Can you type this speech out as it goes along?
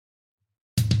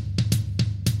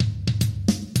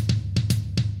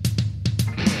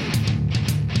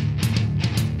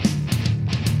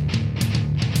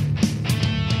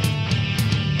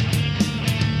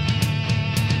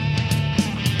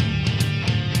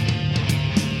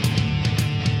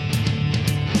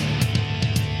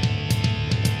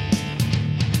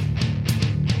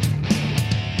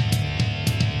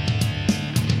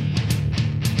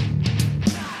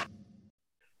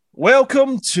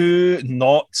Welcome to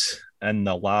Not in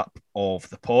the Lap of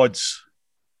the Pods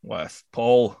with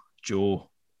Paul, Joe,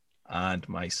 and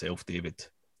myself, David.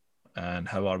 And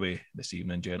how are we this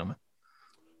evening, gentlemen?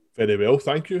 Very well,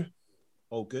 thank you.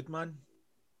 All good, man.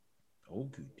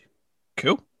 All good.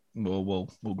 Cool. We'll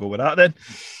go with that then.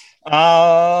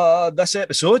 This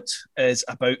episode is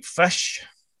about fish.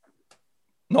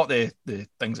 Not the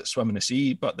things that swim in the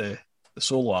sea, but the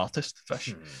solo artist,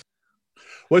 fish.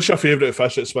 What's your favourite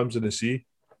fish that swims in the sea,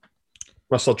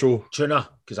 Mr. Joe? Tuna,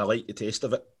 because I like the taste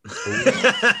of it.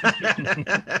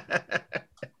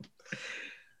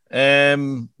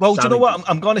 Well, do you know what?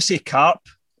 I'm going to say carp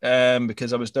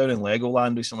because I was down in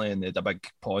Legoland recently and they had a big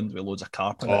pond with loads of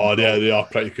carp in it. Oh, yeah, they are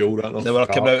pretty cool, aren't they? They were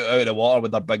coming out of the water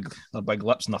with their big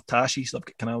lips and their tashies. They've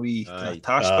got kind of wee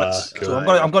tash bits. Cool. So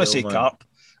I'm going to say carp.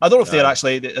 I don't know if they're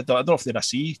actually. I don't know if they're a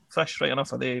sea fish, right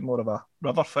enough. Are they more of a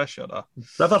river fish or a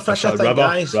river fish? I think,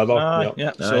 guys. River,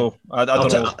 yeah. So I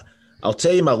don't know. I'll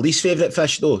tell you my least favourite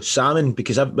fish though, salmon,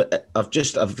 because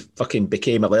I've fucking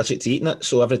became allergic to eating it.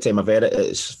 So every time I've had it,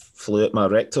 it's flew out my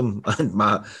rectum and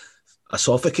my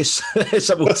esophagus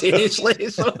simultaneously.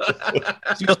 So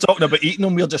you're talking about eating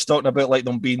them. We're just talking about like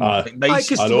them being like, nice.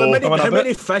 How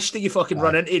many fish do you fucking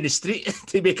run into in the street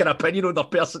to make an opinion on their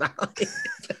personality?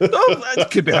 No, it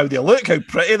could be how they look, how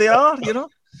pretty they are. You know,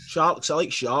 sharks. I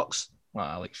like sharks. Well,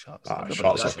 I like sharks.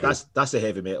 That's the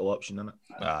heavy metal option, isn't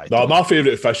it? No, my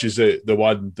favourite fish is the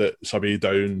one that's away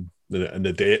down in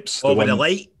the depths. Oh, with the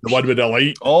light. The one with the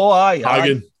light. Oh, aye.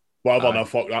 Hanging. Whatever the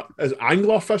fuck that is.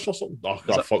 Anglerfish or something? Oh,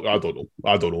 fuck, I don't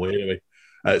know. Anyway,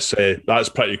 it's that's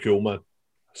pretty cool, man.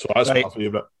 So that's my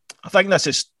favourite. I think this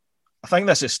is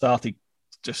started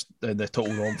just in the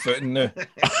total wrong footing now.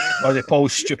 Or the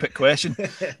Paul's stupid question.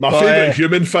 My favourite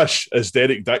human fish is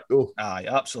Derek Dick, though. Aye,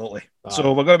 absolutely.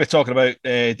 So we're going to be talking about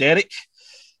Derek.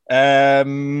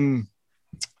 And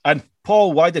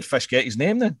Paul, why did fish get his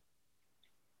name then?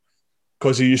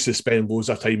 Because he used to spend loads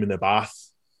of time in the bath.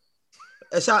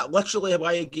 Is that literally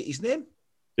why he get his name?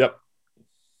 Yep.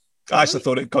 I actually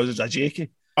thought it because it's a Jakey.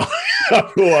 Oh,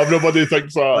 everybody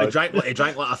thinks that. Well, he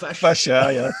drank like a fish. Fish,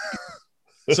 yeah.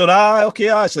 So I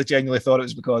actually genuinely thought it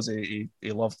was because he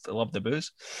loved the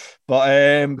booze,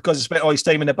 but because he spent all his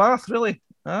time in the bath, really.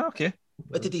 Okay.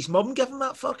 But did his mum give him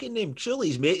that fucking name? Surely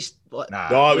his mates.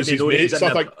 No, it was his mates.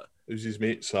 I think it was his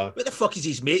mates. What the fuck is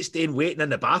his mates doing waiting in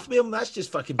the bath with him? That's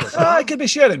just fucking bizarre. I could be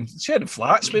sharing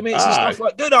flats with mates and stuff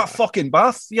like. Do that fucking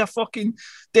bath, you fucking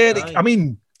Derek. Aye. I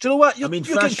mean, do you know what? You're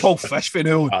getting called fish for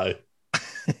now. Aye.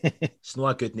 It's not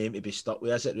a good name to be stuck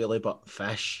with, is it? Really, but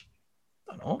fish.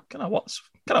 I don't know. Kind of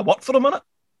work for a minute.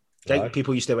 I think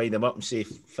people used to wind them up and say,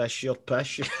 "Fish your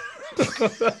pish."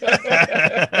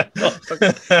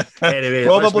 Anyway,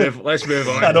 Probably. Let's move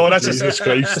on. I know that's Jesus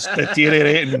Christ,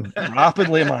 deteriorating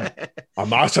rapidly, man. A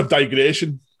massive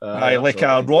digression. Like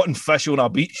a rotten fish on a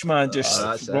beach, man,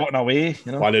 just rotting away.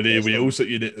 You know, One of the wheels that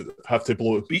you have to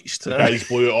blow. Beached. The guys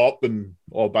blew it up and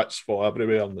all bits fall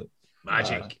everywhere. And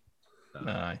Magic.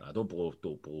 Aye. Don't blow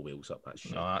wheels up. That's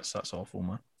shit. No, that's awful,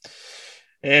 man.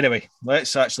 Anyway,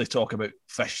 let's actually talk about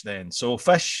fish then. So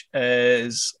fish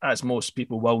is, as most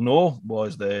people will know,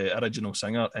 was the original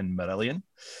singer in Marillion.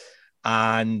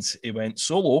 And he went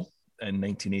solo in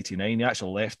 1989. He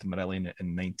actually left Marillion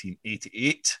in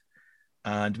 1988.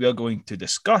 And we are going to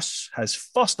discuss his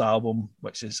first album,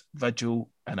 which is Vigil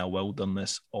in a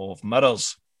Wilderness of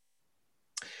Mirrors.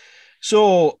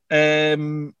 So,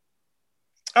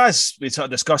 as we sort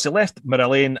of discussed, he left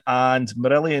Marillion, and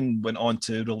Marillion went on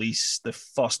to release the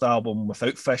first album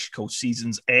without Fish called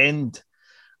Season's End.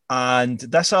 And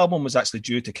this album was actually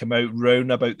due to come out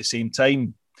round about the same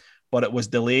time, but it was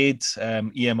delayed.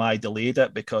 EMI delayed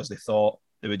it because they thought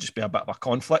there would just be a bit of a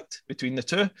conflict between the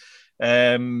two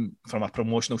from a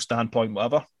promotional standpoint,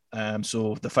 whatever.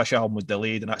 So the Fish album was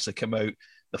delayed and actually came out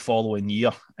the following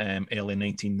year, early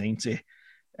 1990.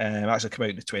 Actually came out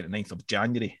on the 29th of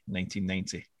January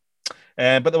 1990.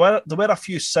 But there were a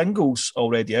few singles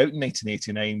already out in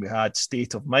 1989. We had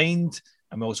State of Mind,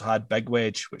 and we also had Big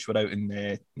Wedge, which were out in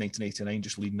 1989,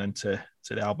 just leading into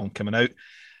the album coming out.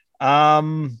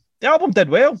 The album did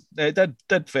well. It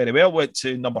did very well. Went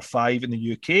to number 5 in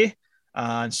the UK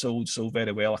and sold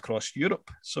very well across Europe.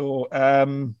 So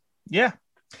yeah.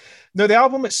 Now the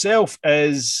album itself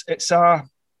it's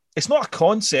not a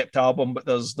concept album, but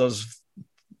there's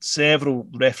several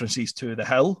references to The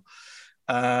Hill.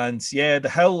 And yeah, The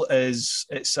Hill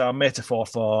it's a metaphor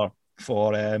for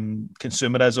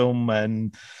consumerism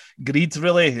and greed,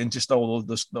 really, and just all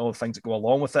the things that go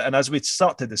along with it. And as we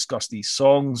start to discuss these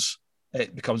songs,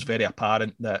 it becomes very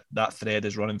apparent that that thread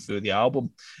is running through the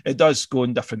album. It does go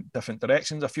in different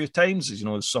directions a few times. You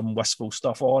know, there's some wistful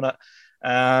stuff on it,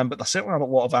 but there's certainly a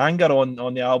lot of anger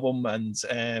on the album, and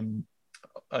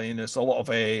there's a lot of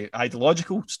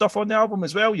ideological stuff on the album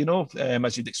as well. You know,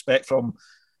 as you'd expect from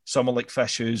someone like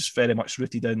Fish, who's very much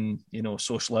rooted in, you know,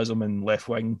 socialism and left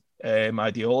wing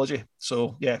ideology.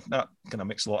 So yeah, that kind of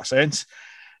makes a lot of sense.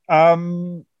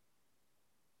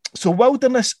 So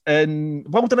Wilderness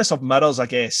of Mirrors, I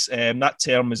guess, that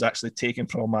term is actually taken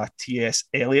from a T.S.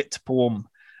 Eliot poem,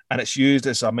 and it's used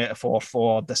as a metaphor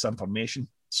for disinformation.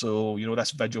 So, you know,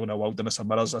 this vigil in a wilderness of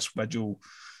mirrors, this vigil,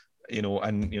 you know,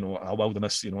 and, you know, a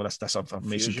wilderness, you know, this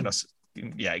disinformation kind of,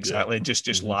 yeah, exactly, and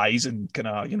just lies and kind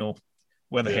of, you know,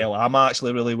 where the hell am I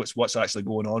actually really? What's actually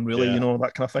going on really? You know,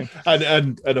 that kind of thing.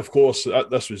 And of course,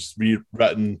 this was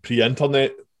rewritten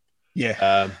pre-internet.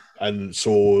 Yeah. And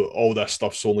so all this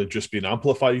stuff's only just been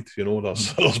amplified. You know,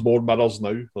 there's more mirrors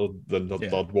now than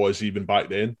there was even back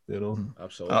then. You know,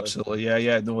 absolutely,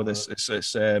 yeah. No,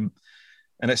 it's and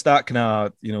it's that kind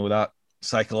of, you know, that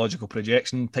psychological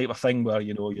projection type of thing where,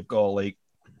 you know, you've got like,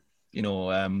 you know,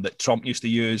 that Trump used to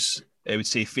use. I would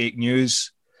say fake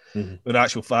news. But in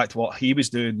actual fact, what he was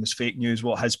doing was fake news.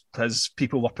 What his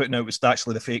people were putting out was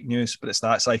actually the fake news. But it's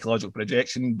that psychological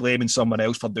projection, blaming someone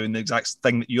else for doing the exact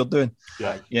thing that you're doing.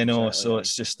 Yeah, you know. Exactly. So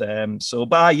it's just But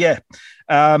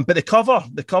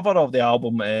the cover of the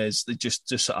album is it just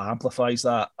sort of amplifies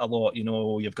that a lot. You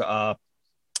know, you've got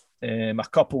a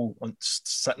couple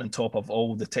sitting on top of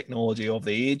all the technology of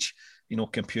the age. You know,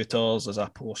 computers, there's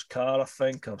a Porsche car, I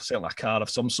think, or certainly a car of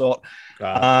some sort.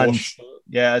 And Porsche.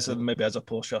 Yeah, maybe as a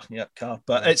Porsche, car.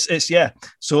 But it's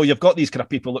So you've got these kind of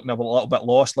people looking a little bit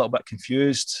lost, a little bit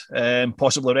confused,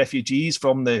 possibly refugees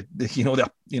from the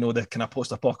kind of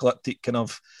post-apocalyptic kind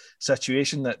of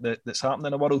situation that's happening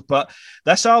in the world. But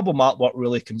this album artwork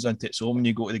really comes into its own when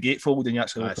you go to the gatefold and you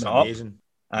actually open it amazing. Up.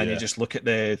 And you just look at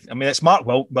it's Mark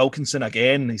Wilkinson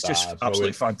again. He's just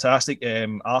absolutely fantastic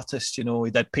artist. You know,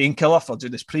 he did Painkiller for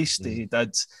Judas Priest. He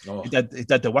did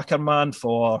The Wicker Man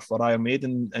for Iron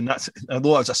Maiden, and that's,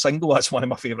 although it's a single, that's one of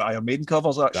my favourite Iron Maiden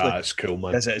covers actually. That's cool,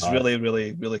 man. It's really,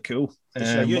 really, really cool.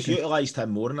 So you utilised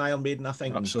him more than Iron Maiden, I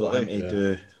think. Absolutely. And got him to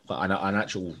do like an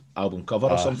actual album cover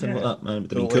or something like that. Man,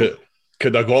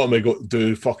 could I got him to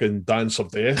do fucking Dance of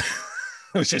Death?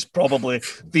 Which is probably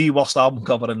the worst album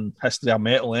cover in history of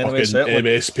metal anyway.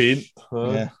 MS Paint.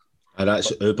 Yeah. And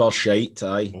that's uber shite,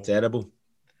 terrible.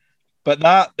 But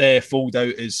that fold out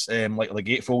is, like the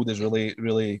gatefold is really,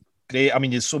 really great. I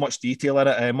mean, there's so much detail in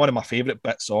it. One of my favourite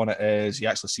bits on it is you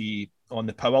actually see on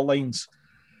the power lines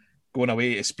going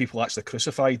away, it's people actually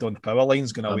crucified on the power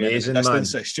lines going away. Amazing, in the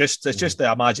distance. It's just the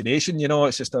imagination, you know,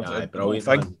 it's just a brilliant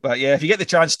thing. Man. But yeah, if you get the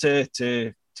chance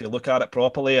to look at it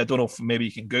properly, I don't know if maybe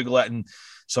you can Google it and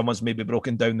someone's maybe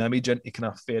broken down the image into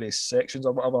kind of various sections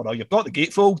or whatever, or you've got the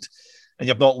gatefold and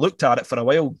you've not looked at it for a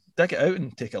while, dig it out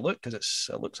and take a look because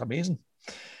it looks amazing.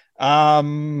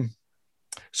 We'll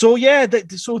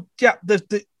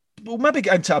maybe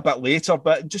get into it a bit later,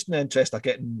 but just in the interest of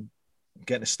getting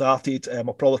it started,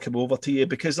 I'll probably come over to you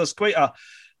because there's quite a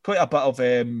bit of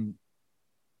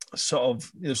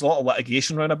there's a lot of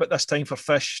litigation around about this time for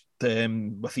Fish with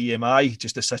EMI,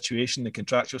 just the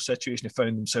contractual situation he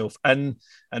found himself in,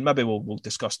 and maybe we'll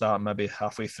discuss that maybe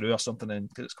halfway through or something,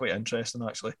 because it's quite interesting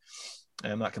actually.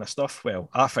 That kind of stuff.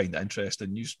 Well, I find it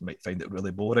interesting. You might find it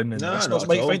really boring, and listeners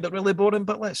might find it really boring.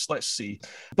 But let's see.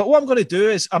 But what I'm going to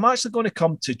do is I'm actually going to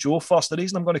come to Joe first. The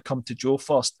reason I'm going to come to Joe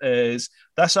first is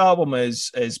this album has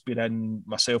been in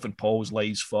myself and Paul's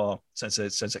lives since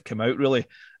it came out. Really,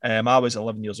 I was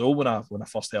 11 years old when I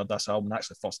first heard this album. And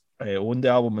actually, first owned the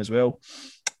album as well.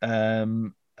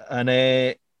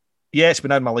 It's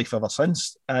been in my life ever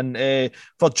since. And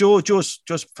for Joe's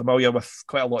familiar with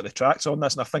quite a lot of the tracks on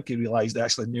this, and I think he realised he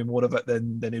actually knew more of it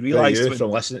than he realised.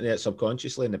 From listening to it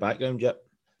subconsciously in the background, yep.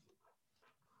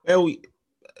 Well,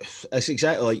 it's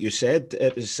exactly like you said.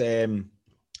 It was.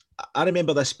 I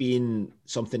remember this being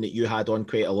something that you had on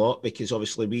quite a lot because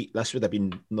obviously this would have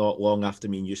been not long after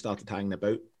me and you started hanging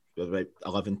about, about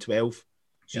 11, 12.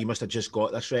 So you must have just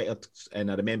got this record, and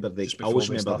I remember I always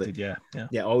remember the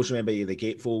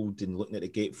gatefold and looking at the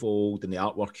gatefold and the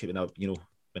artwork when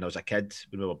I was a kid,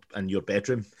 when we were in your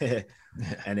bedroom,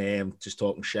 and just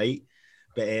talking shite.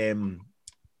 But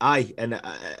I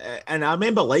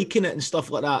remember liking it and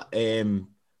stuff like that.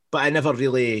 But I never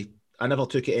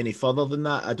took it any further than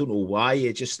that. I don't know why.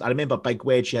 I remember Big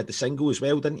Wedge. You had the single as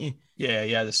well, didn't you?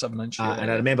 Yeah, the 7-inch. And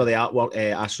I remember the artwork.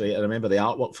 I remember the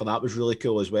artwork for that was really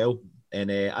cool as well. And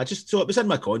so it was in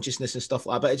my consciousness and stuff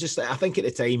like that. But I think at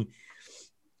the time,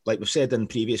 like we've said in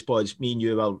previous pods, me and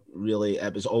you were really,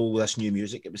 it was all this new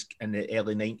music. It was in the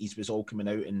early 90s, was all coming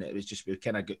out, and it was just, we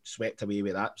kind of got swept away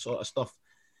with that sort of stuff.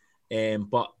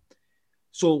 But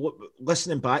so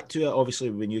listening back to it, obviously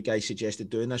when you guys suggested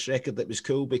doing this record, it was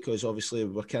cool because obviously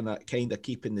we're kind of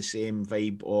keeping the same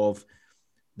vibe of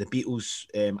the Beatles.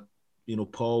 You know,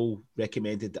 Paul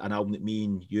recommended an album that me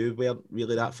and you weren't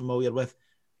really that familiar with,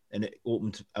 and it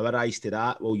opened our eyes to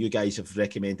that. Well, you guys have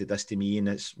recommended this to me, and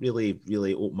it's really,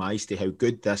 really opened my eyes to how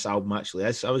good this album actually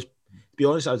is. To be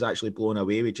honest, I was actually blown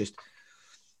away with just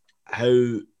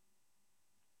how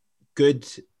good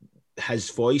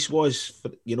his voice was,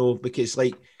 you know, because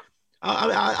like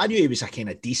I knew he was a kind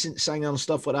of decent singer and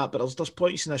stuff like that, but there's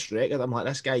points in this record I'm like,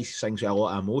 this guy sings with a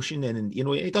lot of emotion, and you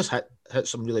know, he does hit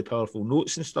some really powerful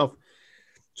notes and stuff.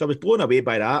 So I was blown away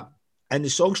by that, and the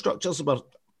song structures were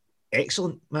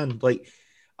excellent, man. Like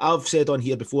I've said on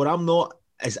here before, I'm not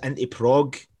as into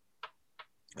prog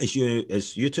as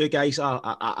you two guys are.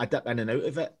 I dip in and out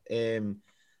of it.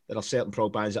 There are certain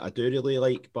prog bands that I do really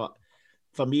like, but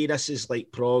for me, this is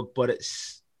like prog, but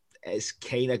it's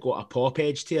kind of got a pop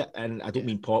edge to it, and I don't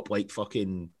mean pop like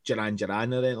fucking Duran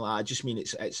Duran or anything like that. I just mean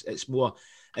it's more,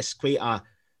 it's quite a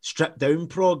stripped down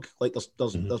prog. Like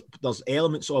there's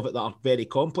elements of it that are very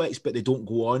complex, but they don't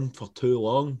go on for too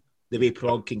long. The way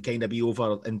prog can kind of be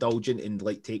overindulgent and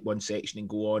like take one section and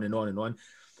go on and on and on.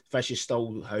 Fish is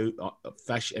still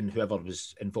Fish and whoever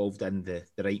was involved in the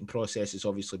writing process has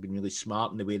obviously been really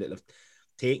smart in the way that they've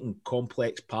taken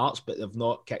complex parts, but they've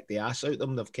not kicked the ass out of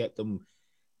them. They've kept them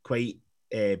quite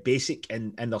basic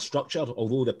in their structure,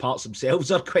 although the parts themselves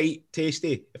are quite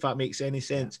tasty, if that makes any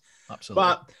sense. Yeah, absolutely.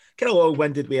 But kind of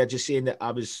long-winded way of just saying that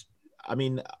I've listened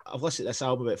to this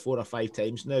album about 4 or 5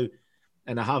 times now,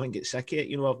 and I haven't got sick of it.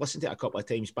 You know, I've listened to it a couple of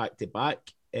times back to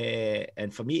back,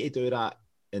 and for me to do that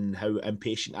and how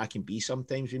impatient I can be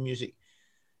sometimes with music,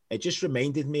 it just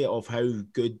reminded me of how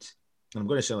good, and I'm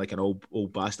going to sound like an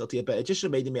old bastard here, but it just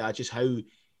reminded me of just how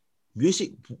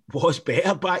music was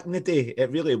better back in the day.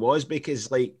 It really was,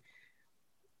 because like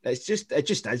it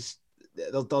just is.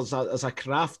 There's a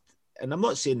craft, and I'm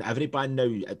not saying every band now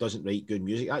it doesn't write good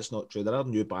music. That's not true. There are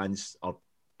new bands or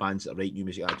bands that write new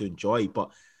music that I do enjoy,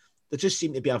 but there just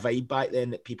seemed to be a vibe back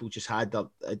then that people just had their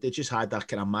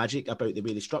kind of magic about the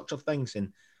way they structure things.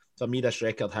 And for me, this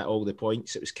record hit all the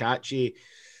points. It was catchy,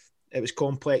 it was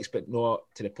complex, but not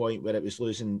to the point where it was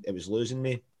losing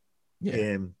me.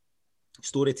 Yeah.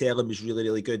 Storytelling was really,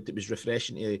 really good. It was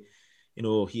refreshing to, you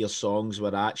know, hear songs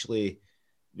where I actually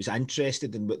was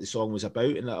interested in what the song was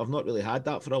about, and I've not really had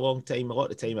that for a long time. A lot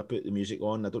of the time I put the music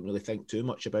on, I don't really think too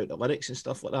much about the lyrics and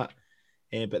stuff like that.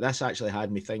 But this actually had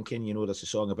me thinking. You know, there's a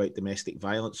song about domestic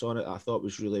violence on it I thought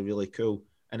was really, really cool.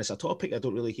 And it's a topic I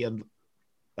don't really hear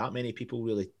that many people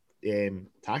really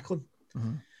tackling.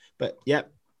 Mm-hmm. But yeah,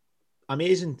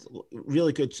 amazing,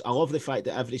 really good. I love the fact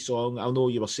that every song, I know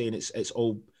you were saying it's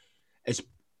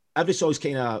every song's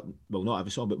kind of, well, not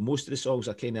every song, but most of the songs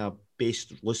are kind of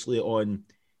based loosely on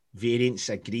variants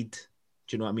of greed. Do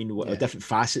you know what I mean? Yeah. Different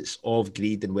facets of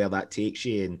greed and where that takes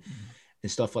you, and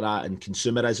stuff like that, and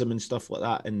consumerism and stuff like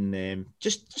that, and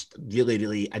just really,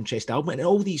 really interesting album. And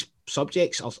all these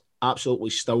subjects are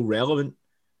absolutely still relevant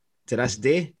to this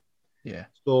day. Yeah.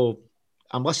 So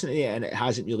I'm listening to it, and it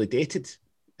hasn't really dated.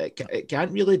 It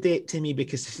can't really date to me,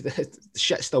 because the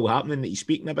shit's still happening that he's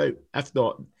speaking about, if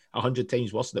not 100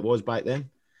 times worse than it was back then.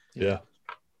 Yeah.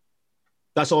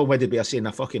 That's all I wanted to be saying.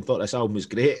 I fucking thought this album was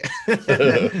great.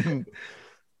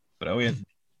 Brilliant.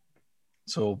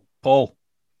 So, Paul.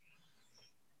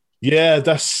 Yeah,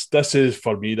 this is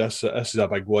for me. This is a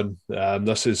big one.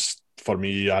 This is for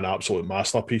me an absolute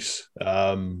masterpiece,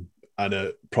 and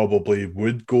it probably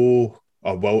would go.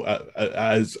 Well,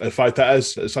 it is. In fact, it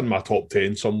is. It's in my top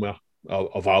 10 somewhere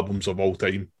of albums of all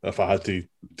time. If I had to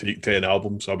take 10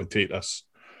 albums, I would take this.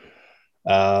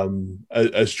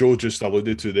 As Joe just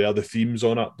alluded to there, the themes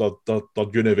on it, they're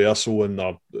universal, and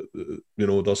they're, you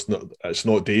know, it's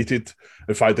not dated.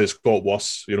 In fact, it's got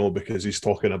worse, you know, because he's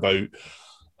talking about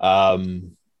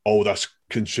all this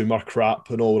consumer crap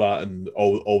and all that, and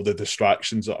all the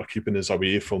distractions that are keeping us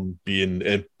away from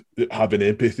having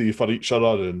empathy for each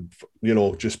other, and, you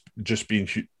know, just being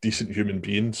decent human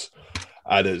beings.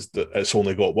 And it's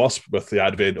only got worse with the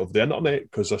advent of the internet,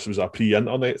 because this was a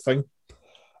pre-internet thing.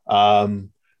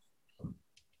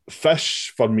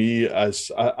 Fish for me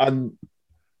is, and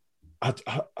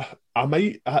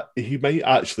he might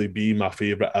actually be my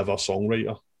favourite ever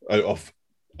songwriter out of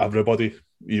everybody,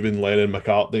 even Lennon,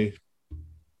 McCartney,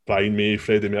 Brian May,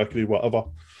 Freddie Mercury, whatever.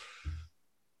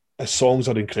 His songs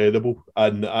are incredible,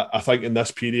 and I think in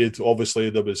this period, obviously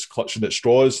there was Clutching at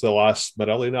Straws, the last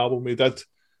Marillion album we did,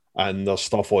 and there's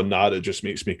stuff on that just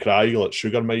makes me cry, like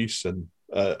Sugar Mice. And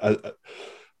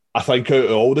I think out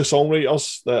of all the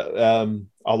songwriters that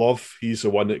I love, he's the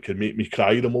one that can make me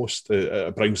cry the most.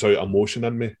 It brings out emotion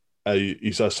in me.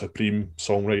 He's a supreme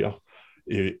songwriter.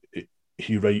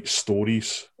 He writes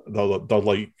stories. They're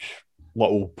like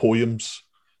little poems,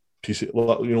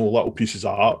 little pieces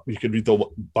of art. You can read them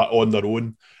on their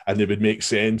own, and they would make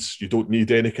sense. You don't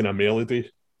need any kind of melody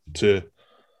to,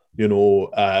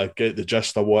 get the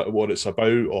gist of what it's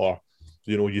about, or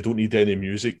you don't need any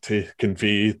music to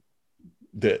convey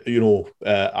the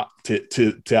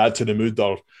to add to the mood,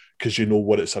 or because you know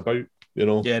what it's about.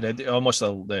 Yeah, almost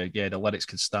the lyrics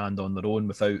could stand on their own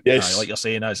without, yes, like you're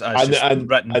saying, as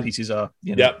written pieces of,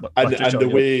 and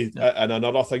the way, and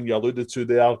another thing you alluded to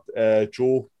there,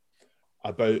 Joe,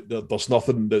 about there's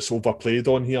nothing that's overplayed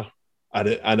on here,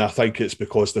 and I think it's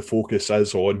because the focus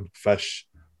is on Fish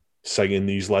singing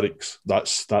these lyrics.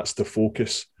 That's the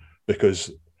focus,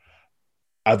 because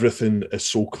everything is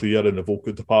so clear in the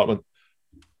vocal department.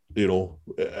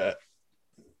 I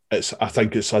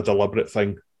think it's a deliberate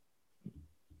thing.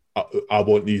 I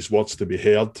want these words to be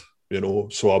heard,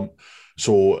 So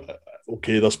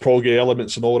okay, there's proggy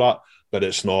elements and all that, but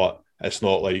it's not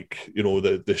like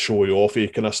the showy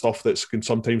offy kind of stuff that can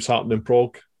sometimes happen in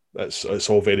prog. It's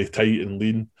all very tight and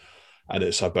lean, and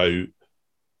it's about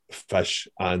Fish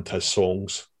and his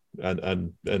songs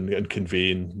and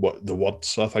conveying what the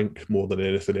words, I think, more than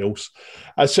anything else.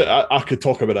 I could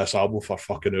talk about this album for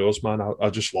fucking hours, man. I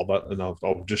just love it, and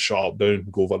I'll just shut up now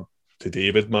and go over to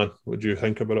David, man. What do you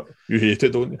think about it? You hate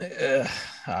it, don't you?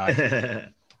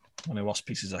 One of the worst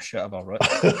pieces of shit I've ever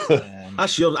written.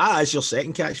 That's your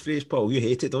second catchphrase, Paul. You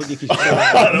hate it, don't you?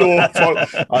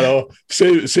 I know.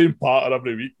 Same pattern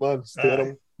every week, man. It's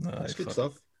terrible. That's good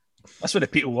stuff. That's what the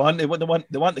people want. They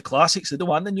want the classics. They don't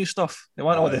want the new stuff. They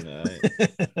want all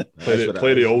the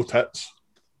play the old hits.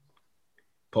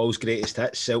 Paul's greatest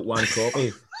hits, Silt One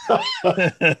copy.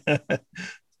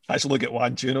 Actually, look at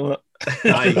one tune on it.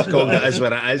 Aye, it's called It Is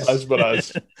What It Is. That's what it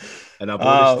is. And a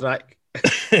bonus track.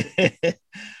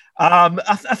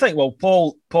 I think, well,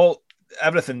 Paul,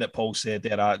 everything that Paul said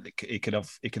there, he could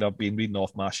have been reading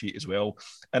off my sheet as well.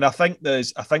 And I think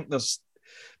there's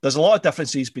a lot of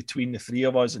differences between the three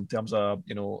of us in terms of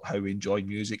how we enjoy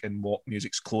music and what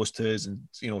music's close to us. And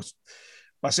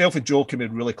myself and Joe can be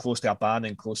really close to a band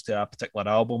and close to a particular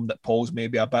album that Paul's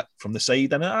maybe a bit from the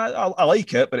side. And I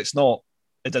like it, but it's not.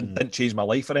 It didn't change my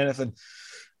life or anything.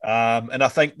 And I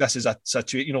think this is a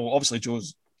situation. Obviously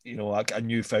Joe's a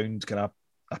newfound kind of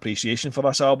appreciation for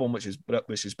this album, which is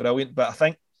brilliant. But I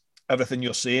think everything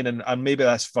you're saying, and maybe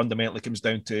this fundamentally comes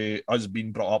down to us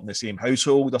being brought up in the same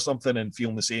household or something and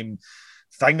feeling the same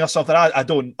thing or something. I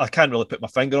can't really put my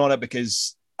finger on it,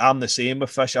 because I'm the same with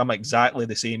Fish. I'm exactly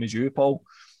the same as you, Paul.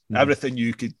 Everything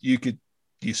you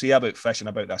say about Fish and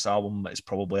about this album is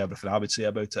probably everything I would say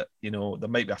about it. There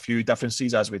might be a few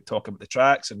differences as we talk about the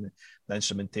tracks and the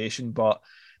instrumentation, but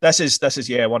this is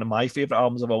one of my favourite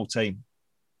albums of all time.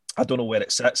 I don't know where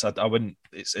it sits. I wouldn't.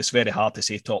 It's very hard to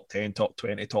say top 10, top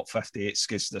 20, top 50. It's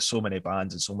because there's so many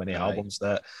bands and so many albums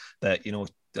that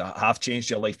have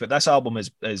changed your life. But this album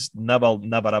is never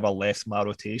ever left my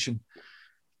rotation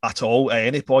at all at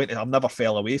any point. I've never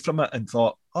fell away from it and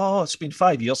thought, oh, it's been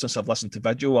 5 years since I've listened to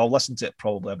Video. I'll listen to it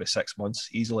probably every 6 months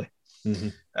easily. Mm-hmm.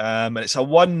 And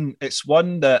it's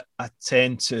one that I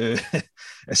tend to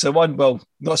it's a one, well,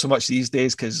 not so much these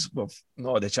days because we've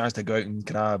not had the chance to go out and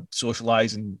kind of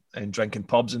socialise and drink in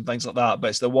pubs and things like that, but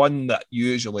it's the one that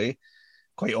usually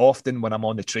quite often when I'm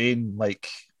on the train, like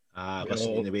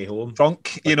listening on the way home,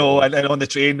 drunk, and on the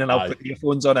train, and I'll put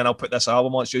earphones on and I'll put this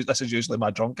album on. This is usually my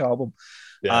drunk album.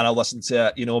 Yeah. And I'll listen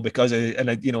to it, because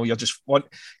you're just want,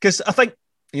 because I think,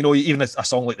 even a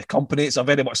song like The Company, it's a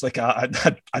very much like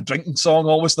a drinking song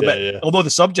almost a bit, although the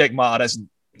subject matter isn't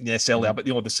necessarily, but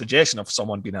the suggestion of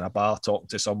someone being in a bar talking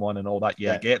to someone and all that,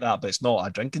 I get that, but it's not a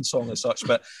drinking song as such.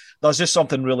 But there's just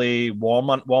something really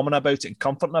warming about it and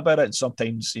comforting about it, and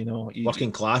sometimes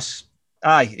working class.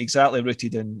 Aye, exactly,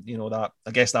 rooted in that,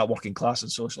 I guess, that working class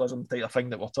and socialism type of thing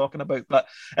that we're talking about. But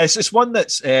it's one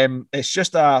that's it's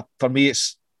just for me,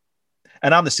 it's,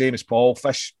 and I'm the same as Paul.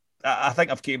 Fish, I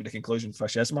think I've came to the conclusion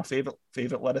Fish is my favourite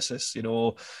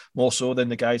lyricist, more so than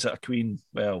the guys at Queen.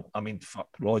 Well, I mean, fuck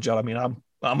Roger. I mean,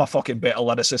 I'm a fucking better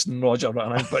lyricist than Roger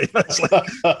right now, but it's like,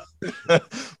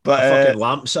 but fucking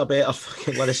Lamp's a better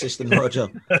fucking lyricist than Roger.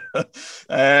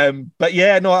 But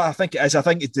yeah, no, I think it is.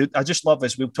 I just love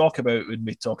this. We'll talk about when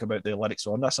we talk about the lyrics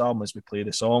on this album as we play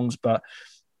the songs, but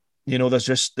there's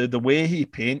just the way he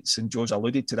paints, and Joe's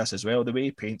alluded to this as well, the way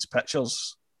he paints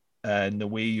pictures and the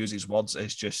way he uses words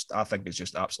is just, I think it's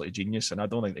just absolutely genius. And I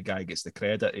don't think the guy gets the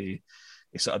credit he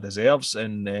sort of deserves.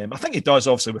 And I think he does,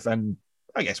 obviously, within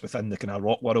the kind of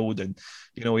rock world. And,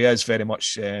 you know, he is very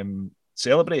much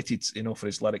celebrated, you know, for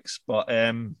his lyrics. But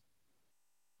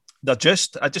I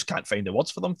just can't find the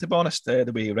words for them, to be honest.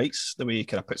 The way he writes, the way he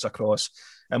kind of puts across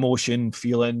emotion,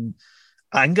 feeling,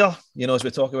 anger, you know, as we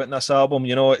talk about in this album,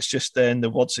 you know, it's just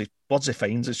the words he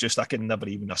finds. It's just, I can never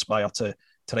even aspire to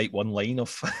write one line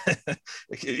of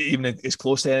even as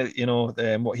close to, you know,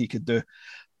 what he could do.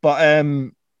 But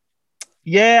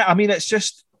yeah, I mean, it's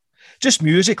just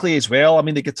musically as well. I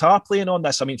mean, the guitar playing on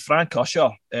this, I mean, Frank Usher,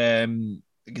 the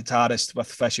guitarist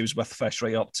with Fish, he was with Fish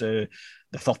right up to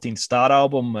the 13th Star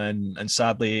album, and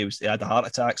sadly he had a heart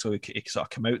attack, so he sort of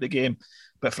came out of the game.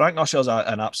 But Frank Usher's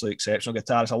an absolute exceptional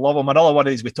guitarist. I love him. Another one of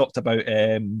these we talked about,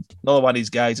 another one of these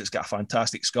guys that's got a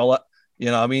fantastic skullet. You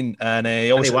know what I mean? And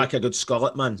he always whack a good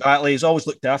skullet, man. Exactly. He's always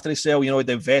looked after himself. You know,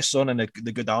 the vests on and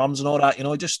the good arms and all that. You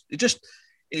know,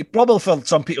 he probably, for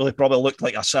some people, he probably looked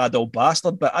like a sad old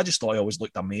bastard, but I just thought he always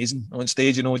looked amazing on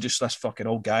stage. You know, just this fucking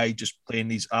old guy just playing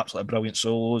these absolutely brilliant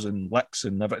solos and licks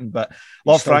and everything. But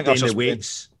love Frank Usher's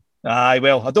weights. Aye,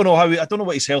 well, I don't know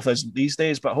what his health is these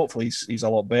days, but hopefully he's a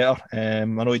lot better. I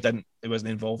know he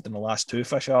wasn't involved in the last two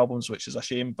Fish albums, which is a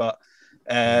shame. But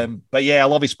yeah, I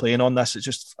love his playing on this. It's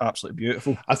just absolutely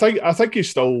beautiful. I think he's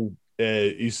still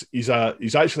he's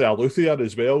actually a luthier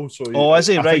as well. So is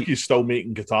he? I think he's still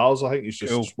making guitars. I think he's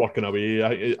just working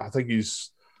away. I think he's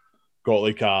got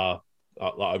like a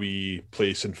wee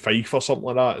place in Fife or something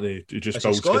like that, and he just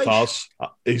builds guitars.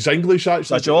 He's English,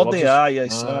 actually. Geordie,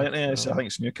 yes. I think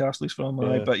it's Newcastle he's from.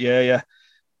 Yeah.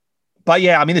 But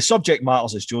yeah, I mean, the subject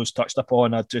matters, as Joe's touched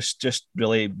upon, just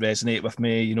really resonate with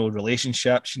me. You know,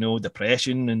 relationships, you know,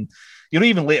 depression, and you know,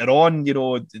 even later on, you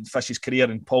know, in Fish's career.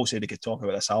 And Paul said he could talk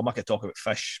about this album. I could talk about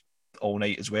Fish all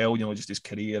night as well. You know, just his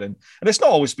career, and it's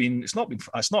not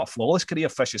a flawless career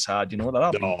Fish has had. You know, there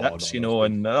have been dips, you know,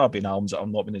 and there have been albums that have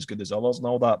not been as good as others and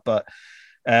all that. But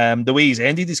the way he's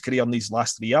ended his career on these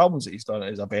last three albums that he's done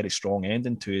is a very strong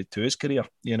ending to his career.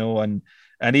 You know, and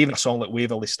even a song like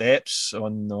Waverley Steps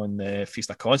on Feast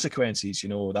of Consequences, you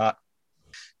know, that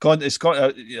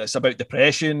it's about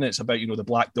depression, it's about, you know, the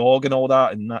black dog and all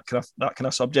that, and that kind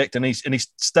of subject. And he's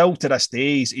still to this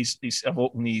day he's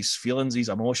evoking these feelings, these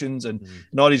emotions. And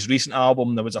on his recent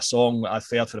album, there was a song that I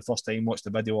heard for the first time, watched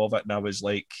the video of it, and I was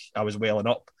welling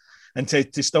up. And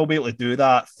to still be able to do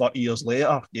that 30 years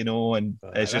later, you know, and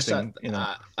it's just, you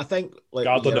know, I think like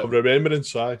Garden of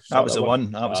Remembrance, that was the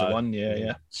one. That was the one.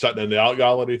 Yeah. Sitting in the art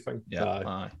gallery thing. Yeah.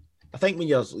 Aye. I think when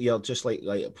you're just like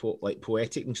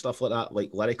poetic and stuff like that, like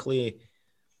lyrically,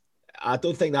 I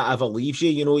don't think that ever leaves you.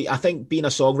 You know, I think being a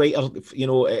songwriter, you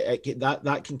know,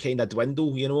 that can kind of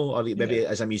dwindle, you know, or maybe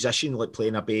as a musician, like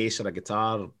playing a bass or a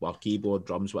guitar or keyboard,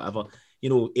 drums, whatever. You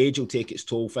know, age will take its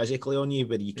toll physically on you,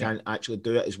 where you can't actually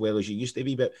do it as well as you used to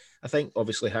be. But I think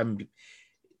obviously him,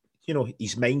 you know,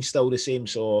 his mind's still the same.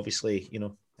 So obviously, you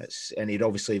know, and he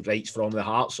obviously writes from the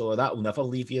heart. So that will never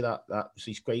leave you. So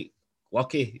he's quite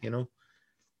lucky, you know.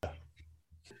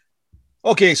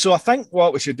 Okay, so I think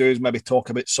what we should do is maybe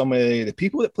talk about some of the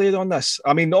people that played on this.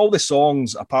 I mean, all the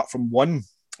songs, apart from one,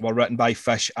 were written by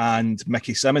Fish and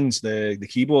Mickey Simmons, the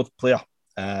keyboard player.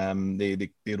 They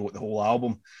wrote the whole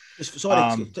album.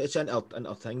 Sorry, it's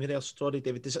entertaining there. Sorry,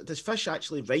 David. Does Fish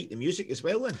actually write the music as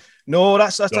well then? No,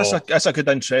 that's a good,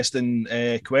 interesting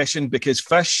question, because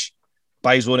Fish,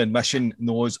 by his own admission,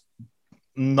 knows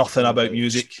nothing about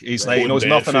music. He's like, he knows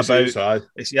nothing about.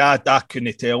 I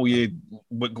couldn't tell you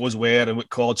what goes where and what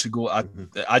chords should go.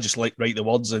 I just write the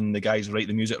words, and the guys write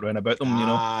the music around about them. You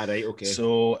know. Right, okay.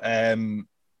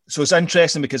 So it's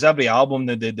interesting, because every album,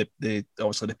 the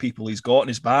obviously the people he's got in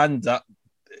his band, that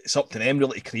it's up to them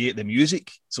really to create the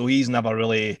music. So he's never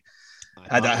really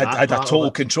had a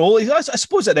total control. I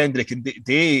suppose at the end of the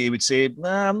day, he would say,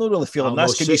 "Nah, I'm not really feeling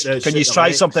this. Can you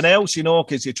try something else? You know,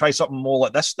 because you try something more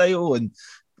like this style." And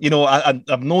you know,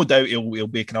 I've no doubt he'll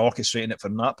be kind of orchestrating it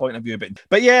from that point of view.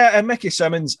 But yeah, Mickey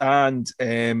Simmons and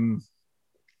Fish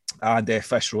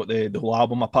wrote the whole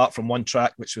album, apart from one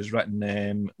track which was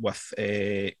written with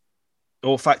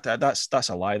in fact, that's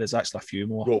a lie. There's actually a few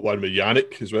more. Wrote one with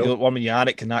Yannick as well. Wrote one with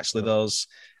Yannick, and actually there's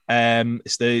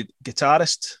it's the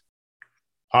guitarist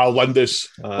Al Lindis.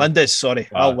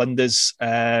 Al Lindis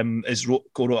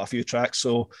co-wrote a few tracks.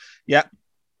 So yeah.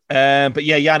 But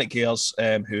yeah, Yannick Gers,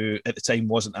 who at the time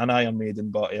wasn't in Iron Maiden,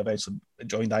 but he eventually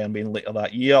joined Iron Maiden later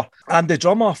that year. And the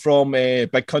drummer from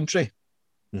Big Country,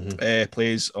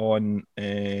 plays on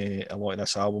a lot of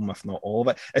this album, if not all of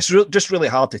it. It's just really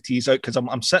hard to tease out because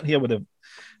I'm sitting here with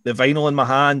the vinyl in my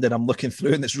hand and I'm looking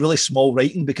through and it's really small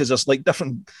writing because there's like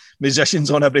different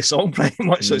musicians on every song pretty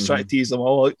much, so it's trying to tease them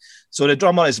all out. So the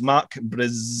drummer is Mark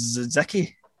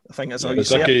Brzezicki, I think that's how you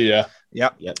say it. Yeah.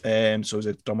 So he's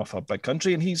a drummer for Big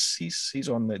Country and he's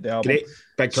on the album. Great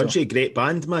Big Country, great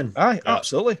band, man. Aye,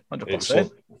 absolutely,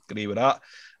 100%. Agree with that.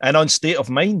 And on State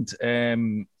of Mind,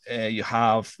 you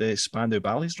have the Spandau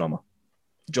Ballet's drummer,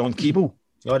 John Keeble.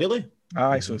 Oh, really?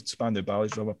 Aye, so Spandau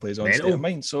Ballet's drummer plays on State of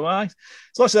Mind. So aye,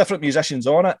 there's lots of different musicians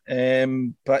on it.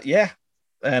 But yeah,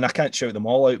 and I can't shout them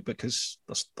all out because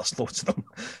there's loads of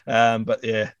them.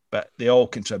 But they all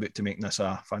contribute to making this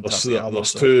a fantastic album.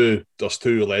 There's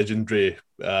two legendary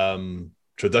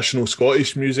traditional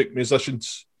Scottish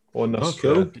musicians on this. Oh,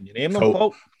 cool. Can you name them,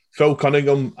 Paul? Phil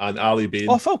Cunningham and Ali Bain.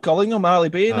 Oh, Phil Cunningham, Ali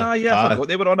Bain. I forgot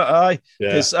they were on it. Aye,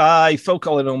 because Phil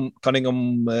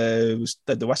Cunningham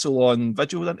did the whistle on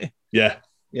Vigil, didn't he? Yeah.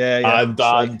 And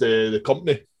the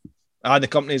company. And the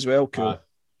company as well. Cool.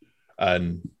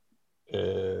 And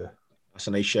that's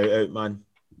a nice shout out, man.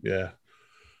 Yeah.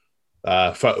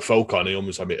 Phil Cunningham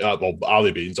was amazing. Well,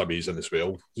 Ali Bain's amazing as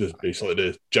well. Just basically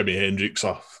the Jimi Hendrix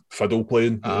fiddle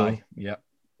playing.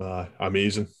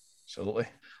 Amazing. Absolutely.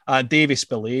 And Davy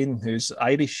Spillane, who's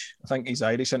Irish. I think he's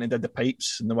Irish, and he did the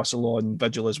pipes and the whistle on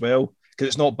Vigil as well. Because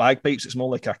it's not bagpipes, it's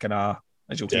more like a kind of,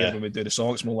 as you'll hear when we do the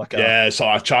song, it's more like a... it's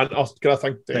like a chanter kind of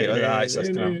thing. It's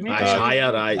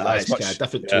higher, it's got a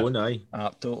different tone,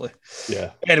 totally. Yeah.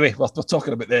 Anyway, we're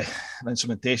talking about the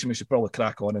instrumentation. We should probably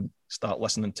crack on and start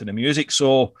listening to the music.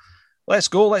 So let's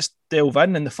go, let's delve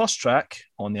in. And the first track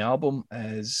on the album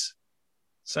is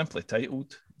simply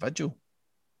titled Vigil.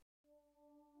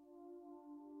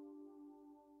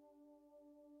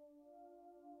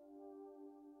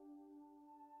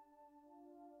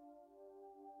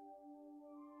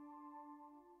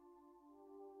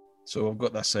 So I've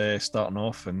got this starting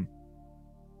off, and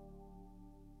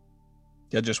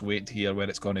you're just waiting to hear where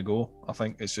it's going to go. I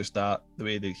think it's just that the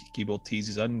way the keyboard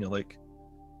teases in, you're like,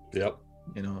 yep,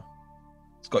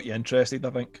 it's got you interested. I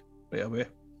think right away.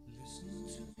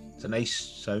 It's a nice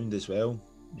sound as well.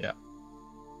 Yeah.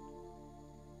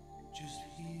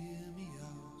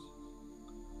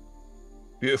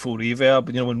 Beautiful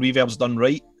reverb. When reverb's done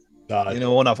right,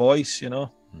 on a voice,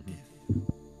 Mm-hmm.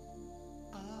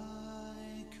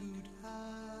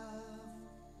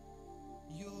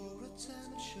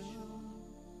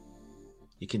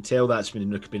 You can tell that's been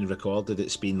recorded.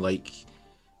 It's been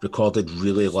recorded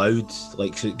really loud,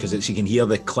 because you can hear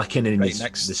the clicking in the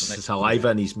saliva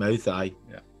in his mouth. Aye,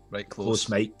 yeah, right close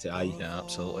mic to aye. Yeah,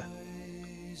 absolutely.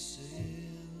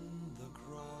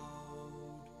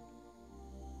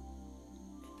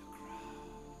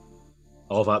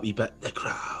 All that wee bit, the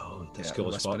crowd. That's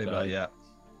cool as fuck. Yeah.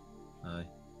 Aye.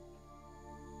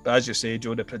 But as you say,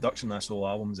 Joe, the production of this whole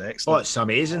album is excellent. Oh, it's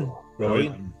amazing.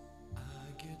 Brilliant.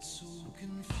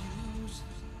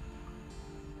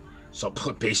 So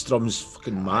bass drums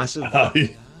fucking massive.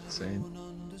 Same.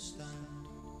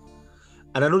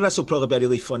 And I know this will probably be a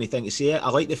really funny thing to say. I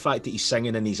like the fact that he's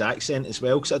singing in his accent as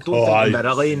well, because I don't think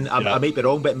Marillion, I might be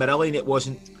wrong, but Marillion, it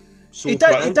wasn't so he did.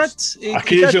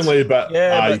 Occasionally, but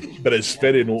it's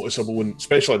very noticeable, and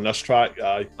especially in this track.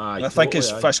 I think as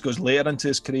Fish goes later into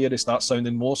his career, he starts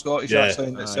sounding more Scottish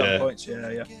accent at certain points.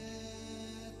 Yeah.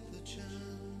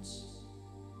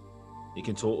 You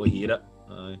can totally hear it.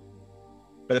 Aye.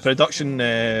 But the production,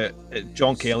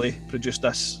 John Kelly produced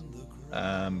this,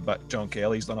 but John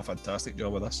Kelly's done a fantastic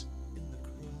job with this.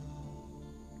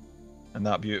 And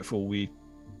that beautiful wee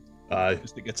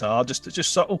acoustic guitar, just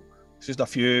subtle. It's just a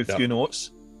few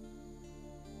notes.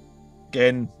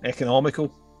 Again,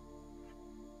 economical.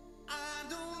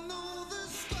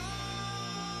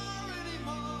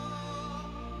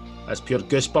 That's pure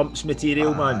Goosebumps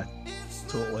material, man.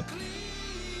 Totally.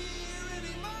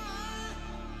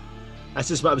 This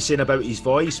is what I was saying about his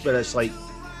voice, but it's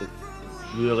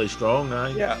really strong,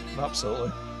 aye. Yeah,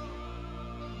 absolutely.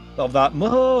 Love that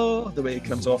the way it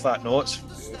comes off that note.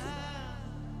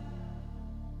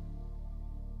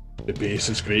 The bass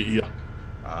is great here.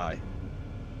 Aye.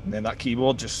 And then that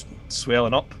keyboard just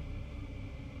swelling up.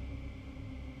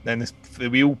 Then the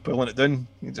wheel pulling it down,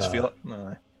 you just feel it.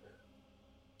 Aye.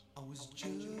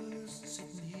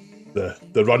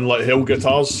 The Run Like Hell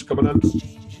guitars coming in.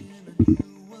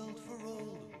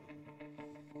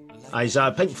 He's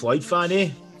a Pink Floyd fan, eh?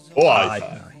 Oh,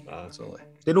 aye. Absolutely.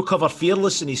 They no cover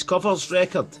Fearless in his covers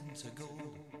record.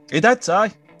 He did,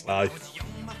 aye. Aye.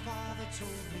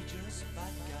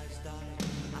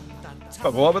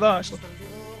 Forgot about that, actually.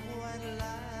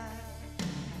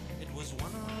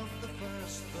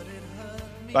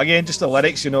 But again, just the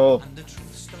lyrics, you know.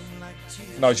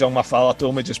 When I was young, my father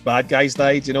told me just bad guys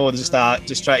died, you know. Just try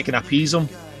to kind of appease them,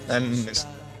 and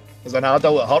as an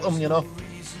adult, it hurt them, you know.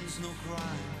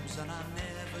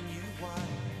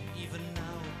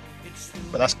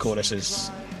 But this chorus is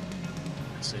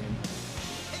insane.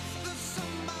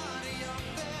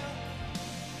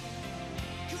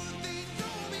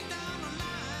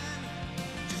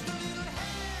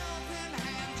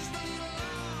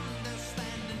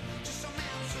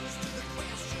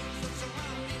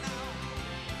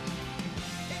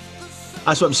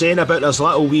 That's what I'm saying about there's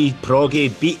little wee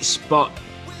proggy beats, but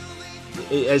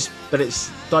it's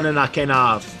done in a kind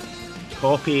of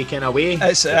poppy kind of way.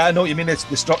 I know what you mean. It's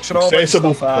the structure of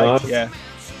accessible. It. Stuff,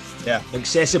 yeah.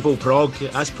 Accessible prog.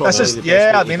 That's probably This is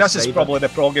this is probably the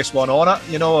proggiest one on it.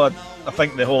 You know, I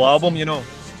think the whole album. You know,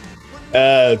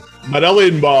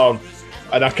 Marillion were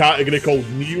in a category called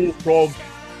neo prog,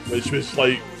 which was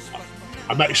like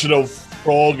a mixture of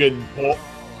prog and pop.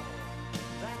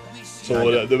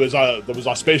 So there was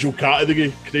a special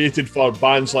category created for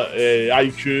bands like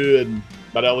IQ and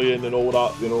Marillion and all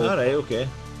that. You know. All right. Okay.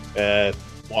 A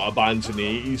lot of bands in the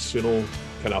 80s, you know,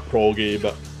 kind of proggy,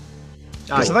 but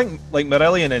because I think like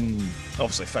Marillion and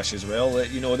obviously Fish as well,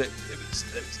 that, you know, that it was,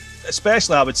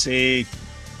 especially I would say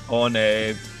on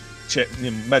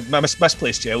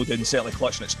Misplaced Childhood and certainly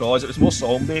Clutching at Straws, it was more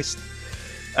song based,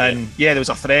 and there was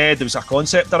a thread, there was a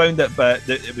concept around it, but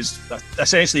it was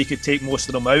essentially you could take most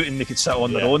of them out and they could sit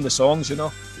on their own, the songs, you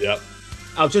know. Yeah.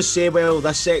 I'll just say, well,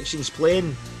 this section's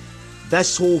playing.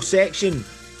 This whole section,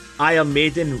 Iron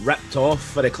Maiden ripped off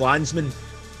for the Klansman.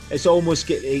 It's almost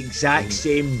got the exact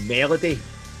same melody.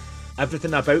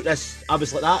 Everything about this, I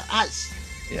was like,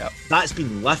 that's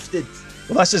been lifted.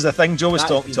 Well, this is the thing. Joe was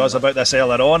talking to us about this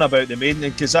earlier on about the Maiden,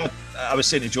 because I was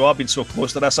saying to Joe, I've been so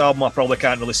close to this album, I probably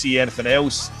can't really see anything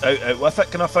else out with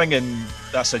it, kind of thing. And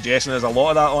that suggestion there's a lot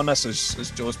of that on this,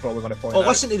 as Joe's probably going to point out.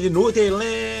 Listen to the note there.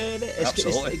 It's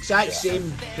the exact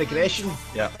same progression.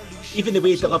 Yeah. Even the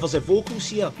way it delivers the vocals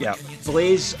here. Yeah.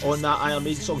 Blaze on that Iron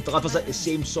Maiden song delivers it the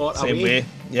same sort of way. Same way.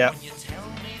 Yeah.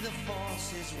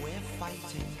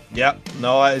 Yeah,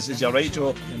 no, you're right,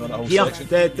 Joe. You know, that whole section.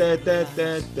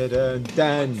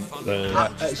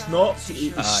 It's not.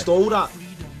 He stole that.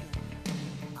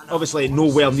 Obviously,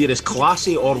 nowhere near as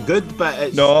classy or good, but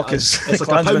it's it's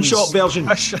like a pound shop version.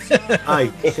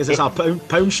 Aye, because it's a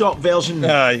pound shop version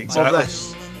of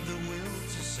this.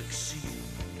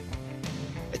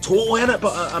 Totally in it,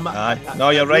 but no,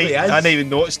 you're right. Really I hadn't even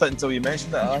noticed it until you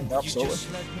mentioned it. Aye, absolutely.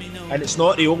 And it's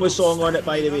not the only song on it,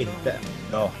 by the way.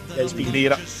 No, it's been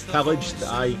pillaged.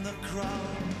 Aye.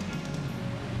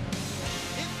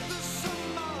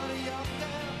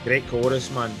 Great chorus,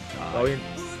 man. Brilliant.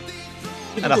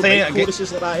 And I think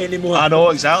choruses like that anymore. I know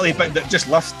exactly, but just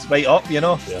lift right up, you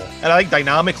know. Yeah. And I think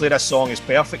dynamically this song is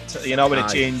perfect. You know, when it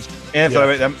changed anything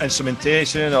about the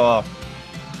instrumentation, or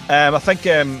I think.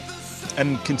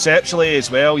 And conceptually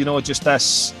as well, you know, just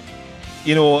this,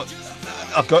 you know,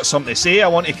 I've got something to say, I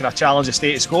want to kind of challenge the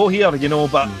status quo here, you know,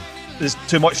 but there's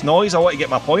too much noise, I want to get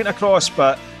my point across,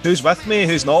 but who's with me,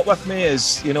 who's not with me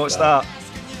is, you know, it's that.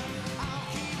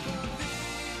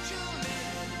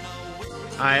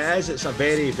 It is, it's a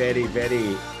very, very,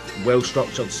 very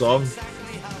well-structured song.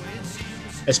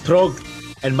 It's prog,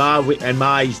 in my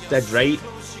eyes, did right.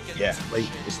 Yeah. Like,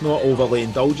 it's not overly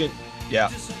indulgent. Yeah.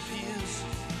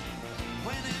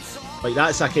 Like,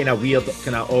 that's a kind of weird,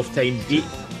 kind of off-time beat,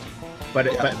 but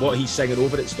what he's singing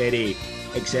over, it's very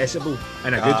accessible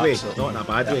in a good way, not in a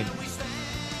bad way.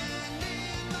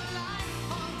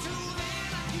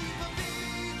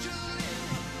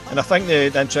 And I think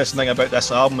the interesting thing about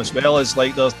this album as well is,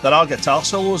 like, there are guitar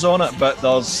solos on it, but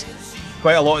there's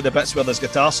quite a lot of the bits where there's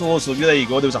guitar solos. So there you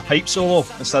go, there was a pipe solo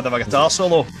instead of a guitar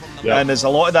solo, and there's a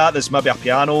lot of that. There's maybe a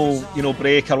piano, you know,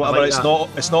 break or whatever. Like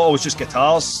it's not always just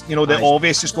guitars. You know, the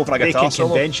obvious just go for a guitar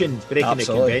solo. Breaking the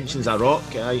conventions of rock.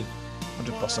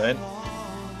 100%.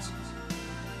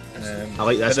 I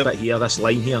like this bit here, this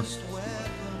line here.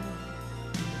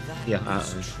 Yeah,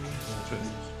 absolutely.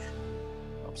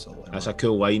 That's a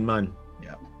cool line, man.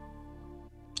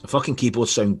 The fucking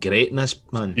keyboards sound great in this,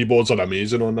 man. Keyboards are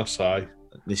amazing on this, aye.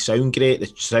 They sound great, the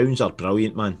sounds are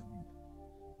brilliant, man.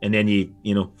 And then you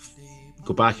know,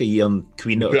 go back a year and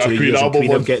Queen or 2 years and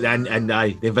Queen get in and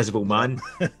The Invisible Man.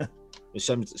 It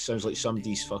sounds like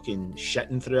somebody's fucking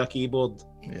shitting through a keyboard.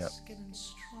 Yeah.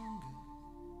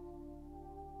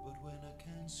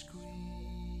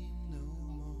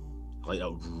 Like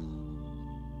that.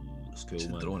 It's cool,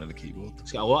 man. Drone in the keyboard.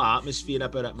 It's got a lot of atmosphere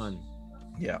about it, man.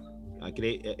 Yeah.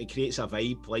 It creates a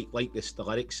vibe, like the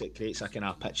lyrics. It creates a kind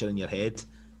of picture in your head.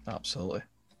 Absolutely.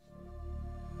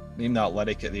 Even that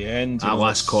lyric at the end. That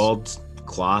last chord,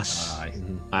 class. Aye.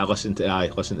 I listen to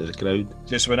the crowd.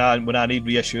 Just when I need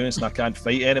reassurance and I can't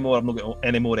fight anymore, I'm not getting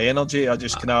any more energy. I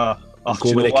just kind of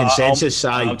go with the consensus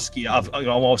side. I've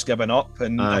almost given up,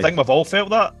 and I think we've all felt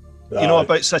that. You know,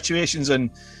 about situations and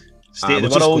state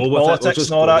of the world, politics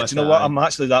and all that. Do you know what? I'm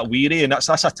actually that weary, and that's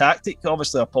a tactic,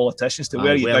 obviously, of politicians to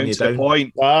wear you down to the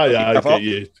point. I get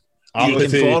you.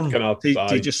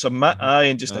 To just submit,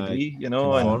 and just agree, you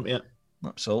know. Conform,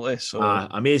 absolutely. So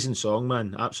amazing song,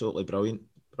 man. Absolutely brilliant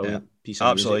piece of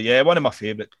absolutely music. one of my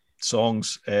favourite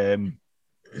songs ever,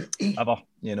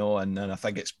 you know, and I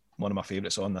think it's one of my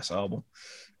favourites on this album.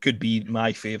 Could be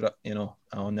my favourite, you know,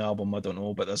 on the album. I don't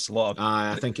know, but there's a lot of.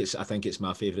 I think it's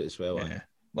my favourite as well. Yeah,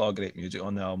 a lot of great music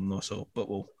on the album, though. So, but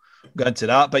we'll get into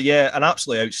that. But yeah, an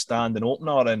absolutely outstanding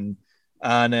opener,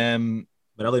 and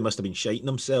Morelli must have been shiting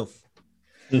himself.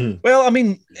 Mm-hmm. Well, I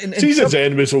mean, Season's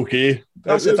End was okay.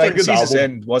 That's the thing. Season's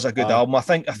End was a good album. I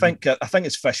think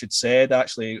as Fish had said,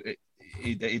 actually,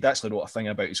 he'd actually wrote a thing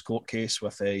about his court case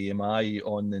with EMI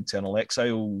on the Internal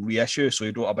Exile reissue. So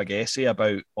he wrote a big essay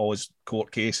about all his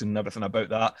court case and everything about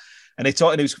that. And he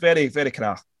was very, very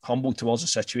kind of humble towards the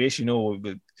situation. You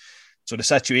know, so the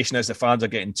situation is the fans are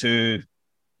getting two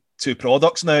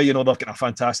products now. You know, they're getting a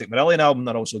fantastic Marillion album.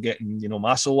 They're also getting, you know,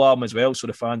 Maslow album as well. So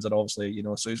the fans are obviously, you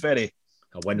know, so he's very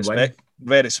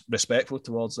very respectful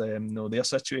towards you know, their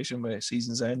situation with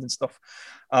Season's End and stuff.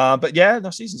 But yeah, no,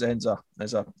 Season's End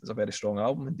is a very strong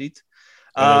album indeed.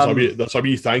 There's a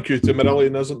wee thank you to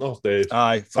Marillion, isn't there?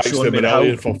 Aye, for showing me the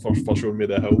hill. For showing me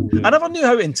the hill. Yeah. I never knew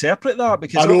how to interpret that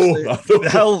because I know. The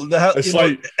hill. It's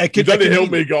like you didn't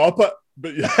help me get up it,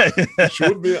 but you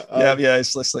showed me it. Yeah,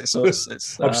 it's like so.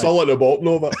 It's I'm still at the bottom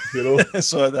of it, you know.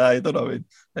 So I don't know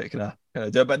how can I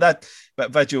do it,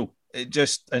 but Vigil, it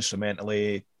just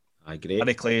instrumentally,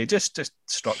 lyrically, just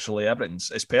structurally,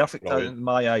 it's perfect in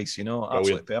my eyes, you know,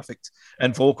 absolutely perfect.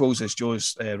 And vocals, as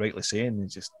Joe's rightly saying,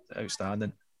 is just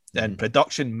outstanding. And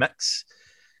production mix,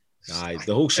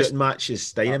 the whole shooting match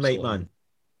is dynamite, absolutely. Man.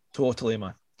 Totally,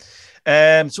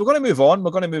 man. So we're going to move on.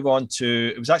 We're going to move on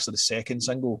to, it was actually the second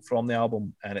single from the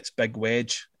album, and it's Big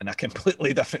Wedge, and a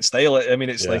completely different style. I mean,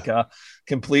 it's like a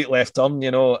complete left turn,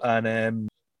 you know, and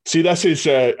see, this is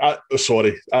I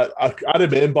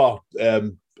remember.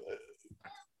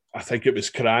 I think it was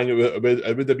Kerrang. It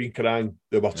would have been Kerrang.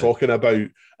 They were talking about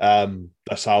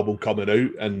this album coming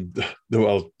out, and they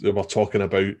were talking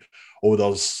about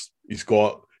he's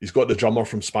got the drummer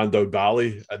from Spandau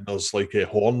Ballet, and there's like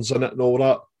horns in it and all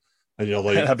that, and you're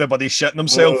like, everybody's shitting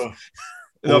themselves.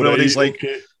 Everybody's like,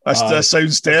 okay. That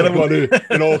sounds terrible. You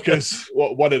know, because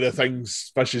one of the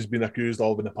things Fish has been accused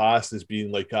of in the past has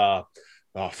been like a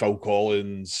Phil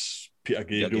Collins, Peter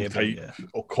Gabriel type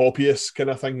or copyist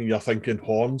kind of thing, and you're thinking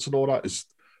horns and all that. Is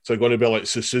so going to be like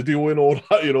Suicidio and all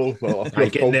that, you know?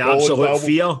 Getting the absolute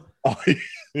fear.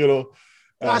 You know,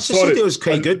 Suicidio's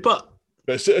quite good, but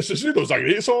Suicidio's a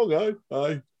great song,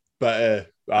 aye. But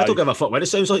I don't give a fuck what it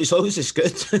sounds like. As long as it's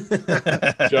good.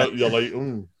 you're like,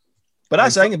 But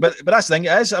that's the thing. But that's the thing.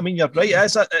 It is. I mean, you're right.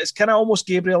 It's kind of almost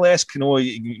Gabriel-esque, you know,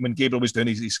 when Gabriel was doing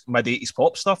his mid-80s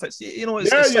pop stuff. It's, you know, it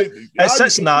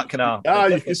sits in that kind of. Yeah,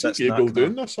 you can see Gabriel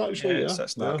doing this actually.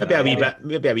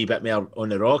 Maybe a wee bit more on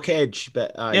the rock edge,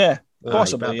 but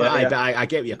possibly. But I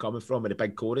get where you're coming from with the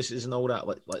big choruses and all that,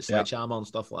 like Sledgehammer and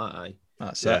stuff like that. Aye.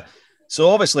 That's it. So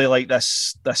obviously, like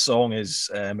this song is,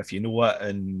 if you know it,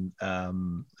 and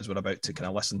as we're about to kind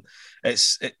of listen,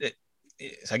 it's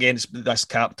this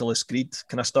capitalist greed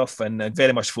kind of stuff, and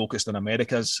very much focused on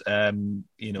America's,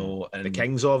 you know, and the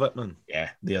kings of it, man.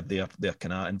 Yeah, their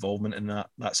kind of involvement in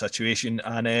that situation.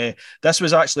 And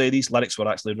these lyrics were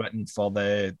actually written for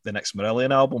the next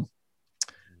Marillion album,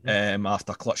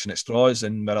 after Clutching at Straws,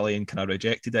 and Marillion kind of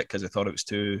rejected it because they thought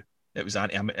it was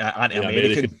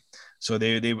anti-American. So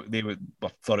they thought it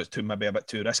was maybe a bit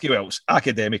too risky. Well, it was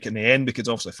academic in the end because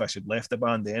obviously Fish had left the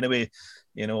band anyway,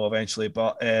 you know, eventually.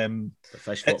 But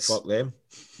Fish fuck them.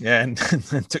 Yeah, and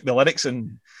took the lyrics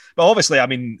but obviously, I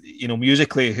mean, you know,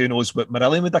 musically, who knows what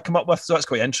Marillion would have come up with? So it's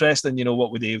quite interesting, you know,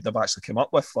 what would they have actually come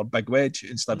up with for Big Wedge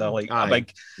instead of like a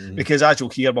big, because as you'll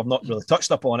hear, we've not really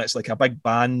touched upon it. It's like a big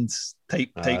band type,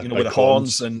 you know, with the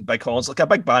horns and big horns, like a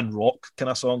big band rock kind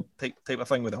of song type of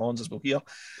thing with the horns, as we'll hear.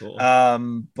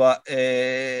 Totally. But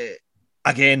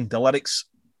again, the lyrics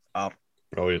are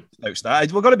brilliant.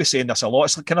 Outstanding. We're going to be saying this a lot.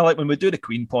 It's kind of like when we do the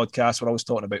Queen podcast, we're always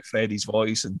talking about Freddie's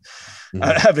voice and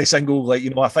every single, like,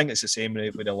 you know, I think it's the same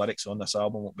with the lyrics on this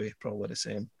album. Will be probably the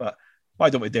same. But why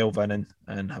don't we delve in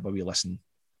and have a wee listen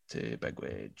to Big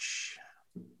Wedge?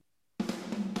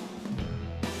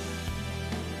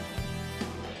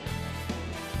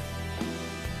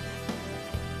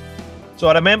 So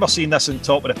I remember seeing this in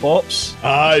Top of the Pops.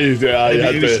 Aye,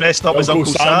 He was dressed up as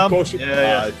Uncle Sam. costume.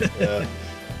 Yeah. Yeah.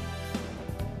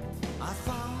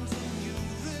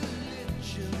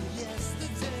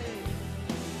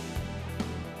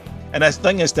 And the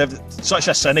thing is, they've such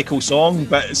a cynical song,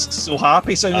 but it's so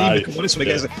happy sounding. Aye, The chorus when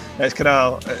it yeah. gets kind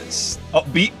of it's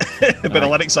upbeat, but the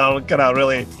lyrics are kind of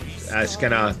really It's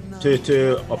kind of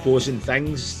two opposing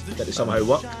things, but they somehow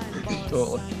work.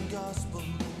 totally.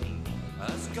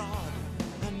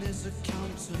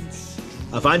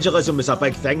 Evangelism was a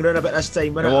big thing around about this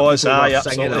time, wasn't it? It was, People were aye,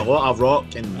 singing absolutely. a lot of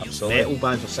rock and Absolutely. metal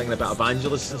bands were singing about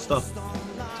evangelists and stuff.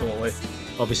 Totally,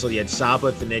 Obviously, you had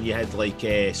Sabbath, and then you had like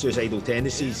Suicidal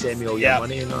Tendencies, Send Me All Your Yeah.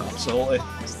 Money, and that. absolutely,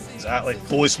 exactly.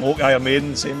 Holy Smoke, Iron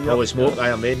Maiden, same year. Holy Smoke,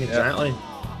 Iron Maiden, exactly.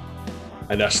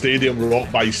 And a stadium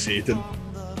rocked by Satan.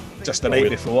 Just the night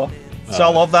before. So I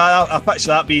love that. I picture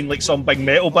that being like some big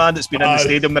metal band that's been in the Aye.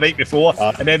 stadium the night before,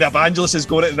 Aye. and then the evangelist is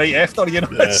going it the night after. You know,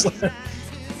 Yeah. it's like,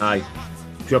 Aye.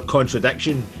 Pure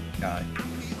contradiction. aye.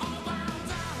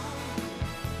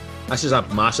 This is a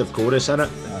massive chorus, isn't it?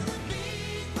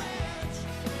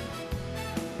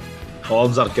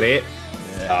 Horns are great.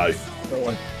 Aye.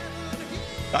 Totally.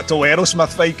 That till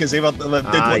Aerosmith fight because they did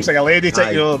Aye. looks like a lady take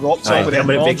Aye. your rock song Aye, with them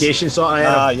Permanent horns. Vacation sort of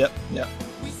era. Ah, yep.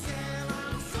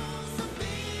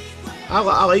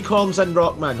 I like horns in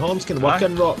rock, man. Horns can work Aye.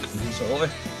 in rock. Absolutely.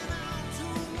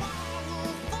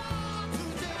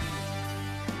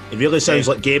 It really sounds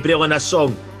like Gabriel in this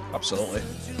song. Absolutely.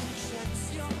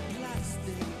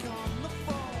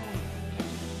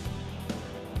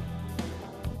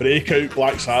 Breakout,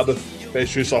 Black Sabbath,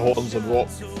 best use of horns and rock.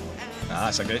 Ah,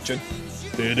 that's a great tune.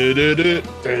 Do, do, do, do,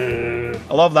 do.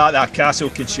 I love that Castle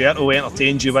concerto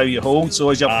entertains you while you hold. So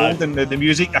as you're Aye. holding the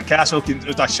music, a Castle can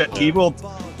with a shit keyboard.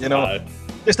 You know, Aye.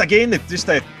 just again, the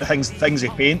things he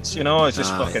paints. You know, it's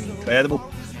just Aye. fucking incredible.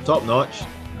 Top notch.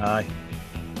 Aye.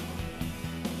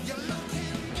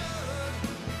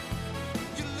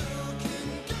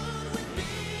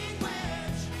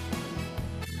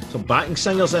 Some backing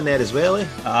singers in there as well, eh?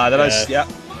 Ah, there is. Yeah.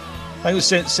 I think it was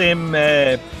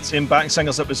same backing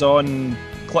singers that was on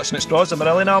Clutching at Straws, the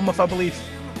Marillion album, if I believe.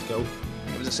 Cool.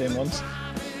 It was the same ones.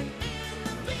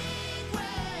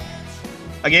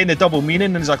 Again, the double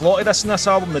meaning, and there's a lot of this in this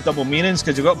album, the double meanings,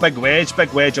 because you've got big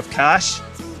wedge of cash,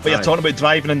 but you're Aye. talking about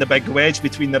driving in the big wedge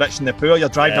between the rich and the poor. You're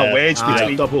driving a Yeah. wedge Aye,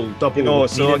 between, double. you know.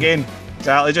 So meaning. again,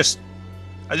 exactly.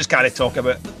 I just can't talk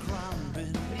about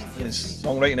his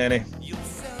songwriting any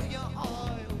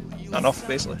enough,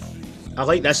 basically. I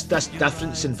like this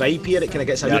difference in vibe here. It kind of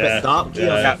gets a wee Yeah. bit dark here.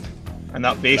 Yeah. Yeah. And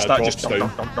that bass, That that just drops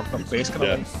down. dunk bass kind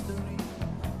Yeah. of thing.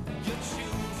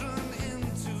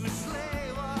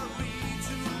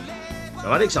 The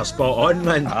lyrics are spot on,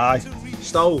 man. Aye.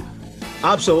 Still,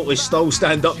 absolutely still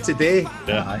stand up today.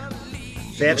 Yeah. Aye.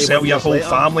 31 Sell your years whole later.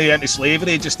 family into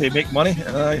slavery just to make money.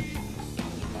 Aye.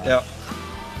 Yeah.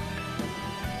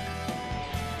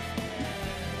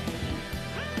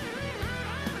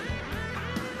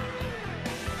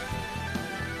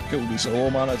 Cool wee solo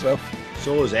man as well.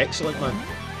 Solo's excellent, man.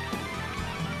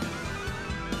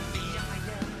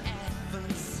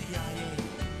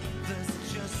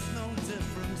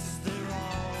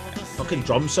 Fucking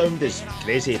drum sound is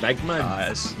crazy big, man. Aye,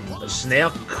 it's, The snare.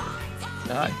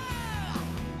 aye.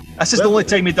 This is the only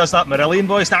time he does that Marillion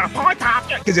voice,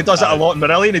 because he does it a lot in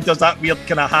Marillion. He does that weird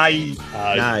kind of high.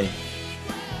 Aye. Aye.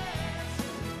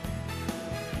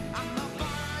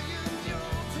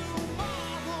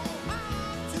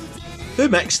 Who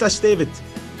mixed this, David?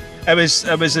 It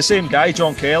was the same guy,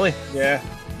 John Kelly. Yeah,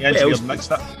 he engineered else? and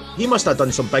mixed it. He must have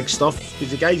done some big stuff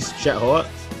because the guy's shit hot.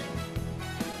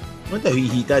 I wonder who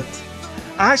he did.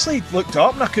 I actually looked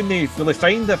up and I couldn't really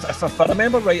find if I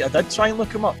remember right. I did try and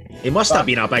look him up. He must have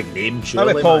been a big name, Maybe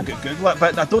surely. Paul Man. could Google it,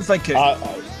 but I don't think it.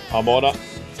 I'm on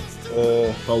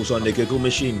it. Paul's on the Google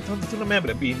machine. I don't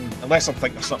remember it being, unless I'm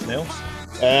thinking of something else.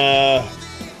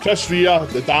 Chris Rea,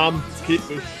 The Damned, Kate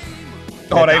Bush,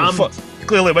 All right, Damned.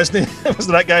 clearly wasn't he? It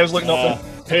wasn't that guy I was looking up.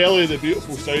 Pelly, The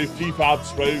Beautiful South, Prefab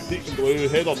Sprout, Deacon Blue,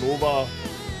 Heather Nova,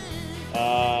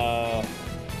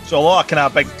 So a lot of kind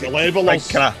of big The Levelers,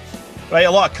 kind of right,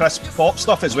 a lot of crisp pop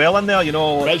stuff as well in there. You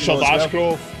know, Richard as well.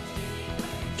 Ashcroft,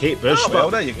 Kate Bush. Ah, well,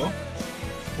 there you go.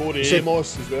 Corey See-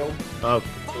 Amos as well. Oh,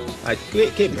 Kate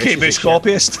Bush. Kate is Bush a shit.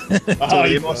 copyist. Aye,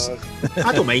 Tori Amos.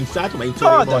 I don't mind Tori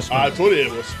Oh, Amos. Tori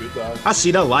Amos, good. I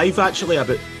seen her live actually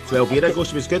about 12 years ago.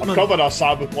 She was good, man. Cover our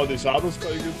Sabbath, Bloody Sabbath's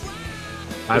pretty good.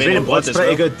 Rain and Blood's as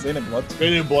pretty well. good. Rain and Blood.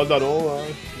 Rain and Blood, I know.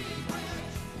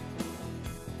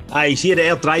 Aye, see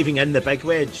there driving in the big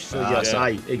wedge. So yes, yeah.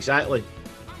 aye, exactly.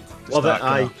 Just Love it, that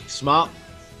aye. kinda- Smart.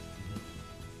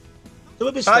 So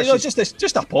what was Aye, this? no, it's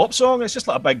just a pop song. It's just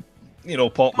like a big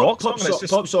pop rock pop, song. song,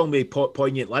 pop song with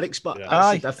poignant lyrics, but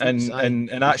aye, that's the difference.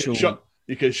 and actual.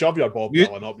 You can shove your Bob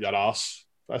Dylan up your ass.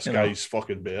 This guy's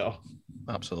fucking better.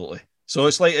 Absolutely. So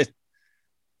it's like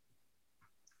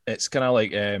it's kind of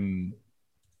like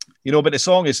but the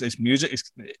song is music.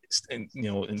 It's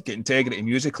get integrity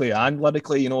musically and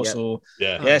lyrically. So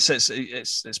yes,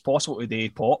 it's possible to do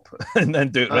pop and then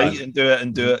do it right and do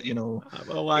it.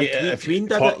 Well, Queen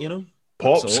did it.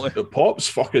 Pop's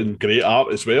fucking great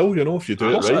art as well, if you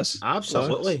do it right.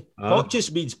 Absolutely. Pop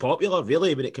just means popular,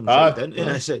 really, when it comes right down to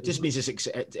it. It just means it's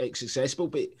accessible,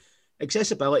 but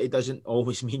accessibility doesn't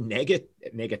always mean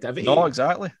negativity. No,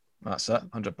 exactly. That's it,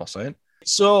 100%.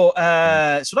 So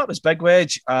that was Big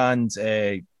Wedge, and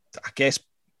I guess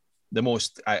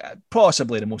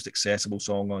possibly the most accessible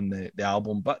song on the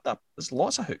album, but there's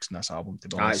lots of hooks in this album, to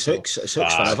be honest. It's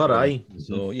hooks forever, aye.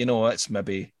 So, it's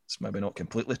maybe not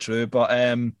completely true, but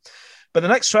the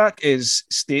next track is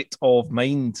State of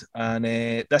Mind, and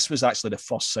this was actually the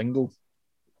first single.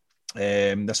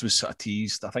 This was sort of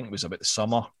teased, I think it was about the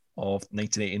summer of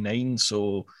 1989,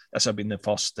 so this had been the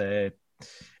first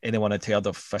anyone had heard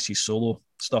of Fishy's solo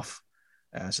stuff,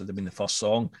 so they'd been the first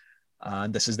song.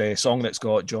 And this is the song that's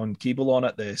got John Keeble on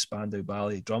it, the Spandau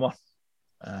Ballet drummer.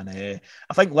 And I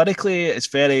think lyrically it's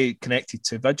very connected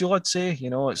to Vigil, I'd say.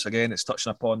 It's touching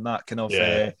upon that kind of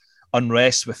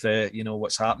unrest with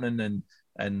what's happening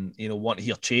and wanting to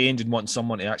hear change and wanting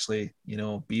someone to actually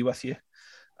be with you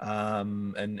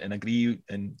and agree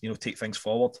and take things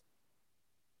forward.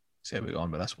 See how we go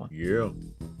on with this one. Yeah.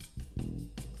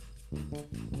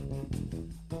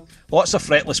 Lots of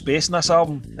fretless bass in this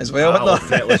album as well.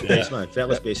 Fretless bass, man.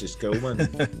 Fretless bass is cool, man.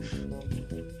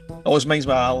 Always reminds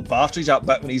me of Alan Partridge that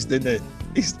bit when he's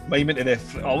miming to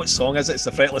what song is it? It's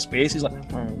the fretless bass. He's like,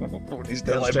 he's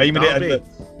miming it.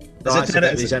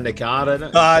 He's in the car, isn't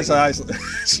it?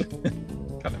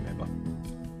 Can't remember.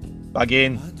 But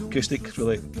again, acoustic,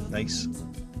 really nice.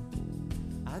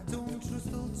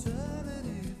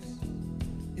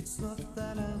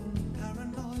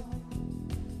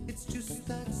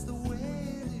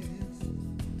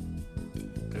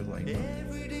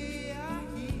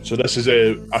 So this is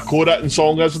a co-written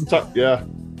song, isn't it? Yeah.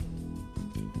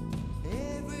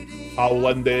 Al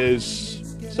Lindes,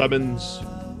 Simmons,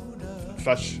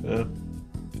 Fish. Yeah.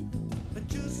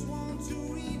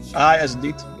 Aye, it is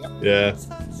indeed. Yeah.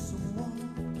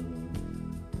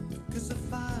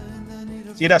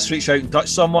 See, that's reach out and touch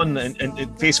someone, and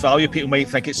at face value, people might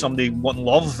think it's somebody wanting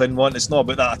love and it's not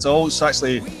about that at all. It's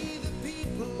actually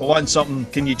wanting something.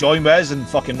 Can you join with us and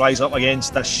fucking rise up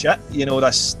against this shit?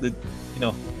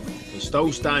 It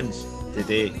still stands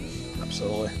today.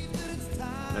 Absolutely.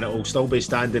 And it will still be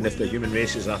standing if the human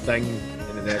race is a thing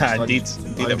in the next indeed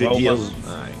it will, years.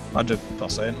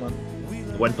 100%, man.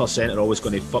 The 1% are always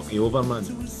going to fuck you over, man.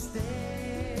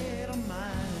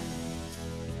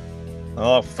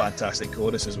 Oh, fantastic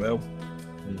chorus as well.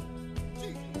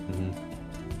 Mm-hmm.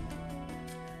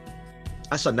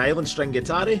 That's a nylon string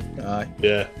guitar, eh? Aye.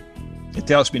 Yeah. You can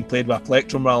tell it's been played with a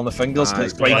plectrum rather than the fingers.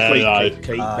 It's quite tight.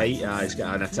 It's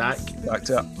got an attack. Back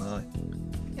to it. Aye.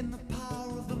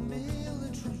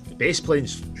 The bass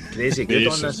playing's crazy good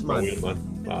on this,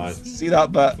 man. Aye. See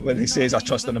that bit when he says, "I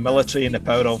trust in the military and the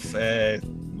power of."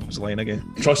 What was the line again?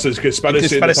 Trust is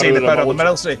conspiracy and the power of the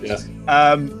military. Yeah.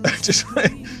 Just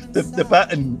the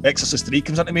bit in Exorcist 3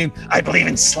 comes into me. I believe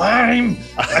in slime.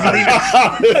 I believe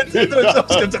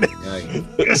in.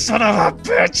 You son of a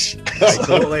bitch.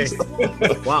 Totally.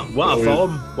 What a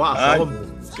film. What a film.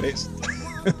 Great.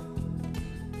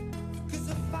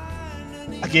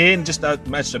 Again, just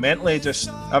instrumentally, just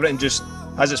everything just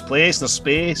has its place. There's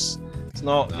space. It's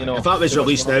not, If that was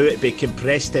released now, it'd be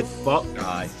compressed to fuck.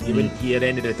 Aye. You wouldn't hear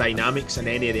any of the dynamics in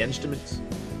any of the instruments.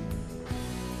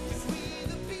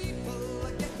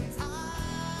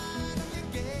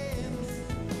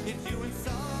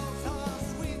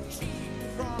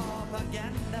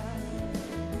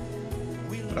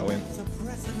 Brilliant.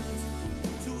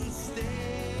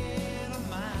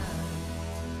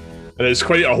 And it's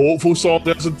quite a hopeful song,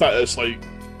 isn't it? It's like,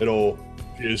 you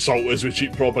insult us with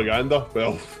cheap propaganda.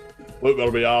 Well, look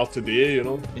where we are today,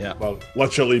 Yeah. We're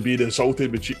literally being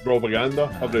insulted with cheap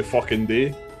propaganda every fucking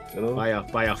day,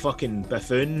 By a fucking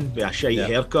buffoon with a shite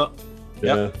haircut.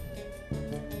 Yeah.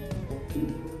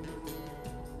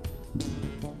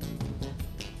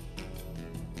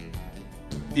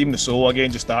 Even the solo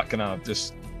again, just that kind of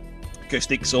just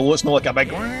acoustic solo. It's not like a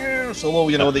big solo,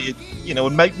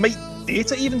 that might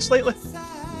date it even slightly.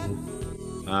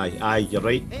 Aye, you're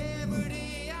right.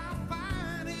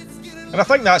 And I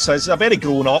think it's a very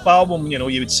grown up album. You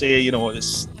would say,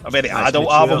 it's a very adult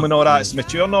mature. album and all that. It's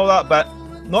mature and all that, but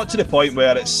not to the point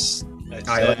where it's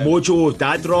Like Mojo,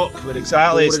 Dad Rock.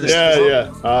 Exactly.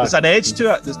 There's an edge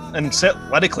to it, and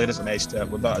lyrically there's an edge to it,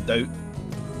 without a doubt.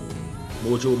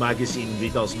 Mojo magazine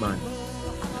readers, man.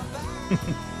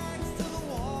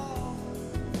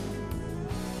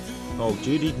 Oh,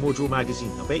 do you read Mojo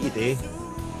magazine? I bet you do.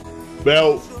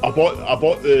 Well, I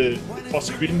bought the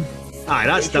first Queen. Aye,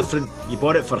 that's different. You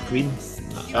bought it for Queen.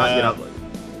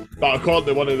 But according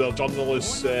to one of their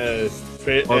journalists,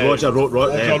 Roger wrote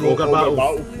Ogre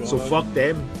Battle. So fuck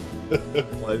them.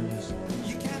 Clowns.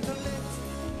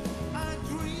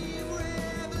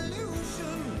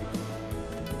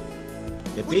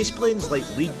 The bass playing's like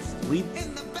lead.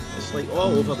 It's like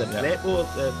all over the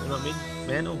fretboard. You know what I mean?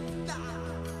 Mental.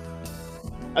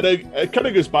 And it kind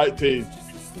of goes back to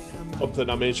something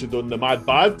I mentioned on the Mad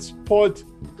Bad pod.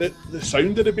 The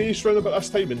sound of the bass round about this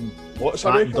time and lots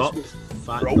of records was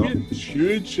brilliant. It's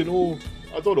huge, you know.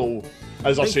 I don't know.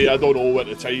 As I say, I don't know at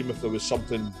the time if there was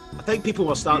something. I think people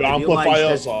were starting to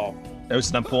amplifiers realise or. It was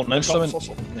an important instrument.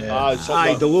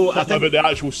 The low. I think about the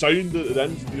actual sound at the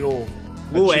end, you know.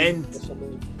 Low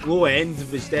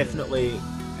end was definitely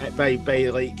by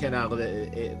like kind of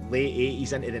late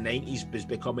 80s into the 90s was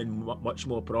becoming much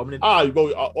more prominent.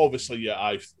 Well, obviously,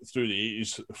 through the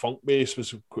 80s, funk bass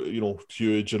was, you know,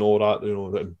 huge and all that, you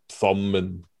know,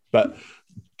 thumb but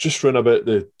just round about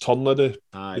the turn of the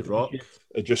rock,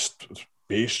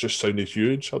 bass just sounded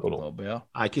huge. I don't know.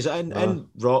 Because in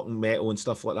rock and metal and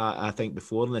stuff like that, I think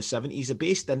before in the 70s, the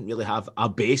bass didn't really have a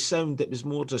bass sound. It was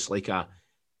more just like do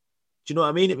you know what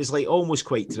I mean? It was like almost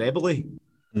quite trebly.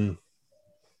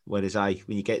 Whereas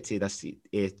when you get to this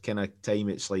kind of time,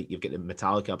 it's like you've got the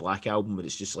Metallica Black Album, but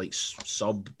it's just like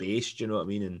sub bass. Do you know what I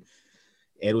mean? And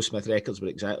Aerosmith records were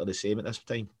exactly the same at this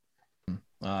time.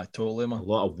 Totally, man. A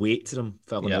lot of weight to them,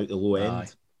 filling out the low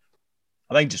end.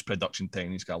 I think just production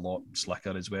techniques got a lot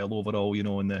slicker as well overall, you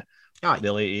know, in the late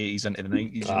 80s into the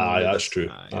 90s. That's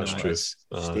true. That's true.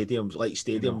 Stadiums, like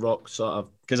stadium rock sort of.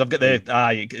 Because I've got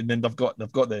and then they've got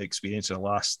the experience of the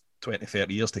last 20,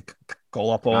 30 years to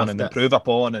call up on and improve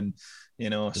upon, and you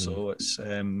know, so it's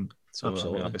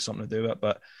that'll be something to do with it.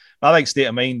 But I think State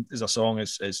of Mind as a song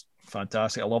is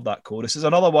fantastic. I love that chorus. It's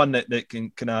another one that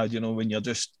can kind of, you know, when you're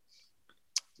just,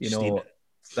 you know,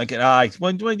 thinking,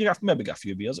 when you have maybe get a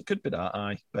few beers, it could be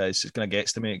that, but it's just kind of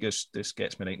gets to me. It just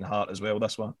gets me right in the heart as well,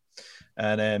 this one.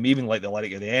 And even like the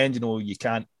lyric at the end, you know, you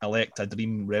can't elect a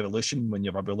dream revolution when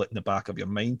you've a bullet in the back of your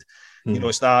mind. You know,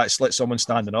 it's like someone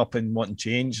standing up and wanting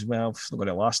change. Well, it's not going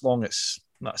to last long. That's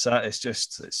it.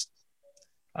 It's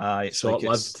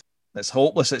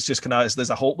hopeless. It's just kind of, there's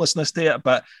a hopelessness to it,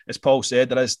 but as Paul said,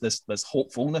 there's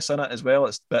hopefulness in it as well.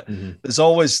 There's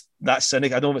always that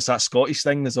cynic. I don't know if it's that Scottish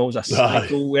thing. There's always a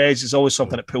cynical edge. There's always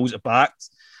something that pulls it back,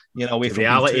 you know, away from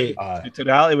reality. To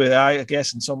reality, with I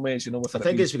guess in some ways, you know. I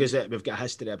think it's because we've got a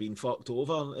history of being fucked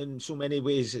over in so many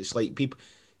ways. It's like people.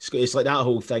 It's like that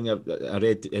whole thing I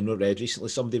read recently.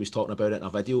 Somebody was talking about it in a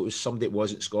video. It was somebody that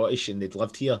wasn't Scottish and they'd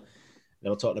lived here. They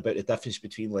were talking about the difference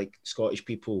between like Scottish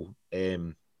people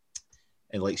and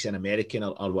like say an American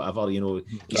or whatever, you know.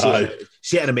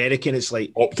 See an American, it's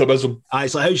like optimism.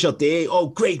 It's like, how's your day? Oh,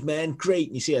 great, man, great.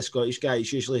 And you see a Scottish guy,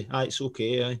 it's usually, it's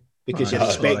okay, because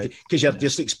you're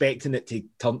just expecting it to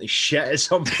turn to shit at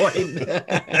some point.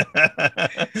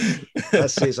 That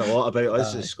says a lot about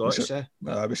us as Scottish.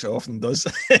 Which it often does.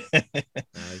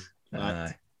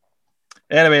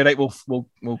 Anyway, right,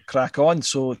 we'll crack on.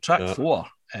 So track 4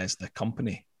 is The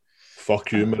Company.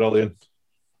 Fuck you, Marillion.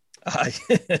 Aye.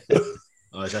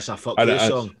 Is this a fuck you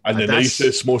song? In the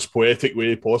nicest, most poetic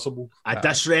way possible.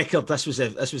 This record. This was the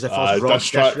first rock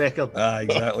diss record.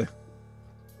 Exactly.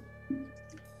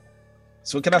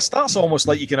 So it kind of starts almost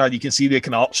like you can see the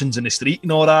kind of options in the street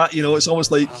and all that. You know, it's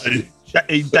almost like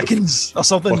Dickens or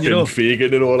something. Fucking you know,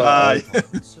 Fagin and all that.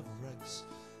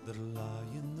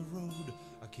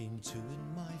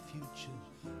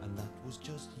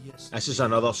 This is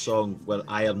another song where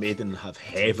Iron Maiden have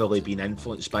heavily been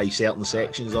influenced by certain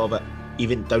sections of it,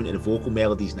 even down to the vocal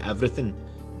melodies and everything.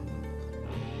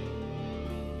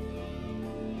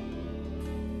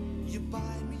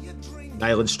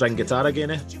 Nylon string guitar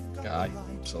again, Aye,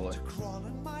 absolutely.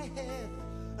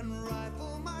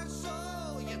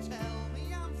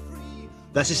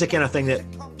 This is the kind of thing that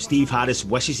Steve Harris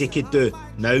wishes he could do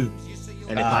now in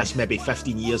the past maybe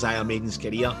 15 years Iron Maiden's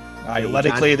career.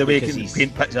 Lyrically, the way he can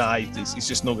paint pictures, he's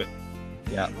just no good.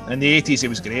 Yeah, in the 80s he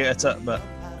was great at it, but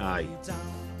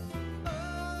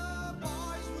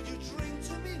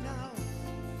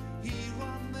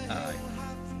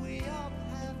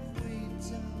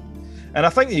and I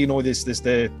think, you know, there's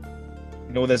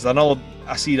another,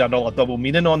 I see another double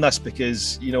meaning on this,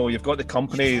 because, you know, you've got The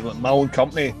Company, like my own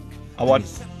company. I want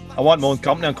I want my own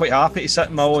company. I'm quite happy to sit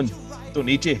in my own. Don't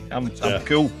need you. I'm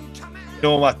cool.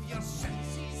 You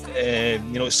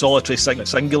know, solitary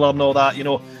singular and all that, you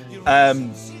know.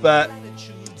 But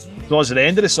towards the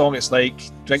end of the song, it's like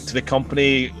drink to the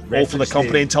company, roll for the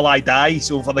company until I die.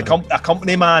 So for the a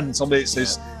company man, somebody that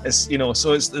says, it's, you know,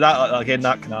 so it's that again,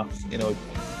 that kind of, you know,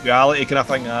 reality kind of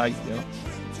thing. You know.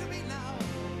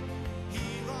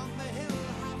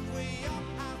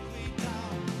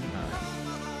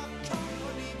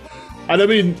 And I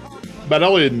mean,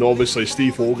 Marillion, obviously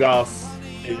Steve Hogarth,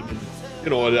 you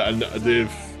know, and they've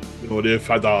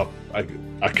had a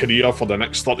career for the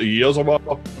next 30 years or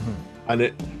whatever.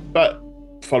 But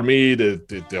for me, they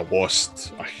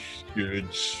lost a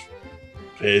huge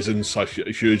presence, a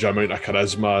huge amount of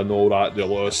charisma and all that. They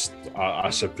lost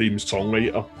a supreme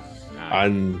songwriter,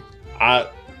 and I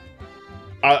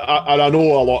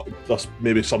know a lot. There's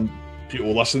maybe some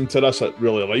people listening to this that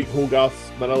really like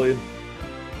Hogarth Marillion,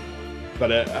 but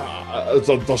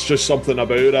there's just something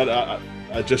about it.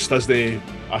 It just doesn't.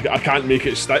 I can't make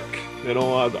it stick. You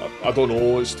know, I don't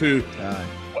know. It's too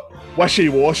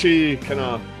wishy-washy kind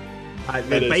of.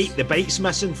 The bite's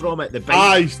missing from it.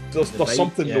 There's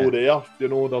something though there. You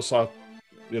know, there's a,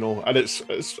 you know, and it's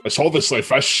obviously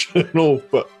Fish. You know,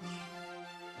 but.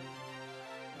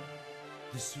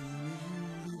 The sooner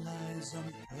you realize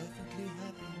I'm perfectly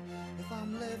happy if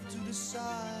I'm left to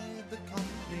decide the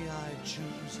company I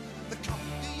choose. The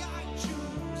company I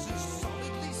choose is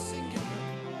solidly singular,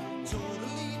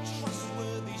 totally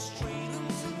trustworthy, straight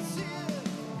and sincere.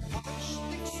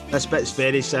 This bit's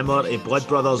very similar to Blood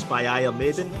Brothers by Iron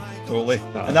Maiden. Totally.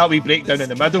 And that wee breakdown in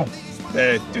the middle,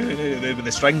 with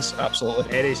the strings, absolutely.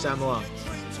 Very similar.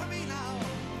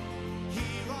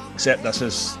 Except this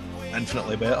is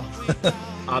infinitely better.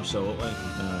 Absolutely.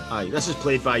 Aye, this is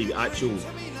played by actual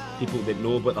people that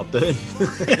know what they're doing.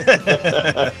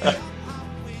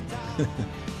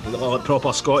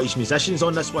 Proper Scottish musicians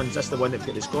on this one. Is this the one that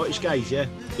got the Scottish guys? Yeah.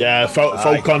 Yeah,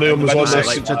 Phil Cunningham was on this.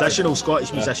 Like traditional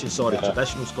Scottish musicians. Sorry,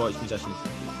 traditional Scottish musicians.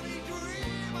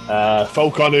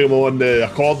 Phil Cunningham on the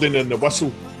accordion and the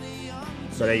whistle.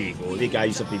 So there you go. The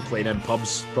guys have been playing in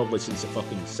pubs probably since the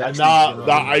fucking 60s. And that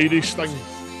Irish thing,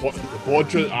 what the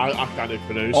bodhrán, I can't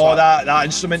pronounce. Oh, that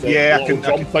instrument, I can.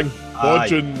 Thing,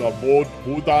 bodhrán or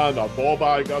bodan or bobag,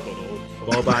 I don't know.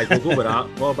 Bobag, we'll go with that.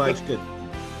 Bobag's good.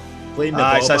 Playing the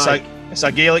bobag. It's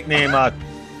a Gaelic name. I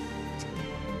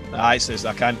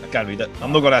can't read it.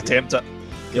 I'm not going to attempt it.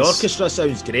 The orchestra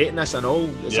sounds great in this and all.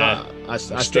 That's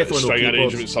definitely string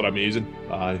arrangements are amazing.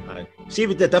 Aye. See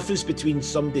with the difference between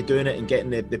somebody doing it and getting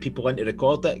the people in to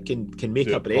record it can make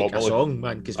or break a song,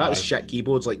 man. Because that was shit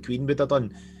keyboards like Queen would have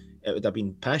done, it would have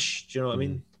been pish. Do you know what I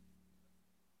mean?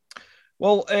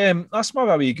 Well, that's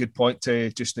maybe a wee good point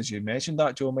to, just as you mentioned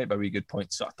that, Joe, might be a wee good point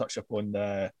to sort of touch upon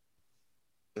the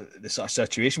sort of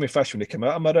situation with Fish when they came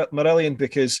out of Marillion,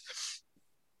 because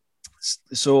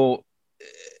so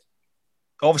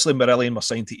obviously Marillion were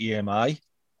signed to EMI,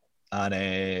 and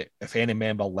if any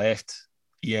member left,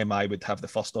 EMI would have the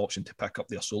first option to pick up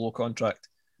their solo contract.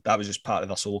 That was just part of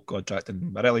their solo contract in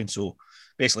Marillion. So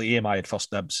basically EMI had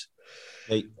first dibs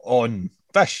on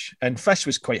Fish, and Fish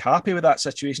was quite happy with that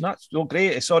situation. That's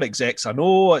great. It's all execs. I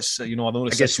know it's, you know, I know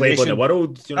the situation. Slave on the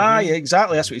world. You know yeah,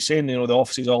 exactly. That's what he's saying. You know, the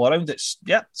offices all around.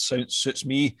 Suits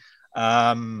me.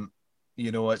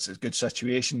 You know, it's a good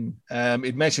situation.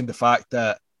 He'd mentioned the fact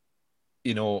that,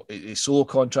 you know, his solo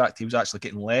contract, he was actually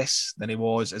getting less than he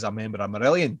was as a member of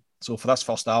Marillion. So for this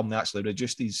first album, they actually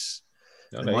reduced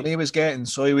the money he was getting.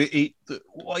 So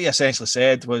what he essentially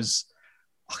said was,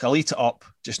 I'll eat it up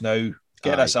just now.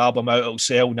 Get this album out, it'll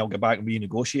sell, and I'll get back and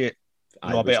renegotiate. You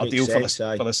know, a better deal for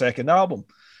the second album.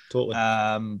 Totally.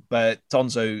 But it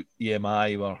turns out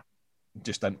EMI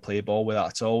just didn't play ball with that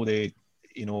at all. They,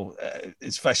 you know,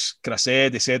 as Fish kind of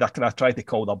said, they said I kind of tried to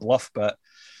call their bluff, but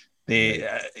they,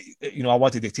 you know, I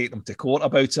wanted to take them to court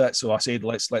about it. So I said,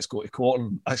 let's go to court,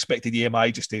 and I expected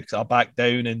EMI just to kind of back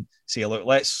down and say, look,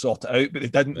 let's sort it out. But they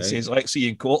didn't. Right. He says, let's see you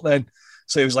in court then.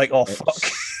 So he was like, oh, fuck.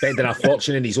 Spending a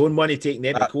fortune in his own money, taking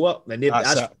them to court. And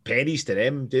that's pennies to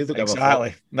them.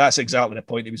 Exactly. That's exactly the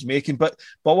point he was making. But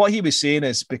what he was saying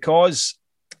is because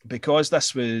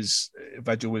this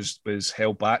Vigil was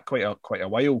held back quite a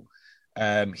while,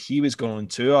 he was going on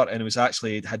tour and it was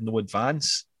actually had no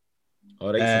advance.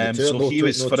 All right, for the tour. So he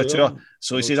was for the tour.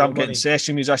 So he says, I'm getting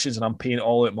session musicians and I'm paying it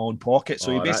all out of my own pocket.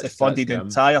 So he basically funded the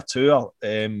entire tour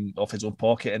off his own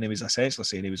pocket, and he was essentially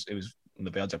saying he was on the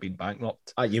verge of being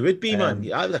bankrupt. You would be, man.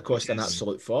 That would have cost an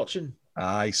absolute fortune.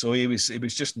 So he was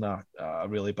just in a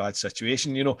really bad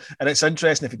situation, you know. And it's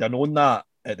interesting, if he'd have known that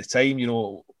at the time, you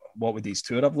know, what would his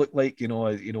tour have looked like?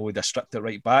 Would I stripped it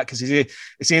right back? Because he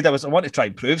said I want to try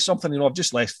and prove something. I've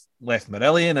just left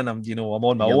Marillion, and I'm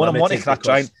on my own. I want to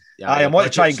try and I want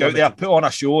to try and go out there, put on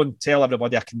a show, and tell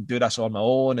everybody I can do this on my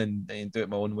own and do it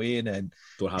my own way. And then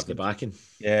don't have the backing.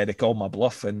 Yeah, they called my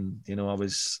bluff, and I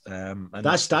was.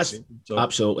 That's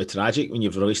absolutely tragic when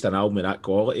you've released an album of that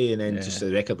quality, and then just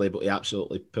the record label to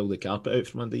absolutely pull the carpet out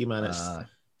from under you, man. It's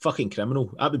fucking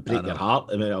criminal. That would break your heart.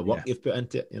 The amount of work you've put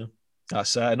into it,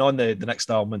 That's it. And on the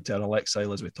next album, Internal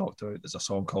Exile, as we talked about, there's a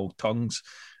song called Tongues,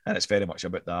 and it's very much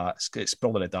about that. It's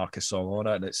probably the darkest song on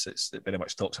it, and it very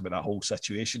much talks about that whole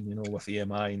situation, with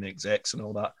EMI and the execs and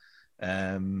all that.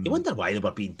 You wonder why they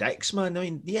were being dicks, man. I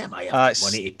mean, EMI have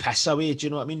money to piss away. Do you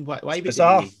know what I mean? Why would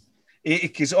bizarre.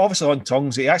 Because obviously on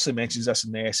Tongues, he actually mentions this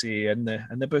in the essay in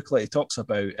the booklet. He talks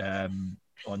about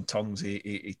on Tongues,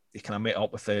 he kind of met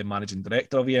up with the managing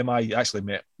director of EMI. He actually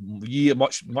met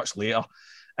much later,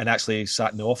 and actually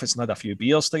sat in the office and had a few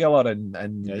beers together,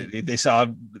 and they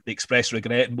expressed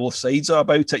regret on both sides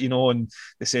about it, and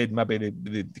they said maybe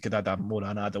they could have had more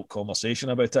an adult conversation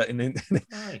about it,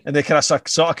 and they kind of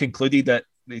sort of concluded that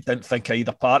they didn't think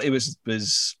either party was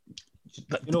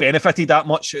benefited that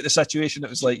much out of the situation. It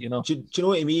was like, Do you know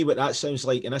what I mean? What that sounds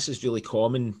like, and this is really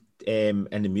common in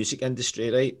the music industry,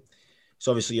 right?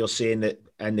 So obviously you're saying that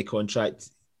in the contract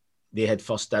they had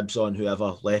first dibs on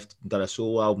whoever left and did a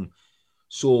solo album.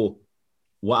 So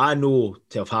what I know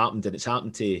to have happened, and it's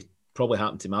probably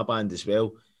happened to my band as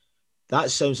well, that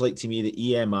sounds like to me that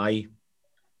EMI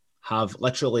have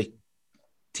literally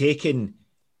taken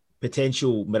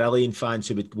potential Marillion fans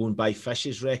who would go and buy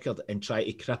Fish's record and try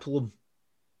to cripple them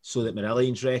so that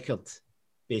Marillion's record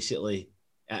basically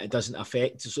it doesn't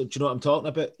affect. So do you know what I'm talking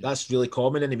about? That's really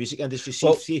common in the music industry.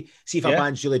 See if a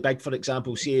band's really big, for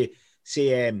example, say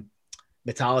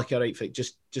Metallica, right? For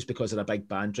just because they're a big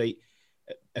band, right?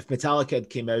 If Metallica had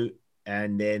came out,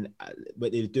 and then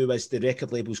what they would do is the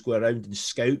record labels go around and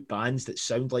scout bands that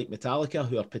sound like Metallica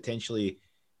who are potentially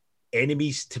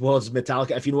enemies towards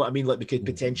Metallica, if you know what I mean. Like, we could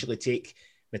potentially take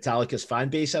Metallica's fan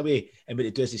base away, and what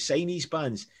they do is they sign these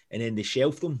bands and then they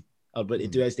shelf them, or what they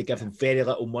do is they give them very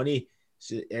little money.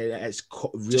 So it's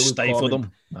really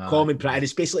common practice. And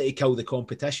it's basically to kill the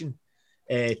competition.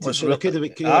 There could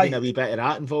have been a wee bit of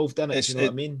that involved in it. You know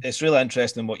what I mean? It's really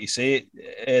interesting what you say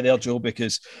there, Joe,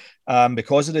 because of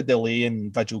the delay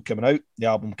in Vigil coming out, the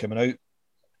album coming out,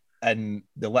 and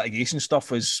the litigation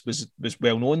stuff was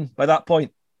well known by that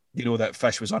point. That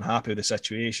Fish was unhappy with the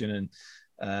situation,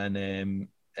 and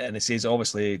it says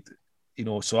obviously,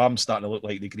 so I'm starting to look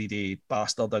like the greedy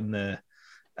bastard in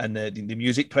the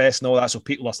music press and all that. So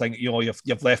people are thinking,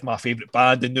 you've left my favourite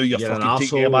band, and now you're fucking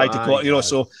taking MI to court,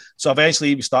 So eventually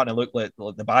he was starting to look like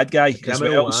the bad guy as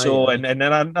well. And then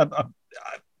I,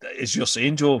 as you're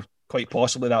saying, Joe, quite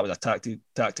possibly that was a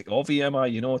tactic of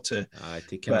EMI, to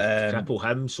cripple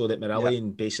him so that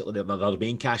Marillion basically their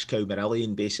main cash cow,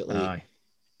 Marillion basically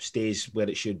stays where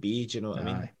it should be. Do you know what I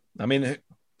mean? I mean,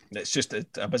 it's just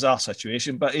a bizarre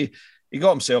situation, but he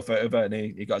got himself out of it,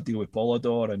 and he got to deal with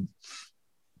Polydor, and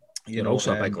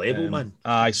also a big label, man.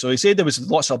 So he said there was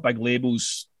lots of big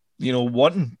labels,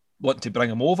 wanting to bring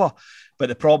him over, but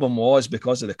the problem was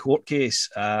because of the court case.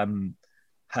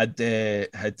 Had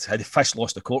Fish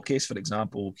lost the court case, for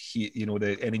example,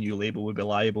 any new label would be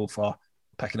liable for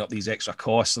picking up these extra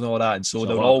costs and all that, and so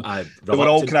they were all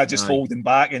kind of just holding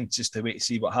back and just to wait to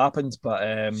see what happened.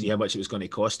 But see how much it was going to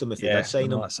cost them if they did sign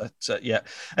them. That's it, yeah.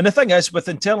 And the thing is, with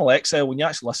Internal Exile, when you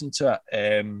actually listen to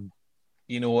it,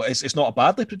 it's not a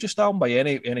badly produced album by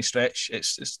any stretch. It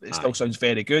still sounds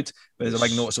very good, but there's a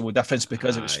big noticeable difference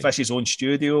because it was Fish's own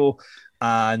studio,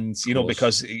 and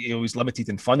because he was limited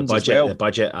in funds as well. The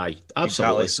budget,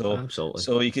 absolutely. Exactly.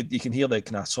 So you can hear the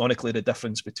kind of sonically the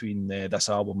difference between this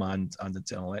album and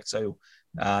Internal Exile,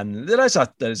 and there is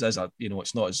a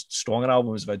it's not as strong an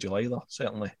album as Vigil either,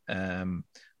 certainly.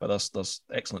 But there's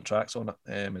excellent tracks on it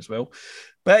as well.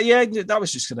 But yeah, that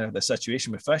was just kind of the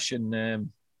situation with Fish, and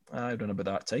I don't know about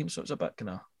that time, so it's a bit kind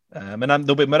of. And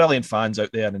there'll be Marillion fans out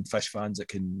there and Fish fans that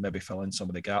can maybe fill in some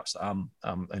of the gaps that I'm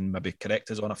and maybe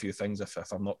correct us on a few things if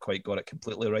I'm not quite got it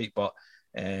completely right. But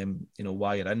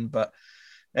why you're in. But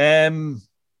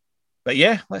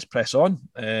yeah, let's press on.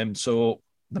 So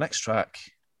the next track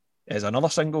is another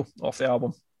single off the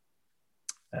album.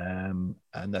 And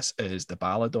this is the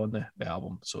ballad on the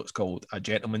album. So it's called A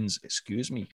Gentleman's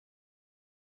Excuse Me.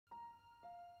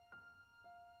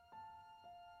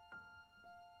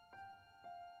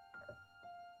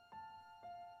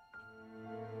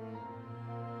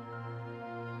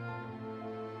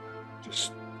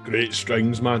 Just great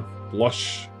strings, man.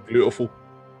 Lush, beautiful.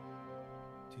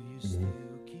 Do you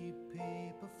still keep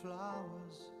paper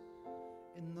flowers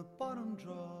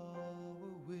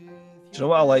you know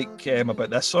what I like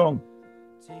about this song?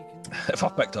 If I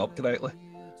picked it up correctly,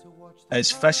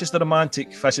 is Fish is the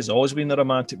romantic. Fish has always been the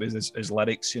romantic with his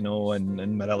lyrics, you know, and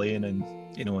Marillion, and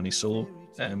you know, in his solo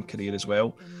career as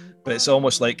well. But it's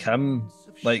almost like him,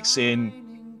 like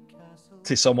saying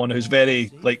to someone who's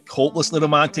very like hopelessly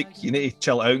romantic, you need to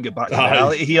chill out and get back to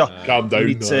reality here. Calm down.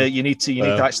 You need to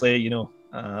actually, you know.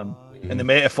 And the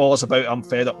metaphors about I'm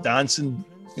fed up dancing,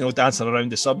 you know, dancing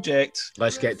around the subject.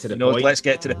 Let's get to the point. Let's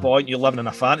get to the point. You're living in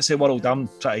a fantasy world. I'm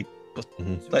trying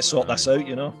to let's sort this out,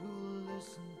 you know.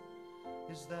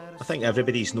 I think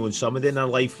everybody's known somebody in their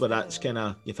life where that's kind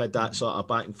of, you've had that sort of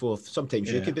back and forth.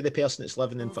 Sometimes you could be the person that's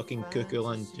living in fucking cuckoo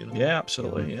land, you know. Yeah,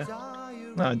 absolutely, yeah.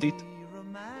 No, indeed.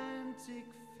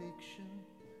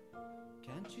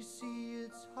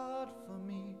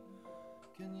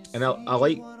 And I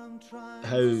like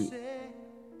how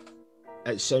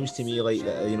it sounds to me like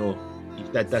that, you know, you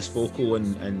did this vocal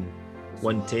in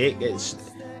one take. It's, do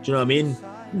you know what I mean?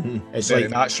 It's very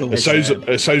like natural.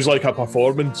 It sounds like a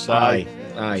performance. Aye.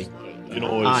 You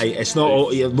know, it's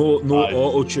not no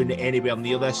auto tune anywhere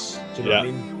near this. Do you know what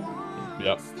I mean?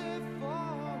 Yeah.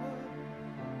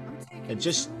 And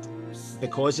just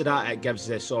because of that, it gives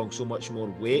the song so much more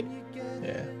weight.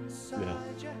 Yeah. Yeah.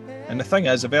 And the thing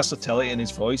is, the versatility in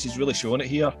his voice, he's really showing it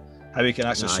here. How he can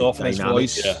actually soften his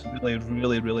voice,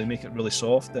 really make it really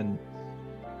soft, and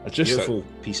beautiful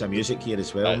piece of music here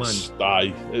as well,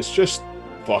 man. It's just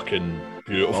fucking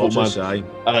beautiful, gorgeous, man.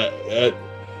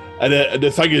 And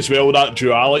the thing as well, that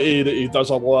duality that he does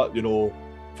a lot, you know,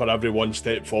 for every one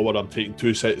step forward, I'm taking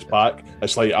 2 steps back.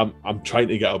 It's like I'm trying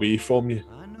to get away from you.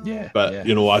 Yeah. But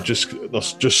you know,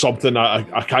 there's just something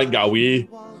I can't get away.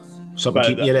 Something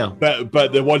keeping you there.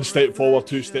 But the 1 step forward,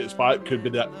 2 steps back could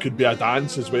be a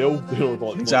dance as well. You know,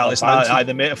 like, exactly. It's not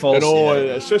the metaphors. You know,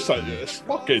 it's just like it's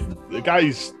fucking the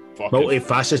guy's fucking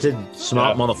multifaceted,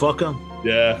 smart motherfucker.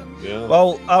 Yeah.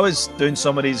 Well, I was doing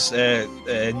some of these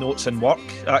notes in work,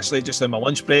 actually, just in my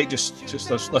lunch break, just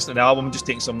listening to the album and just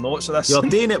taking some notes of this. You're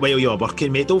doing it while you're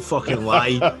working, mate. Don't fucking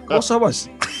lie. Of course I was.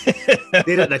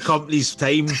 They're at the company's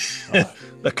time.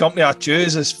 The company I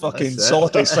choose is fucking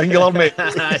solitary singular, mate.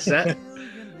 That's it.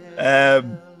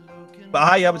 But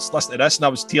I was listening to this and I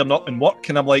was tearing up in work,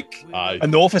 and I'm like, in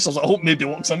the office, I was like, I hope nobody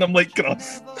walks in. I'm like,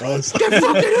 Gruff, get fucking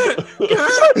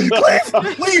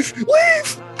out! leave!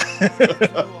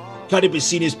 Can't be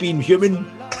seen as being human.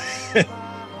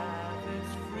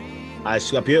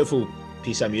 It's a beautiful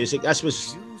piece of music. I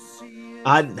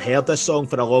hadn't heard this song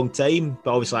for a long time,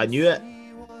 but obviously I knew it.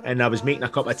 And I was making a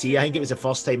cup of tea. I think it was the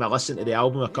first time I listened to the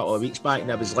album a couple of weeks back,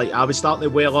 and I was starting to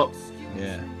well up.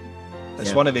 Yeah.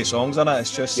 It's one of these songs, isn't it?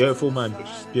 It's just beautiful, man.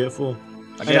 It's beautiful.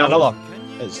 Again, another.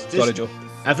 Sorry, Joe.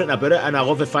 Everything about it, and I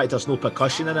love the fact there's no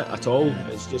percussion in it at all.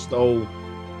 It's just all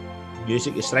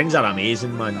music. The strings are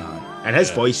amazing, man. And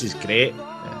his voice is great.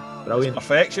 Yeah. Brilliant. It's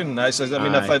perfection. There's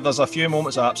a few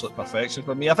moments of absolute perfection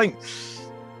for me. I think.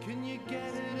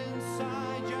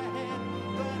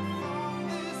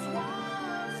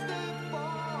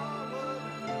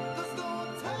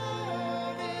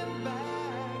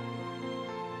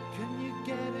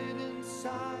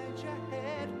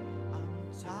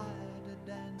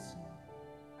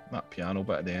 That piano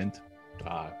bit at the end.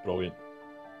 Brilliant.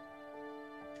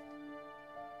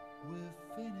 We're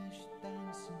finished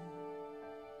dancing.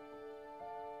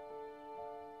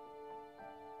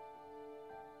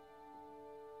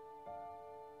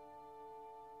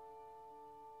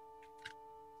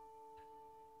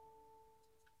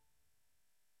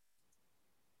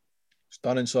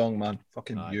 Stunning song, man.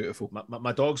 Fucking beautiful.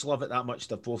 My dogs love it that much.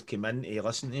 They both came in to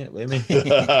listen to it with me.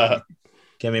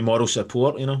 Give me moral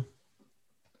support, you know.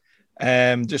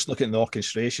 Just looking at the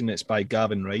orchestration, it's by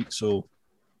Gavin Wright, so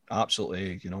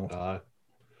absolutely, you know.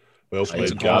 Well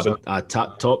played, Gavin.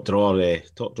 Top drawer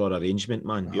arrangement,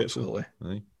 man. Beautiful.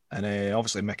 Absolutely. And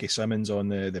obviously Mickey Simmons on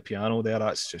the piano there.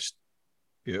 That's just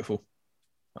beautiful.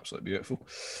 Absolutely beautiful.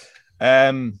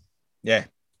 Yeah,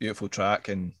 beautiful track.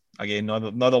 And again,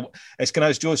 another. It's kind of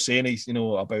as Joe's saying, he's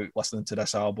about listening to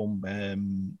this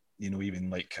album. Even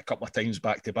like a couple of times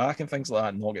back to back and things like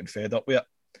that, and not getting fed up with it.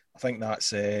 I think that's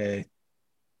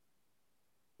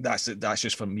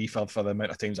just for me for the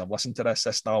amount of times I've listened to this.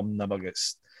 This album never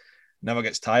gets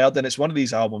tired, and it's one of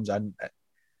these albums I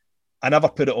never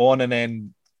put it on and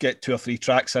then get 2 or 3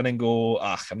 tracks in and go,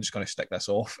 I'm just going to stick this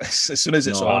off. As soon as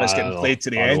it's on, it's getting played to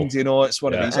the end. It's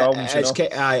one of these albums.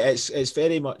 It's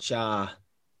very much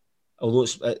although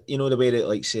it's the way that,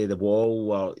 like, say, The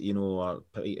Wall or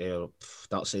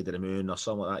Dark Side of the Moon or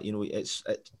something like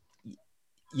that.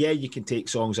 yeah, you can take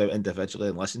songs out individually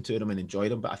and listen to them and enjoy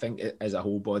them, but I think as a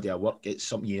whole body of work, it's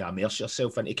something you immerse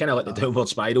yourself in. You kind of like the Downward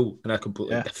Spiral in a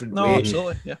completely different way.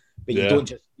 Absolutely, yeah. But you don't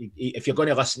just, if you're going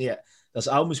to listen to it, there's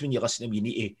albums when you listen to them, you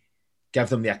need to give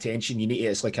them the attention. You need to,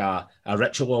 it's like a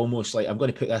ritual almost, like I'm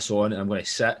going to put this on and I'm going to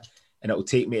sit and it'll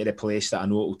take me to the place that I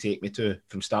know it will take me to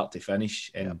from start to finish.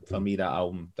 And for me,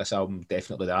 this album,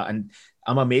 definitely that. And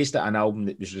I'm amazed at an album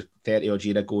that was 30 odd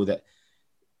years ago that,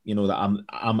 you know, that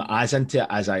I'm as into it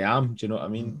as I am. Do you know what I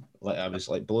mean? Like I was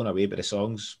like blown away by the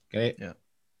songs. Great. Yeah.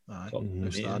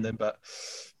 Outstanding. But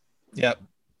yeah,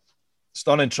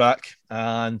 stunning track.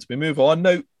 And we move on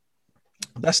now.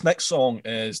 This next song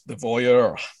is The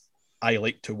Voyeur, I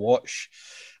Like to Watch.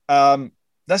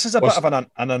 This is a bit of an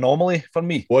anomaly for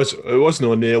me. It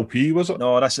wasn't on the LP, was it?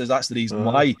 No, that's the reason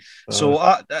why. So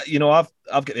I've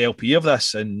got the LP of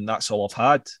this, and that's all I've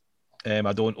had.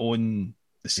 I don't own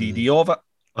the CD of it.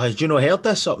 Had you not heard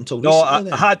this up until recently?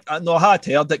 I had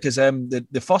heard it because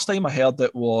the first time I heard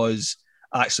it was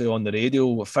actually on the radio.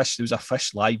 There was a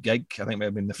Fish live gig. I think it might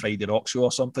have been the Friday Rock Show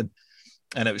or something,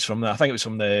 and it was from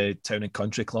the Town and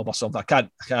Country Club or something. I can't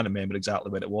remember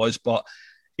exactly what it was, but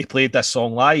he played this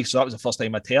song live, so that was the first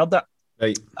time I'd heard it.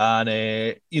 Right,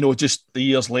 and just the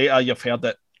years later, you've heard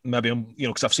it. Maybe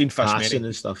because I've seen Fish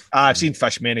and stuff. I've seen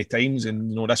Fish many times,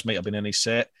 and this might have been in his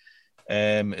set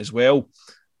as well.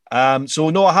 So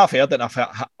no, I have heard it. I've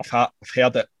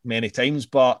heard it many times,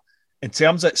 but in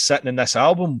terms of it sitting in this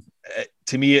album,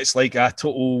 to me, it's like a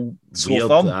total sore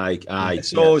thumb.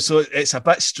 So it's a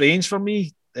bit strange for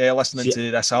me listening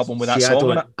to this album with that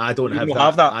song in it. I don't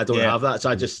have that. I don't have that. So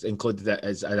I just included it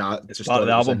as just part of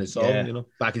the album. In the song, you know.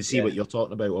 But I can see what you're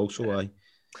talking about also.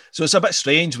 So it's a bit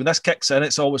strange when this kicks in.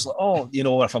 It's always like,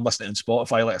 if I'm listening on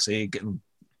Spotify, let's say, getting.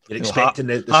 You're expecting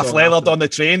the half leathered on the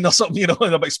train or something, and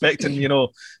I'm expecting,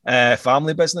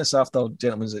 family business after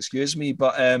Gentleman's Excuse Me.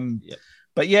 But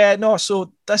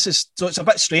so it's a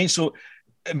bit strange. So,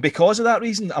 and because of that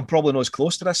reason, I'm probably not as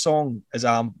close to this song as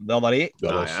I am the other 8.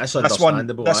 That's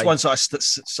understandable. This one sort of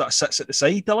sits at the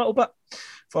side a little bit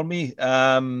for me. But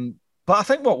I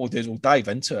think what we'll do is we'll dive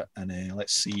into it and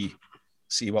let's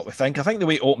see what we think. I think the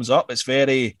way it opens up, it's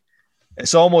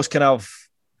almost kind of,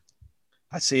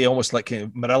 I'd say almost like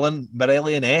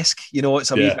Marillion-esque,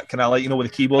 it's a wee bit kind of like, with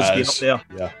the keyboards getting up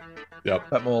there. Yeah. A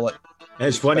bit more like.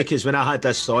 It's funny because when I had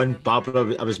this on,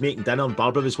 Barbara, I was making dinner and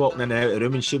Barbara was walking in and out of the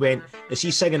room and she went, "Is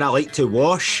he singing I Like to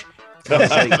Wash?"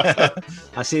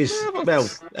 I says, "Well,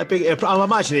 I'm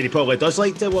imagining he probably does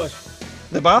like to wash."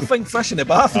 The bath thing, Fish in the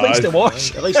bath, likes to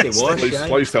wash. He likes to wash.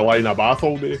 Likes to lie in a bath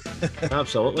all day.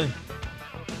 Absolutely.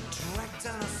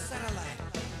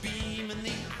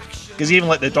 Because even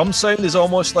like the drum sound is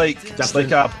almost like it's like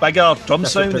a bigger drum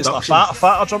sound. It's like a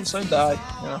fatter drum sound.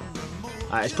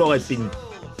 It's probably been.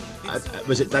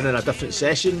 Was it done in a different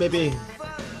session? Maybe.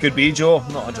 Could be, Joe.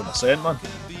 Not 100%, man.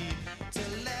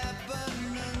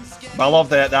 But I love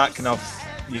that kind of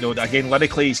again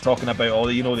lyrically he's talking about all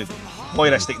the the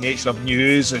voyeuristic nature of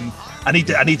news and I need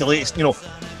the latest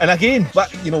and again but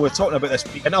we're talking about this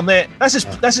internet. This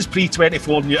is pre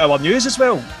 24-hour news as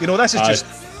well. This is just.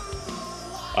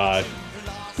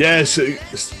 Yes,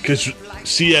 because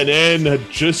CNN had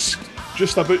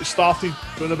just about started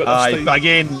doing about this time. But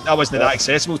again, that wasn't that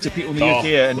accessible to people in the UK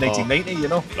in 1990,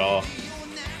 No.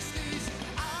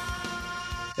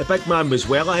 The big man was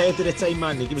well ahead of the time,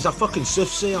 man. He was a fucking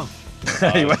soothsayer.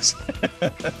 He was.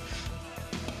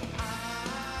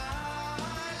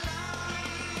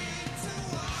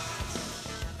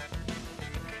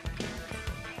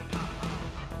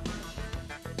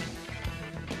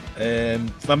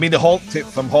 I mean,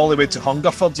 from Hollywood to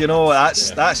Hungerford,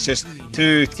 that's just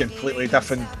two completely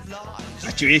different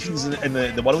situations in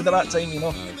the world at that time,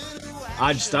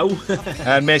 And still.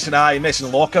 And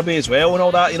mentioning Lockerbie as well and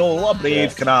all that, a lot of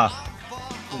brave kind of,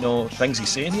 things he's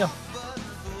saying here.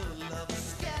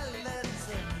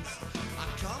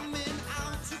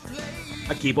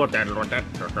 A keyboard,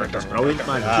 that's brilliant,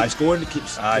 man. It keeps going,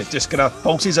 it just kind of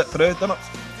pulses it through, doesn't it?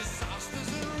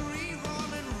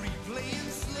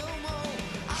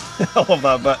 I love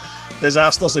that bit.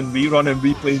 Disasters in rerun and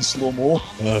replay in slow-mo.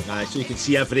 So you can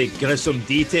see every gruesome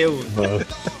detail.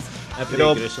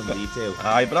 Gruesome detail.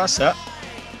 But that's it.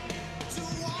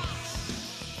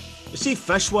 You see,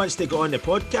 Fish wants to go on the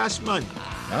podcast, man.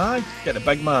 Get the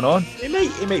big man on. He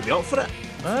might be up for it.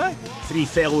 Aye. 3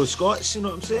 fellow Scots, you know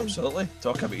what I'm saying? Absolutely.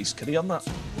 Talk about his career and that.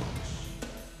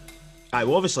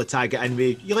 We'll obviously tag it in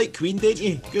with, you like Queen, don't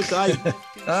you? Good guy.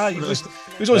 He was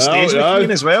on stage with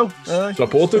Queen as well.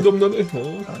 Supported them, didn't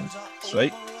he? That's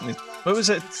right. What was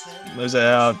it? Was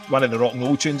it one of the rock and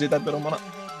roll tunes he did with him, wasn't it?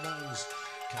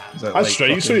 Is it That's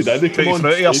right, so he did. He come Tutti on.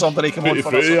 Frutti or something. He come on Tutti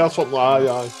for Frutti us. or something.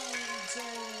 Aye.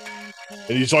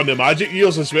 And he's on the Magic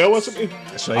Years as well, isn't he?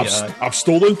 That's right. Aye. I've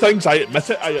stolen things. I admit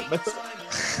it. I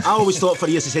always thought for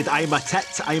years he said, I'm a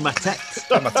tit, I'm a tit.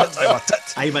 I'm a tit. I'm a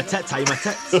tit. I'm a tit, I'm a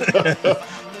tit.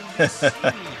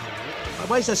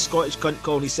 Why is this Scottish cunt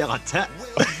calling himself a tit?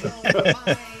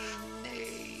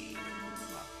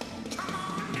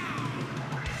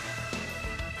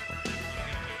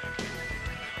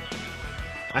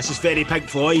 This is very Pink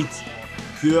Floyd.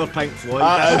 Pure Pink Floyd.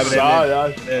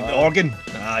 The organ.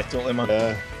 Aye, totally, man.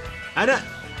 Yeah. Innit?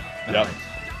 Yep.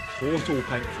 Total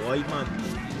Pink Floyd, man.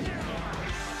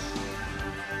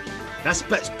 This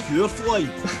bit's pure Floyd.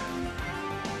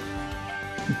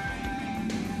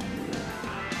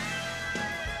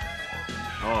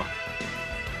 Oh.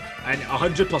 And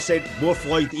 100% more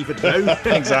Floyd even now.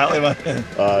 Exactly, man.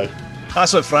 Aye.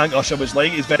 That's what Frank Usher was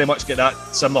like. He's very much got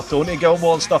that similar tone to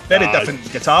Gilmore and stuff. Very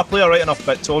different guitar player, right enough,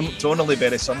 but tonally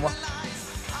very similar.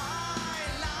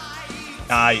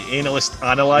 Aye, analyst,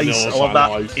 analyse. I love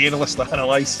that. Analyst,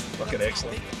 analyse. Fucking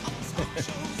excellent.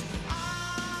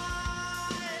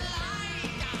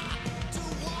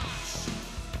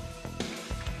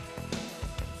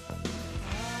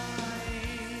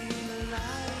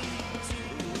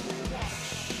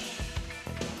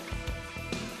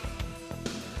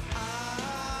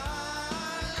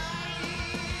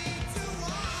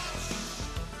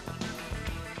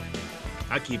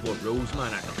 That keyboard rules,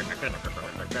 man.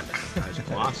 That's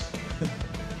class.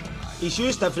 He's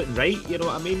used everything right, you know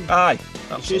what I mean? Aye,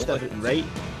 He's used absolutely. everything right.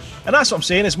 And that's what I'm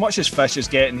saying. As much as Fish is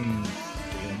getting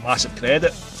massive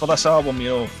credit for this album, you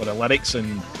know, for the lyrics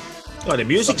and Oh, the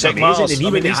music's Subject amazing, matters. and he I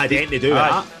mean, wouldn't have had anything to do with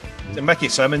that. the Mickey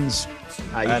Simmons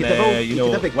Aye, you and could have all- you you know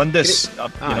could have a Lindis,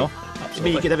 great- you know. I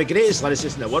mean, you could have the greatest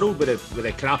lyricist in the world with a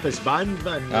crappiest band,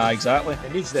 man. Exactly.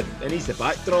 It needs the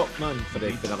backdrop, man, for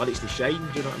the lyrics to shine.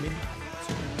 Do you know what I mean?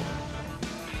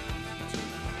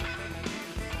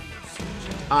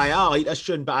 Aye, I like this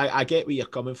tune, but I get where you're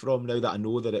coming from now that I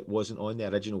know that it wasn't on the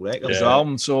original record. His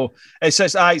album, so it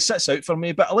sits out for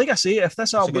me. But like I say, if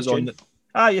this album was on,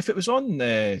 if it was on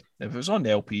the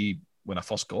LP when I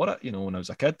first got it, you know, when I was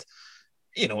a kid,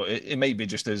 you know, it might be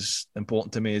just as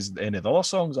important to me as any of the other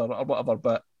songs or whatever.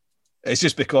 But it's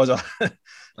just because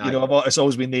it's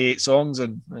always been the 8 songs,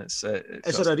 and is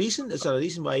there a reason? Is there a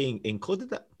reason why he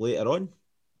included it later on?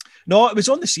 No, it was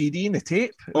on the CD and the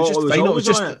tape. It was just vinyl. It was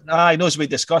just I know as we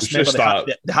discussed. Remember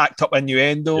the hacked up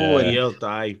innuendo. Yeah.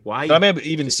 Why? I remember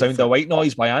even Sound of White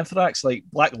Noise by Anthrax. Like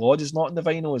Black Lodge is not in the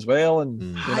vinyl as well,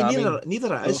 and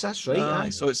neither it is. That's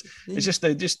right. So it's just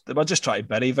they were just trying to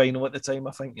bury vinyl at the time,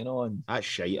 I think, you know. And that's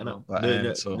shite, isn't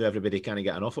it? No, everybody can't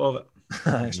get enough of it.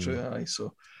 That's true. Aye,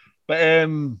 so, but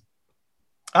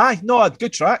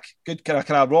good track, good kind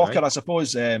of rocker, I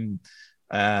suppose.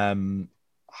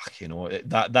 You know,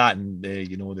 that and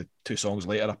the 2 songs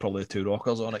later are probably the 2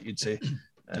 rockers on it, you'd say.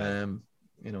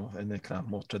 You know, in the kind of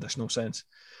more traditional sense.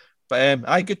 But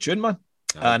good tune, man.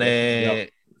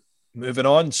 Moving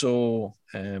on, so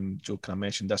Joe kind of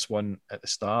mentioned this one at the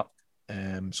start.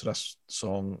 So this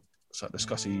song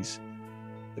discusses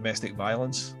domestic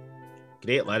violence.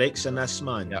 Great lyrics in this,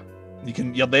 man. Yeah.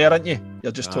 You're there, aren't you?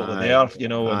 You're just totally there, you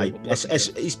know.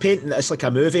 He's painting. It's like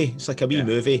a movie. It's like a wee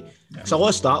movie. Yeah. It's a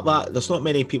lost art. That there's not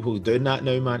many people doing that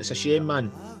now, man. It's a shame,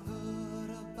 man.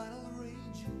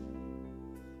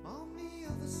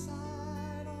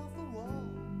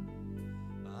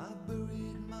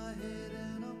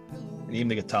 And even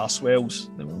the guitar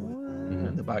swells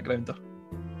in the background there.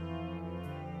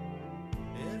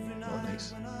 Oh,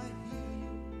 nice.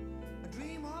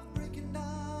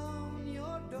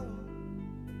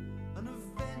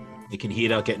 You can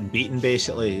hear her getting beaten,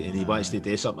 basically, and he wants to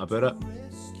do something about it.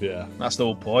 Yeah, that's the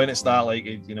whole point. It's that, like,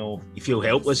 you know, you feel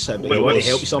helpless, but you want to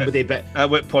help somebody. But at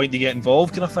what point do you get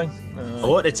involved, kind of thing? A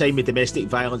lot of the time with domestic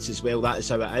violence as well, that is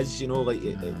how it is. You know, like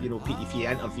you know, if you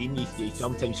intervene, you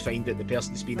sometimes find that the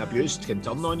person that's been abused can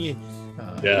turn on you.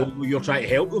 You're trying to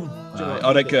help them.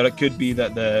 Or it could be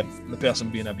that the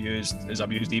person being abused is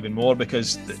abused even more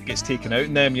because it gets taken out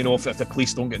in them. You know, if the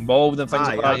police don't get involved and things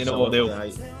like that, you know,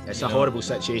 it's a horrible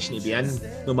situation to be in.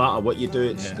 No matter what you do,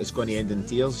 it's going to end in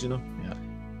tears. You know. Yeah.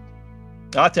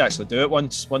 I had to actually do it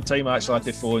once. One time, I actually had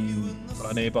to phone for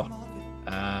a neighbour.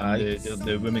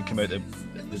 The woman came out the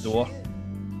door,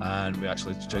 and we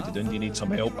actually shouted in, "Do you need some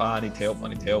help?" I need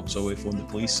help. So we phoned the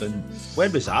police. And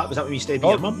when was that? Was that when you stayed with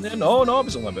your mum? No, it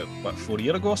was only about 4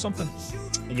 years ago or something.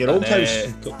 In your old house?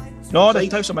 No, the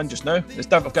house I'm in just now.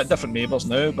 I've got different neighbours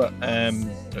now, but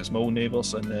it's my old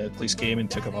neighbours, and the police came and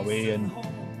took him away. And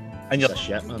you're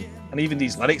shit, man. And even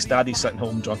these lyrics, "Daddy's sitting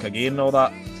home drunk again," and all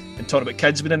that. and talking about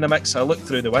kids being in the mix, I look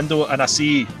through the window and I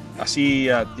see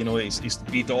you know, his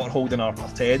wee daughter holding her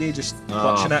teddy, just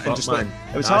clutching it, and just like,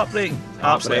 it was heartbreaking,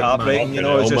 absolutely heartbreaking. You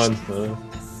know, it was just.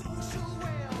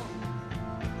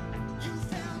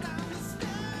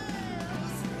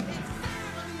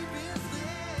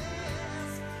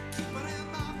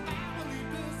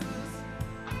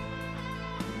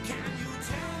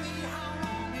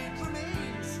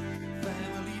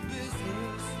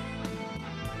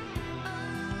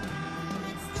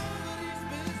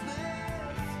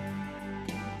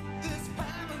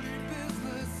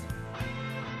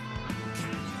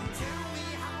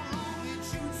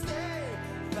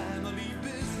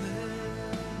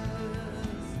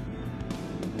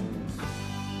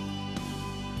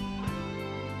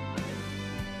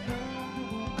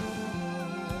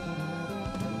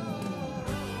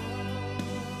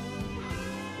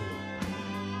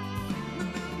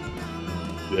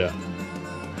 Yeah.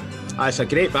 It's a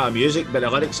great bit of music, but the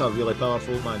lyrics are really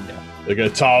powerful, man. The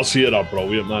guitars here are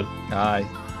brilliant, man. Aye.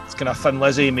 It's kind of Thin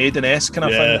Lizzy, Maiden-esque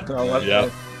kind of thing. Yeah.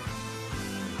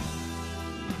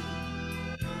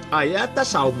 Aye,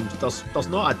 this album, there's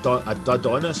not a dud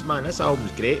on this, man. This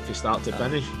album's great from start to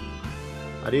finish.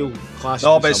 A real classic.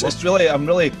 No, but it's really, I'm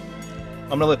really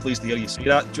pleased to hear you say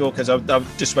that, Joe, because I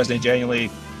just wasn't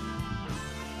genuinely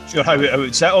sure how it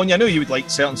would sit on you. I know you would like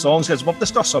certain songs, because we've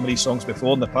discussed some of these songs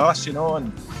before in the past, you know,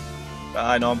 and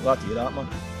I know, I'm glad to hear that, man.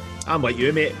 I'm like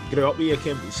you, mate. Grew up with you,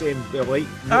 came the same, we like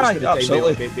most Aye, of the time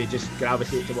absolutely. we just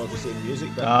gravitate towards the same music.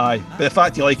 But Aye, but the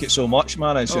fact you like it so much,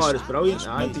 man, it's just... it's brilliant.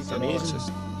 Aye, it's you know, amazing.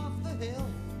 just-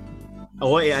 A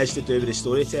lot of it is to do with the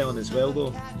storytelling as well,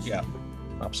 though. yeah,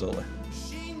 absolutely.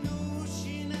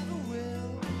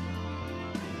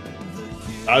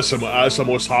 That's the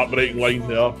most heartbreaking line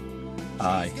there.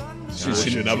 Aye.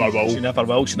 She never will. She never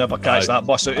will. She never catch Aye. that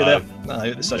bus out of there. Aye, out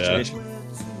of the situation.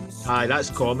 Aye, that's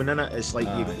common, innit? It's like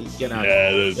you're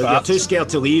Yeah, too scared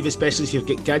to leave, especially if you've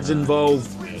got kids involved.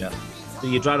 Yeah. So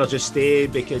you'd rather just stay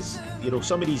because, you know,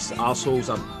 some of these arseholes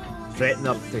are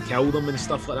threatening her to kill them and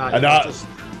stuff like that. And You know, that- just-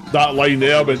 that line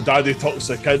there when Daddy tucks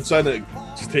the kids in,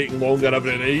 it's taking longer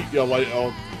every night. You're like,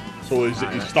 oh, so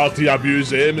he's started to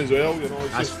abuse them as well. You know,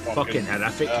 it's that's just fucking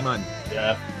horrific, man.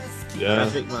 Yeah, yeah,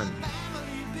 Horrific, man.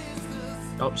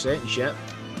 Upsetting shit.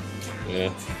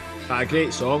 yeah. A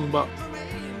great song, but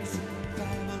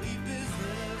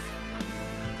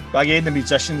But again, the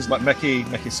musicians like Mickey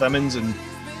Simmons and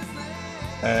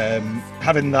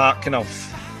having that kind of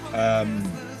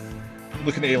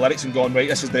looking at the lyrics and going, right,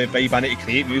 this is the vibe I need to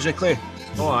create musically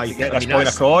to get this point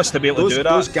across, to be able to do that.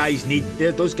 Those guys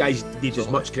need as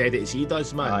much credit as he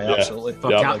does, man. Aye, absolutely.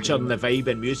 For Yeah. capturing the vibe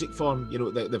in music form, you know,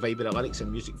 the vibe of the lyrics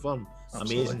in music form.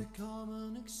 Absolutely. Amazing.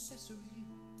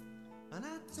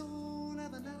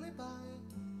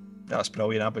 That's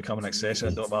brilliant. I've become an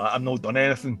accessory. I've not done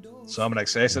anything, so I'm an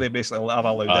accessory. Basically, I've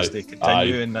allowed this to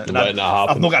continue, and letting that happen.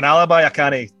 I've not got an alibi. I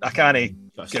can't That's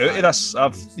get out of fine. this.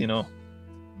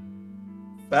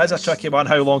 But it's a tricky one.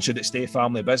 How long should it stay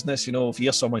family business? You know, if you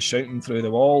hear someone shouting through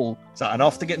the wall, is that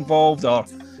enough to get involved, or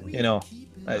you know,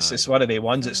 it's one of the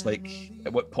ones. It's like,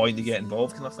 at what point do you get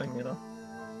involved, kind of thing. You know.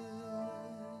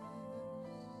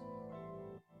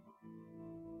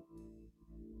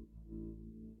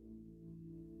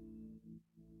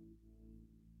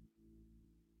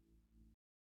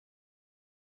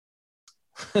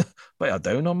 Bit of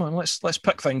downer, man. Let's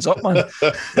pick things up, man.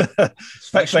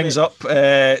 Pick things up.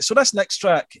 So this next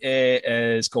track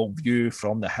is called "View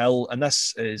from the Hill," and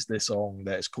this is the song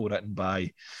that is co-written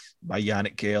by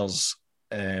Yannick Gers,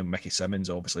 Mickey Simmons,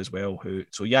 obviously as well.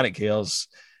 So Yannick Gers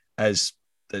is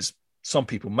some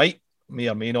people may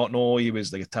or may not know. He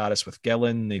was the guitarist with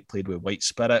Gillan. He played with White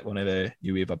Spirit, one of the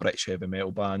new wave of British heavy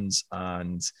metal bands,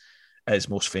 and is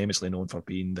most famously known for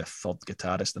being the third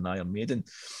guitarist in Iron Maiden.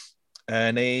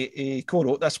 And he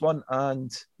co-wrote this one,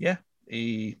 and yeah,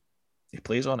 he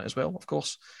plays on it as well, of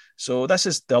course. So this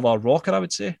is the other rocker, I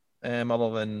would say,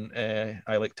 other than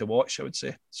I Like to Watch, I would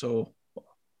say. So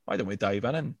why don't we dive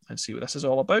in and see what this is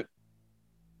all about?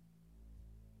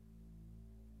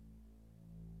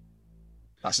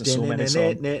 That's in so many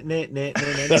songs. Exactly.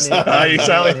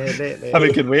 I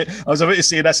mean, can wait. I was about to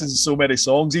say this is in so many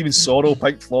songs, even Sorrow,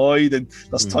 Pink Floyd, and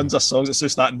there's tons of songs. It's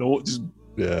just that note, just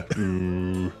Yeah.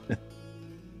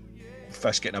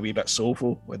 Fish getting a wee bit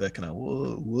soulful with a kind of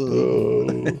whoa,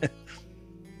 whoa.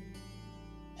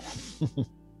 Oh.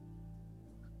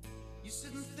 You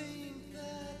shouldn't think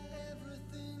that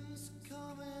everything's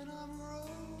coming on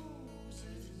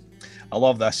roses. I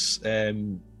love this,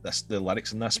 the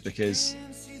lyrics in this, because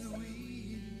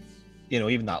you know,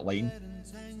 even that line,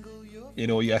 You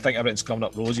know, I think everything's coming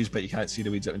up roses, but you can't see the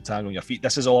weeds that entangle your feet.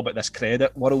 This is all about this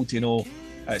credit world, you know.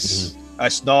 It's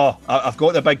no. I've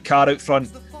got the big car out front.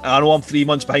 I know I'm 3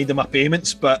 months behind in my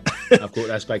payments, but I've got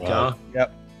this big car.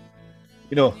 Yep.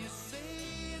 You know,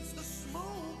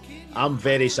 I'm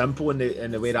very simple in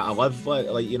the way that I live.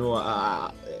 Like you know,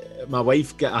 my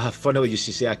wife funnily used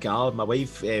to say a car. My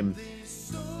wife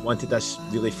wanted this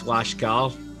really flash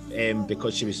car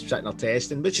because she was sitting there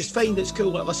testing, which is fine. It's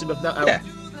cool. Listen, with that, yeah.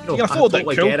 you know, You can afford I it,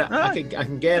 totally cool. get it. I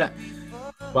can get it.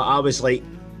 But I was like,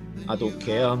 I don't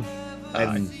care,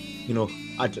 and you know,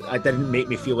 I didn't make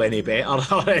me feel any better.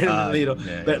 You know,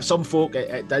 but some folk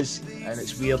it does, and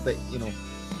it's weird that you know.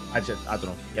 I don't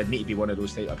know. You'd need to be one of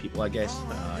those type of people, I guess.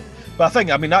 But I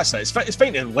think, I mean, that's it. It's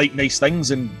fine to like nice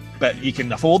things, but you can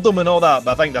afford them and all that.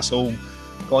 But I think this whole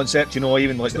concept, you know,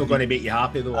 even like it's not going to make you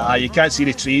happy though. You can't see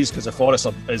the trees because the forest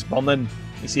is burning.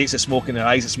 You see it's the smoke in your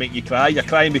eyes. It's making you cry. You're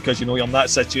crying because you know you're in that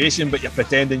situation, but you're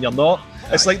pretending you're not.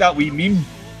 It's like that wee meme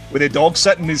with the dog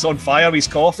sitting, he's on fire with his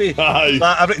coffee.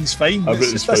 Everything's fine.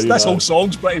 This whole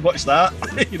song's pretty much that,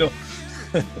 you know.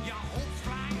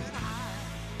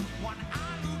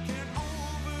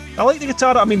 I like the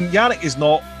guitar. I mean, Yannick is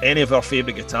not any of our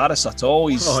favourite guitarists at all.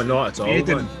 He's not at all.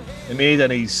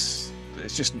 Maiden, he's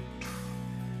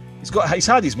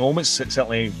had his moments.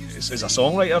 Certainly, as a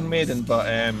songwriter in Maiden, but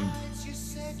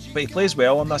he plays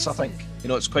well on this. I think you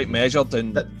know it's quite measured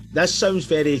and this sounds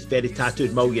very, very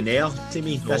Tattooed Millionaire to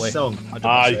me. This song,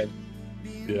 100%.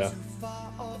 Yeah.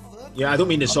 I don't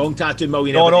mean the song Tattooed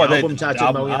Millionaire. No, the album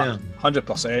Tattooed Millionaire.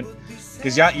 100%.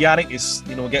 Because Yannick is,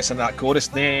 you know, gets in that chorus.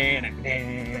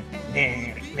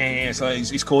 So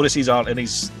his choruses are, and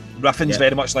his riffing's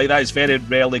very much like that. He's very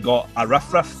rarely got a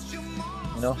riff,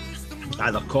 you know.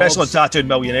 Especially on Tattooed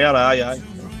Millionaire, aye.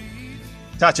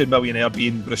 Tattooed Millionaire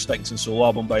being Bruce Dickinson's solo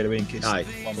album, by the way, in case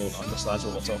anyone don't understand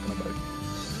what we're talking about.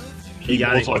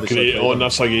 Keyboards are great on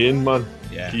this again, man.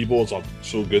 Yeah. Keyboards are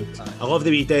so good. I love the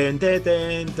wee dun,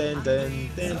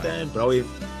 brilliant.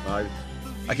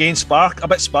 Again, a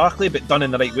bit sparkly, but done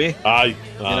in the right way. Aye.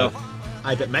 You know?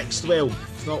 Aye, but mixed well.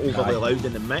 It's not overly loud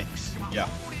in the mix. Yeah.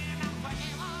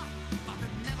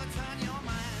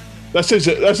 This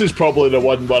is probably the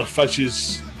one where Fish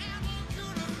is.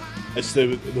 It's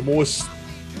the most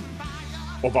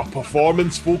of a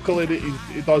performance vocally that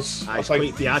he does. Aye, I think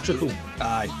quite theatrical.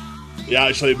 Aye. He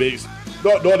actually makes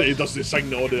not that he doesn't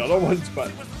sing all the other ones,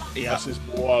 but this is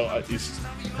more. He's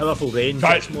powerful range.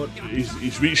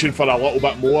 He's reaching for a little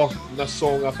bit more in this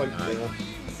song, I think.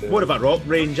 Yeah. More of a rock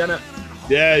range, isn't it?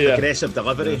 Yeah. Aggressive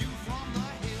delivery. Yeah.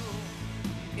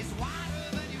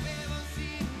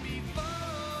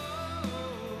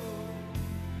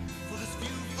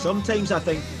 Sometimes I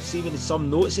think, see when some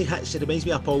notes he hits, it reminds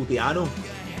me of Paul Di'Anno.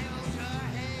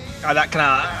 That kind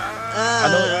of.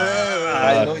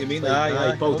 I know what you mean.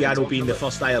 Paul Di'Anno being the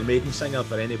first Iron Maiden singer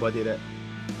for anybody that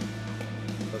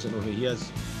doesn't know who he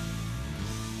is.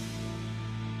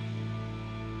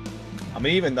 I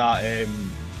mean, even that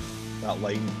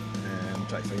line. I'm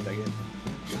trying to find it again.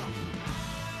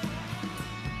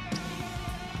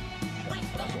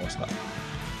 I've lost that.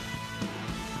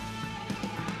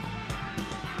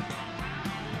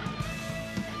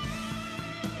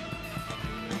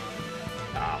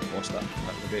 Lost that.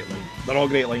 That's a great line. They're all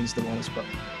great lines, to be honest, but.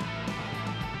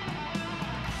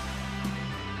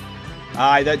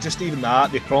 Aye, that just even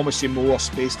that, they promise you more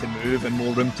space to move and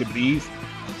more room to breathe.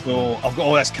 So I've got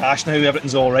all this cash now,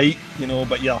 everything's alright, you know,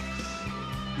 but you're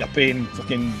paying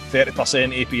fucking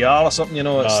 30% APR or something, you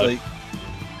know, it's like.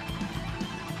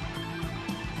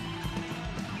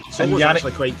 And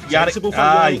Yannick, quite sensible for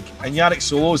Yannick. And Yannick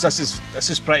solos, this is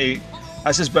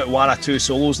about one or two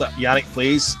solos that Yannick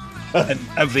plays in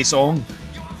every song.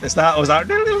 It's that, was that.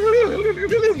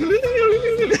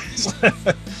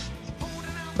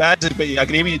 But I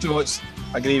agree with you, Joe.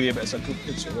 I agree with you, but it's a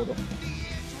good solo though.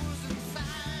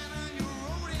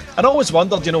 I always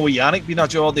wondered, you know, with Yannick being a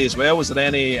Geordie as well, was there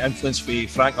any influence for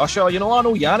Frank Usher? You know, I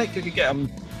know Yannick, you could get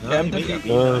him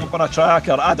up on a track,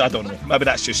 or I don't know. Maybe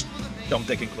that's just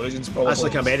jumping to conclusions, probably. That's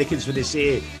like Americans when they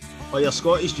say, "Oh, you're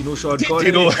Scottish, do you know Sean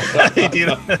Connery?" Do you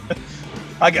know?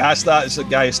 I get asked that. It's a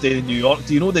guy who stayed in New York.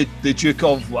 Do you know the Duke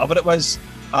of whatever it was?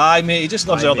 Aye, mate, he just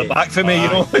lives out the back for me, you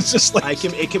know. It's just like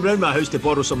he came round my house to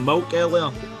borrow some milk earlier.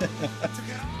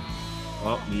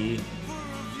 Fuck me.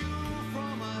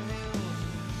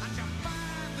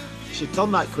 You should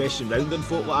turn that question round on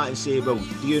folk like that and say, well,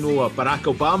 do you know Barack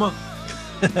Obama?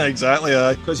 Exactly,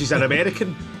 aye. Because he's an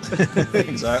American.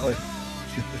 Exactly.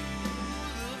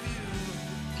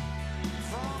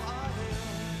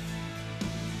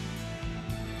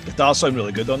 Guitars sound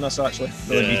really good on this, actually.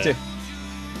 Really meaty.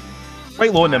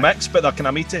 Quite low in the mix, but they're kind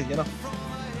of meaty, you know.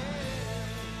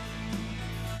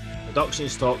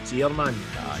 Production's top tier, man.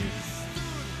 Aye.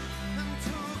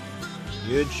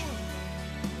 Huge.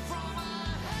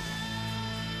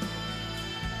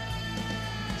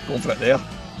 Going for it there.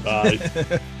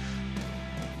 Aye.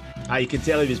 You can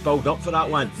tell he was built up for that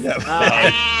one. Yeah.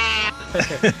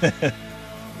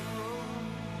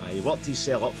 He worked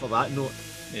himself up for that note.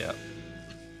 Yeah.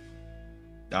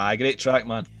 Aye, great track,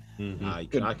 man. Aye,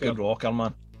 Good, cracker. good rocker,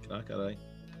 man. Cracker, aye.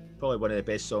 Probably one of the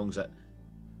best songs that.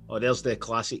 Oh, there's the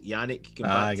classic Yannick. Get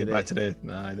back to the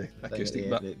acoustic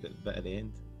bit. The bit at the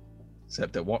end.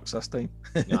 Except it works this time.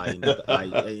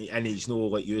 And he's no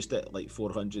like used it like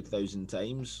 400,000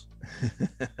 times.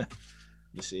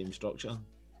 The same structure.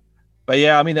 But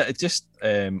yeah, I mean, it just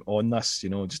on this, you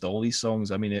know, just all these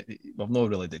songs. I mean, we've not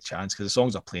really had the chance because the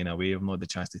songs are playing away. We've not had the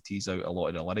chance to tease out a lot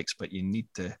of the lyrics. But you need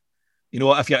to, you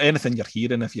know, if you're anything you're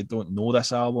hearing, if you don't know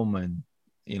this album and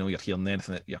you know you're hearing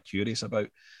anything that you're curious about,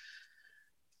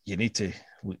 you need to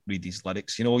read these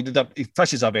lyrics. You know,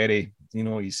 Fish is a very, you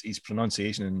know, his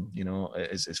pronunciation and you know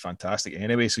is fantastic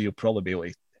anyway. So you'll probably be able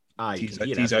to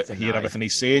hear everything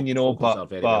he's saying. You know, but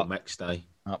very well mixed, aye.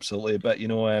 Absolutely, but you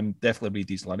know, definitely read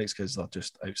these lyrics because they're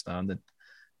just outstanding.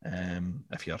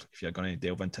 If you're going to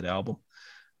delve into the album,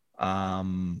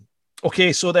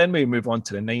 okay. So then we move on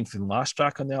to the ninth and last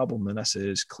track on the album, and this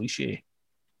is Cliche.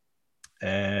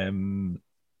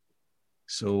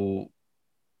 So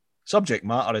subject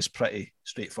matter is pretty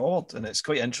straightforward, and it's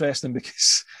quite interesting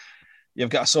because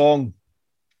you've got a song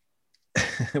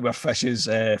where Fish is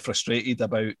frustrated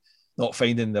about not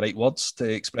finding the right words to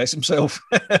express himself.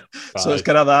 So it's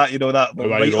kind of that, you know, that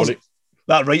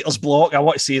writer's block. I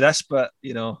want to say this, but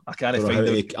you know, I can't find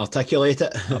it. Articulate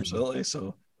it. Absolutely.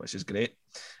 So, which is great.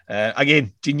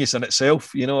 Again, genius in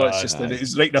itself. You know, it's just that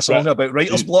he's writing a song about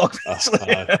writer's block.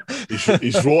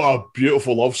 He's wrote a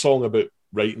beautiful love song about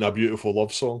writing a beautiful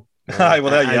love song. Aye,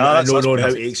 well there you are. I don't know how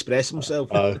to express himself.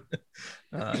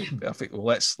 Perfect. Well,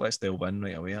 let's delve in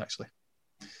right away. Actually,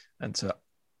 into it.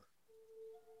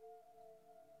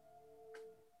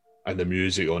 And the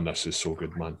music on this is so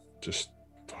good, man. Just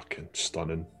fucking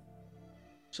stunning.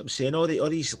 So I'm saying all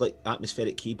these like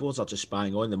atmospheric keyboards are just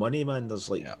bang on the money, man. There's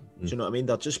like, do you know what I mean?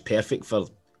 They're just perfect for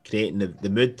creating the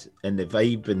mood and the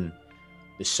vibe, and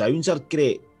the sounds are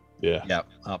great. Yeah,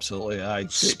 absolutely. Aye,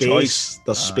 space.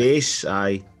 There's space.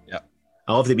 Aye. Yeah.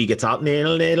 I love the wee guitar.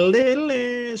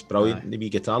 It's brilliant. Aye. The wee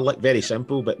guitar, like very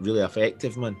simple but really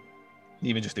effective, man.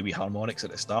 Even just the wee harmonics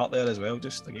at the start there as well.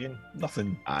 Just again,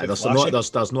 nothing. There's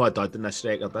no a dud in this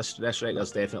record. This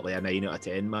record's definitely a 9 out of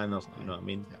 10, man. You know what I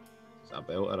mean? Yeah. It's a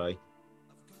belter, aye.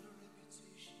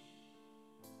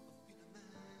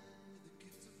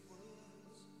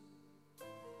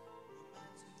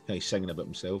 He's singing about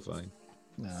himself, aye.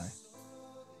 Aye.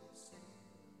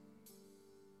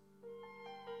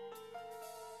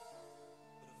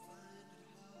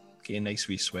 Again, nice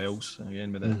wee swells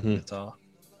again with the guitar.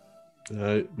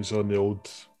 It was on the old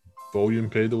volume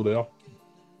pedal there.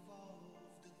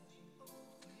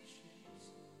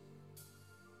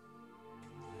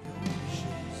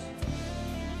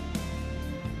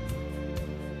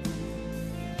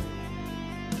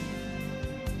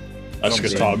 This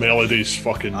guitar melody's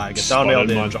fucking guitar stunning,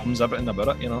 melody, man. drums, everything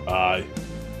about it, you know. Aye.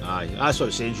 That's what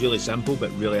it sounds really simple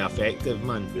but really effective,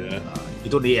 man. Yeah.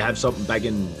 You don't need to have something big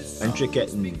and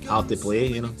intricate and hard to play,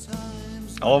 you know.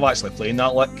 I love actually playing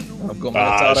that lick. I've got my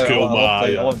guitar it's out. cool, I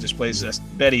love just plays. It's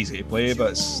very easy to play,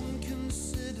 but it's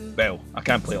I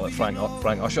can't play it like Frank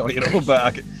Usher, you know.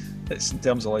 But it's in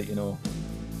terms of like, you know,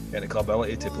 getting the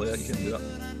ability to play it, you can do it.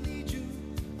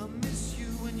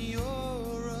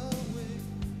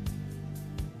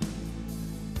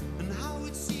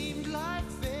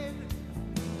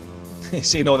 He's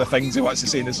saying all the things he wants to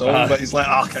say in the song, but he's like,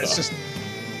 it's just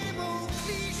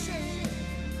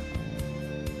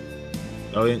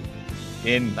brilliant.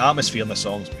 And the atmosphere in the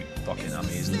song's fucking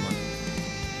amazing, man.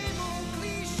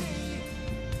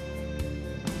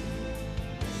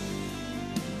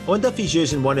 I wonder if he's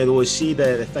using one of those, see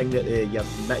the thing that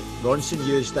Mick Ronson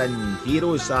used in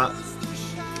Heroes, that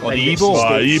the Ebo.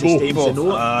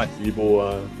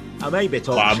 Ebo. I might be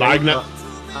talking like a magnet.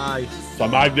 Aye. It's a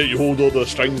magnet, you hold all the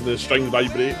strings and the strings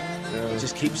vibrate. It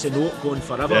just keeps the note going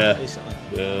forever, basically.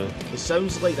 Yeah. It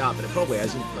sounds like that, but it probably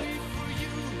isn't. But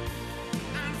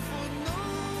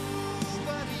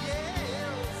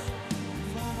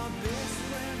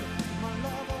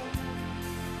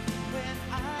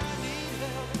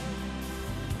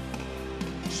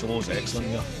solo's excellent,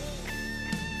 yeah.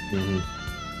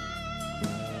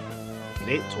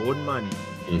 Great tone, man.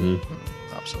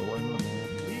 Absolutely, man.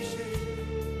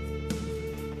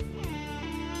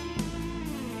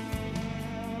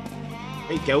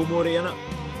 Hey, Gilmore in it.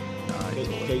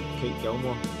 Kate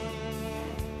Gilmore.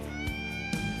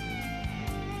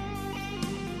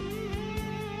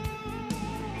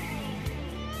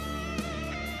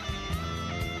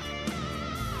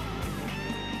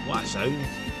 What a sound.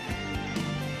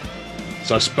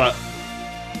 It's a spit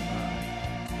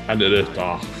into the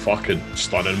fucking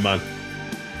stunning, man.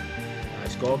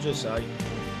 It's gorgeous, aye.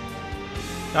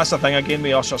 That's the thing again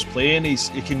with Usher's playing. He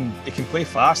can play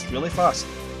fast, really fast.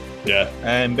 Yeah.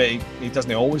 But he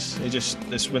doesn't always.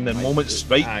 It's when the moment's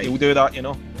right, Aye. he'll do that, you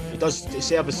know. He does the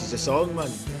services a song,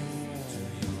 man.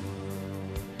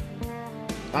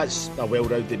 That's a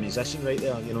well-rounded musician right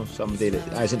there, you know, somebody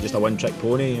that isn't just a one-trick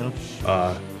pony, you know.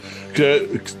 I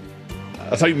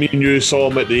think me and you saw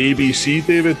him at the ABC,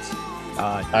 David.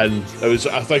 Aye. And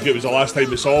I think it was the last time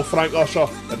we saw Frank Usher,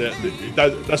 and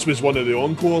this was one of the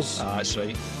encores. That's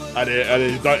right. And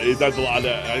he did like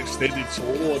an extended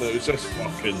solo, and it was just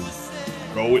fucking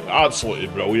brilliant, absolutely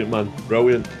brilliant, man,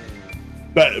 brilliant.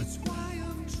 But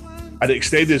an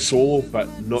extended solo, but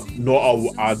not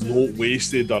a note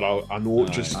wasted or a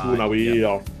note just thrown away,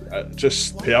 or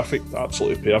just perfect,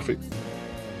 absolutely perfect.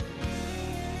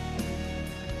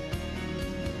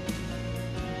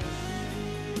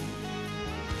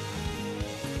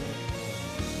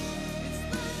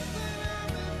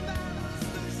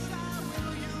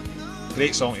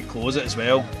 Great song to close it as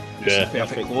well. Yeah. It's a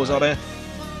perfect closer there.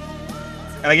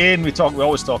 And again, we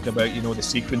always talk about, you know, the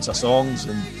sequence of songs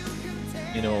and,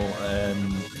 you know,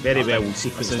 Very well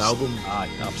sequenced album. Aye,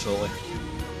 absolutely.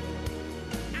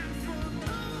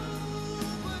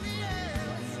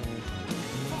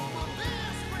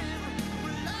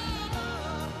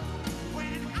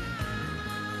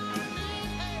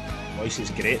 Voice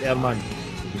is great there, man.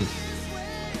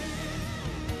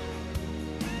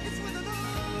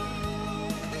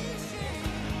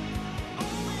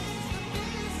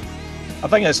 I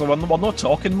think it's we're not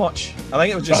talking much. I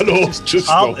think it was just. I know,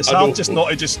 it's hard just not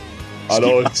to just. I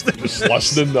know, skip past just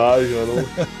listening now, you know.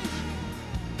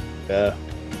 Yeah.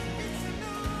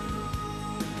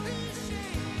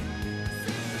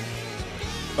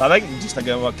 But I think just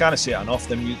again, I can't say it enough.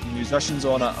 The musicians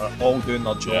on it are all doing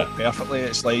their job perfectly.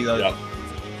 It's like you know,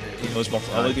 as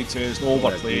we've alluded to, there's no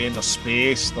overplaying. There's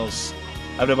space. There's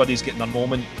everybody's getting their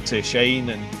moment to shine,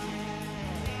 and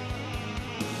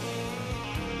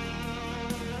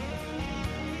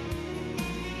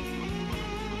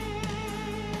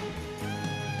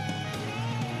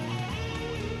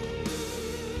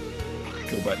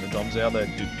cool bit in the drums there. The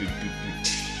do do do do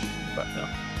bit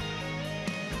there.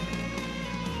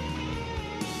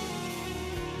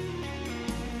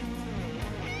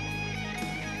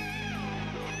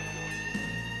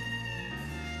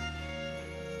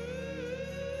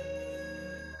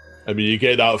 I mean, you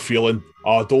get that feeling,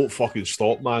 don't fucking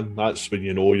stop, man. That's when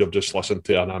you know you've just listened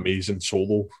to an amazing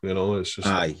solo, you know. It's just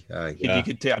Aye. You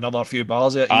could take another few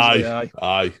bars at easily.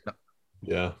 Aye.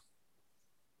 Yeah.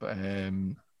 But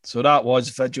so that was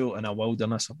Vigil in a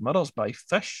Wilderness of Mirrors by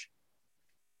Fish.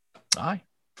 Aye.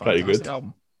 Pretty Fantastic good.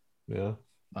 album. Yeah.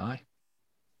 Aye.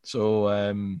 So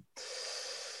aye.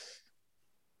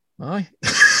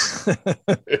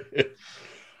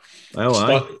 Well,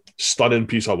 aye. Stunning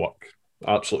piece of work.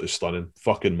 Absolutely stunning.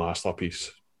 Fucking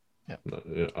masterpiece. Yeah.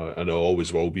 And it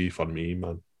always will be for me,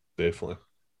 man. Definitely.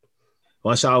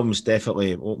 Well, this album's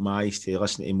definitely opened my eyes to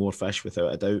listen to more Fish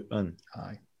without a doubt, man.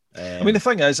 Aye. I mean, the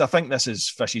thing is, I think this is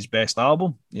Fish's best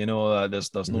album. You know,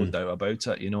 there's no doubt about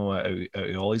it. You know, out of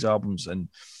all his albums, and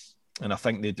I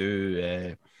think they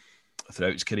do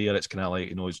throughout his career. It's kind of like,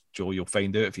 you know, as Joe, you'll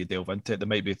find out if you delve into it. There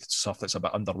might be stuff that's a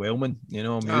bit underwhelming. You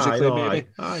know, musically, maybe.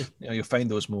 Aye. You know, you'll find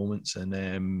those moments,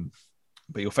 and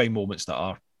but you'll find moments that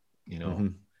are, you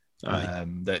know,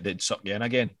 that suck you in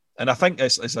again. And I think,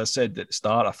 as I said at the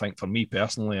start, I think for me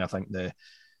personally, I think the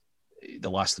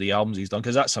last three albums he's done,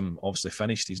 because that's him obviously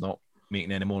finished. He's not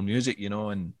making any more music, you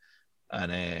know, and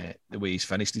the way he's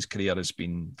finished his career has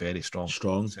been very strong,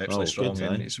 exceptionally strong.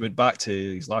 Good, and it's went back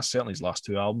to his last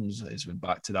two albums. It's went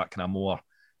back to that kind of more.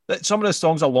 Some of the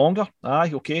songs are longer.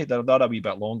 Aye, okay, they're a wee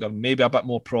bit longer, maybe a bit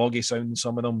more proggy sounding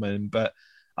some of them, but.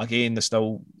 Again, they're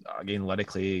still,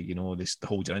 lyrically, you know, they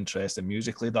hold your interest, and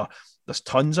musically, there's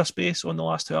tons of space on the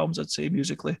last two albums, I'd say,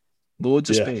 musically. Loads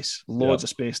of space.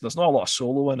 There's not a lot of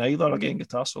solo in either, again,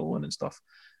 guitar soloing and stuff.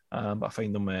 But I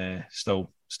find them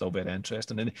still very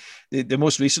interesting. And the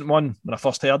most recent one, when I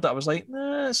first heard it, I was like,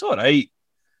 nah, it's all right.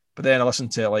 But then I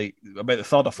listened to it like about the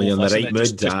third or fourth listen,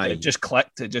 it just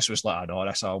clicked. It just was like, I know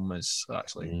this album is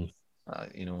actually...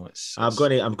 you know, I'm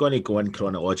going to go in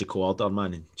chronological order,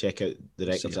 man, and check out the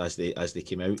records as they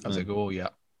came out. As they go, yeah.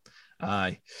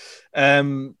 Aye.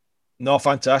 No,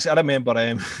 fantastic. I remember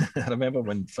I remember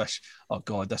when Fish, oh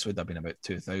God, this would have been about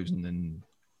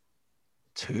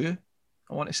 2002,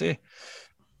 I want to say.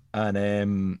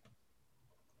 And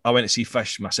I went to see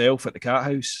Fish myself at the Cat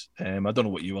House. I don't know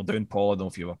what you were doing, Paul. I don't know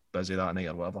if you were busy that night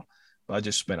or whatever. But I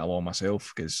just went along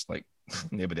myself because like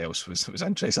nobody else was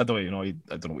interested. I don't know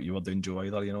what you were doing, Joe,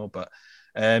 either, but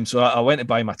so I went to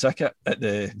buy my ticket at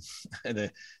the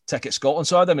Ticket Scotland.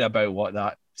 So I did about what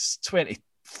that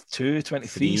 22,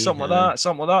 23, something like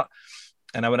that.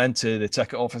 And I went into the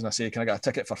ticket office and I said, "Can I get a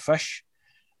ticket for Fish?"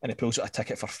 And he pulls out a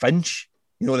ticket for Finch,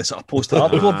 the sort of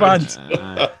post-hardcore band.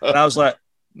 And I was like,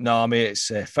 "No, mate,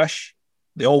 it's Fish,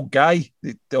 the old guy,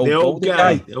 the old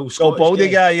guy, the old baldy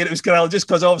guy." And it was kind of just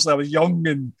because obviously I was young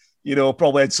and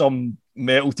probably had some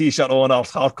metal t-shirt on or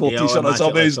hardcore t-shirt or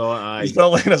something. He's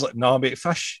probably, and I was like, "No, mate,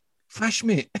 Fish,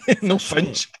 mate, no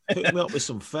Finch." Hook me up with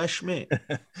some Fish, mate.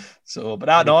 So, but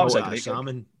that was a great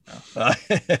salmon.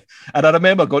 And I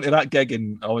remember going to that gig,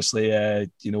 and obviously,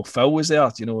 Phil was there.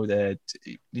 Your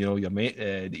mate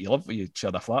that you love, you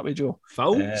shared a flat with, Joe.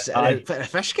 Phil, for a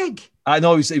Fish gig. I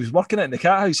know he was working it in the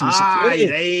Cat House. He was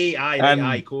security.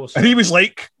 Aye, of course. And he was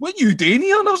like, "What are you doing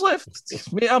here?" And I was like,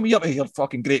 "Mate, I'm here to hear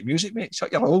fucking great music, mate.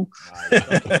 Shut your hole."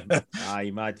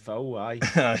 Aye, mad Phil. Aye,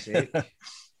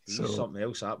 he's something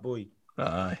else, that boy.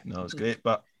 Aye, no, it's great,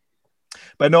 but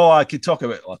no, I could talk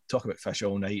about Fish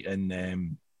all night,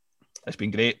 and it's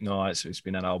been great. No, it's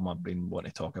been an album I've been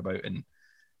wanting to talk about, and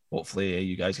hopefully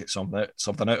you guys get something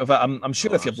out of it. I'm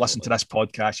sure if you've listened to this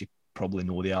podcast, you probably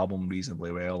know the album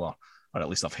reasonably well, or at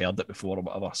least I've heard it before or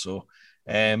whatever. So,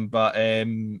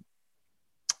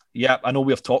 yeah, I know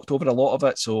we've talked over a lot of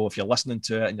it. So if you're listening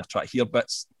to it and you're trying to hear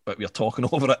bits, but we're talking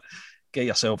over it, get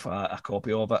yourself a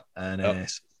copy of it and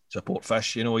support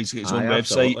Fish. He's got his own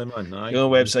website,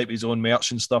 website with his own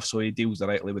merch and stuff. So he deals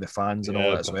directly with the fans and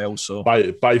all that as well. So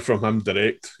buy from him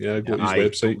direct. Yeah, go to his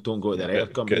website. Don't go to the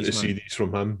record companies. Get the CDs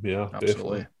from him. Yeah, absolutely.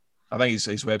 Definitely. I think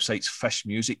his website's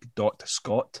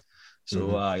fishmusic.scot.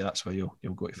 So that's where you'll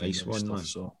go to find stuff. Man.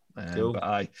 So, cool.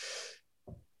 But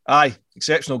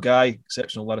exceptional guy,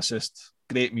 exceptional lyricist,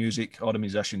 great music. All the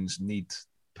musicians need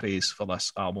praise for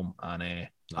this album, and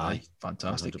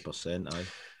fantastic. 100%.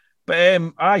 But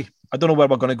I don't know where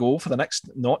we're going to go for the next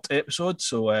Not episode,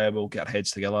 so we'll get our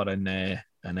heads together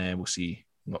and we'll see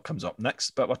what comes up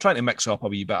next. But we're trying to mix up a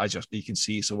wee bit, as you can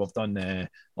see. So we've done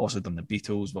also done the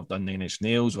Beatles, we've done Nine Inch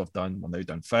Nails, we're now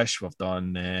done Fish, we've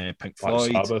done Pink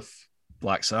Floyd,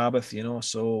 Black Sabbath.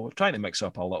 So we're trying to mix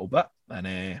up a little bit,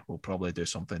 and we'll probably do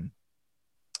something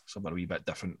a wee bit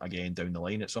different again down the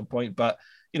line at some point. But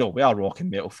we are rock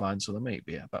and metal fans, so there might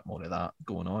be a bit more of that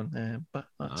going on. But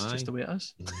that's just the way it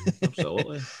is.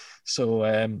 Absolutely. So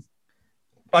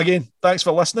again, thanks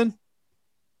for listening,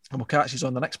 and we'll catch you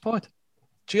on the next pod.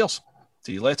 Cheers.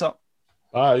 See you later.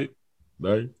 Bye.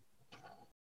 Bye.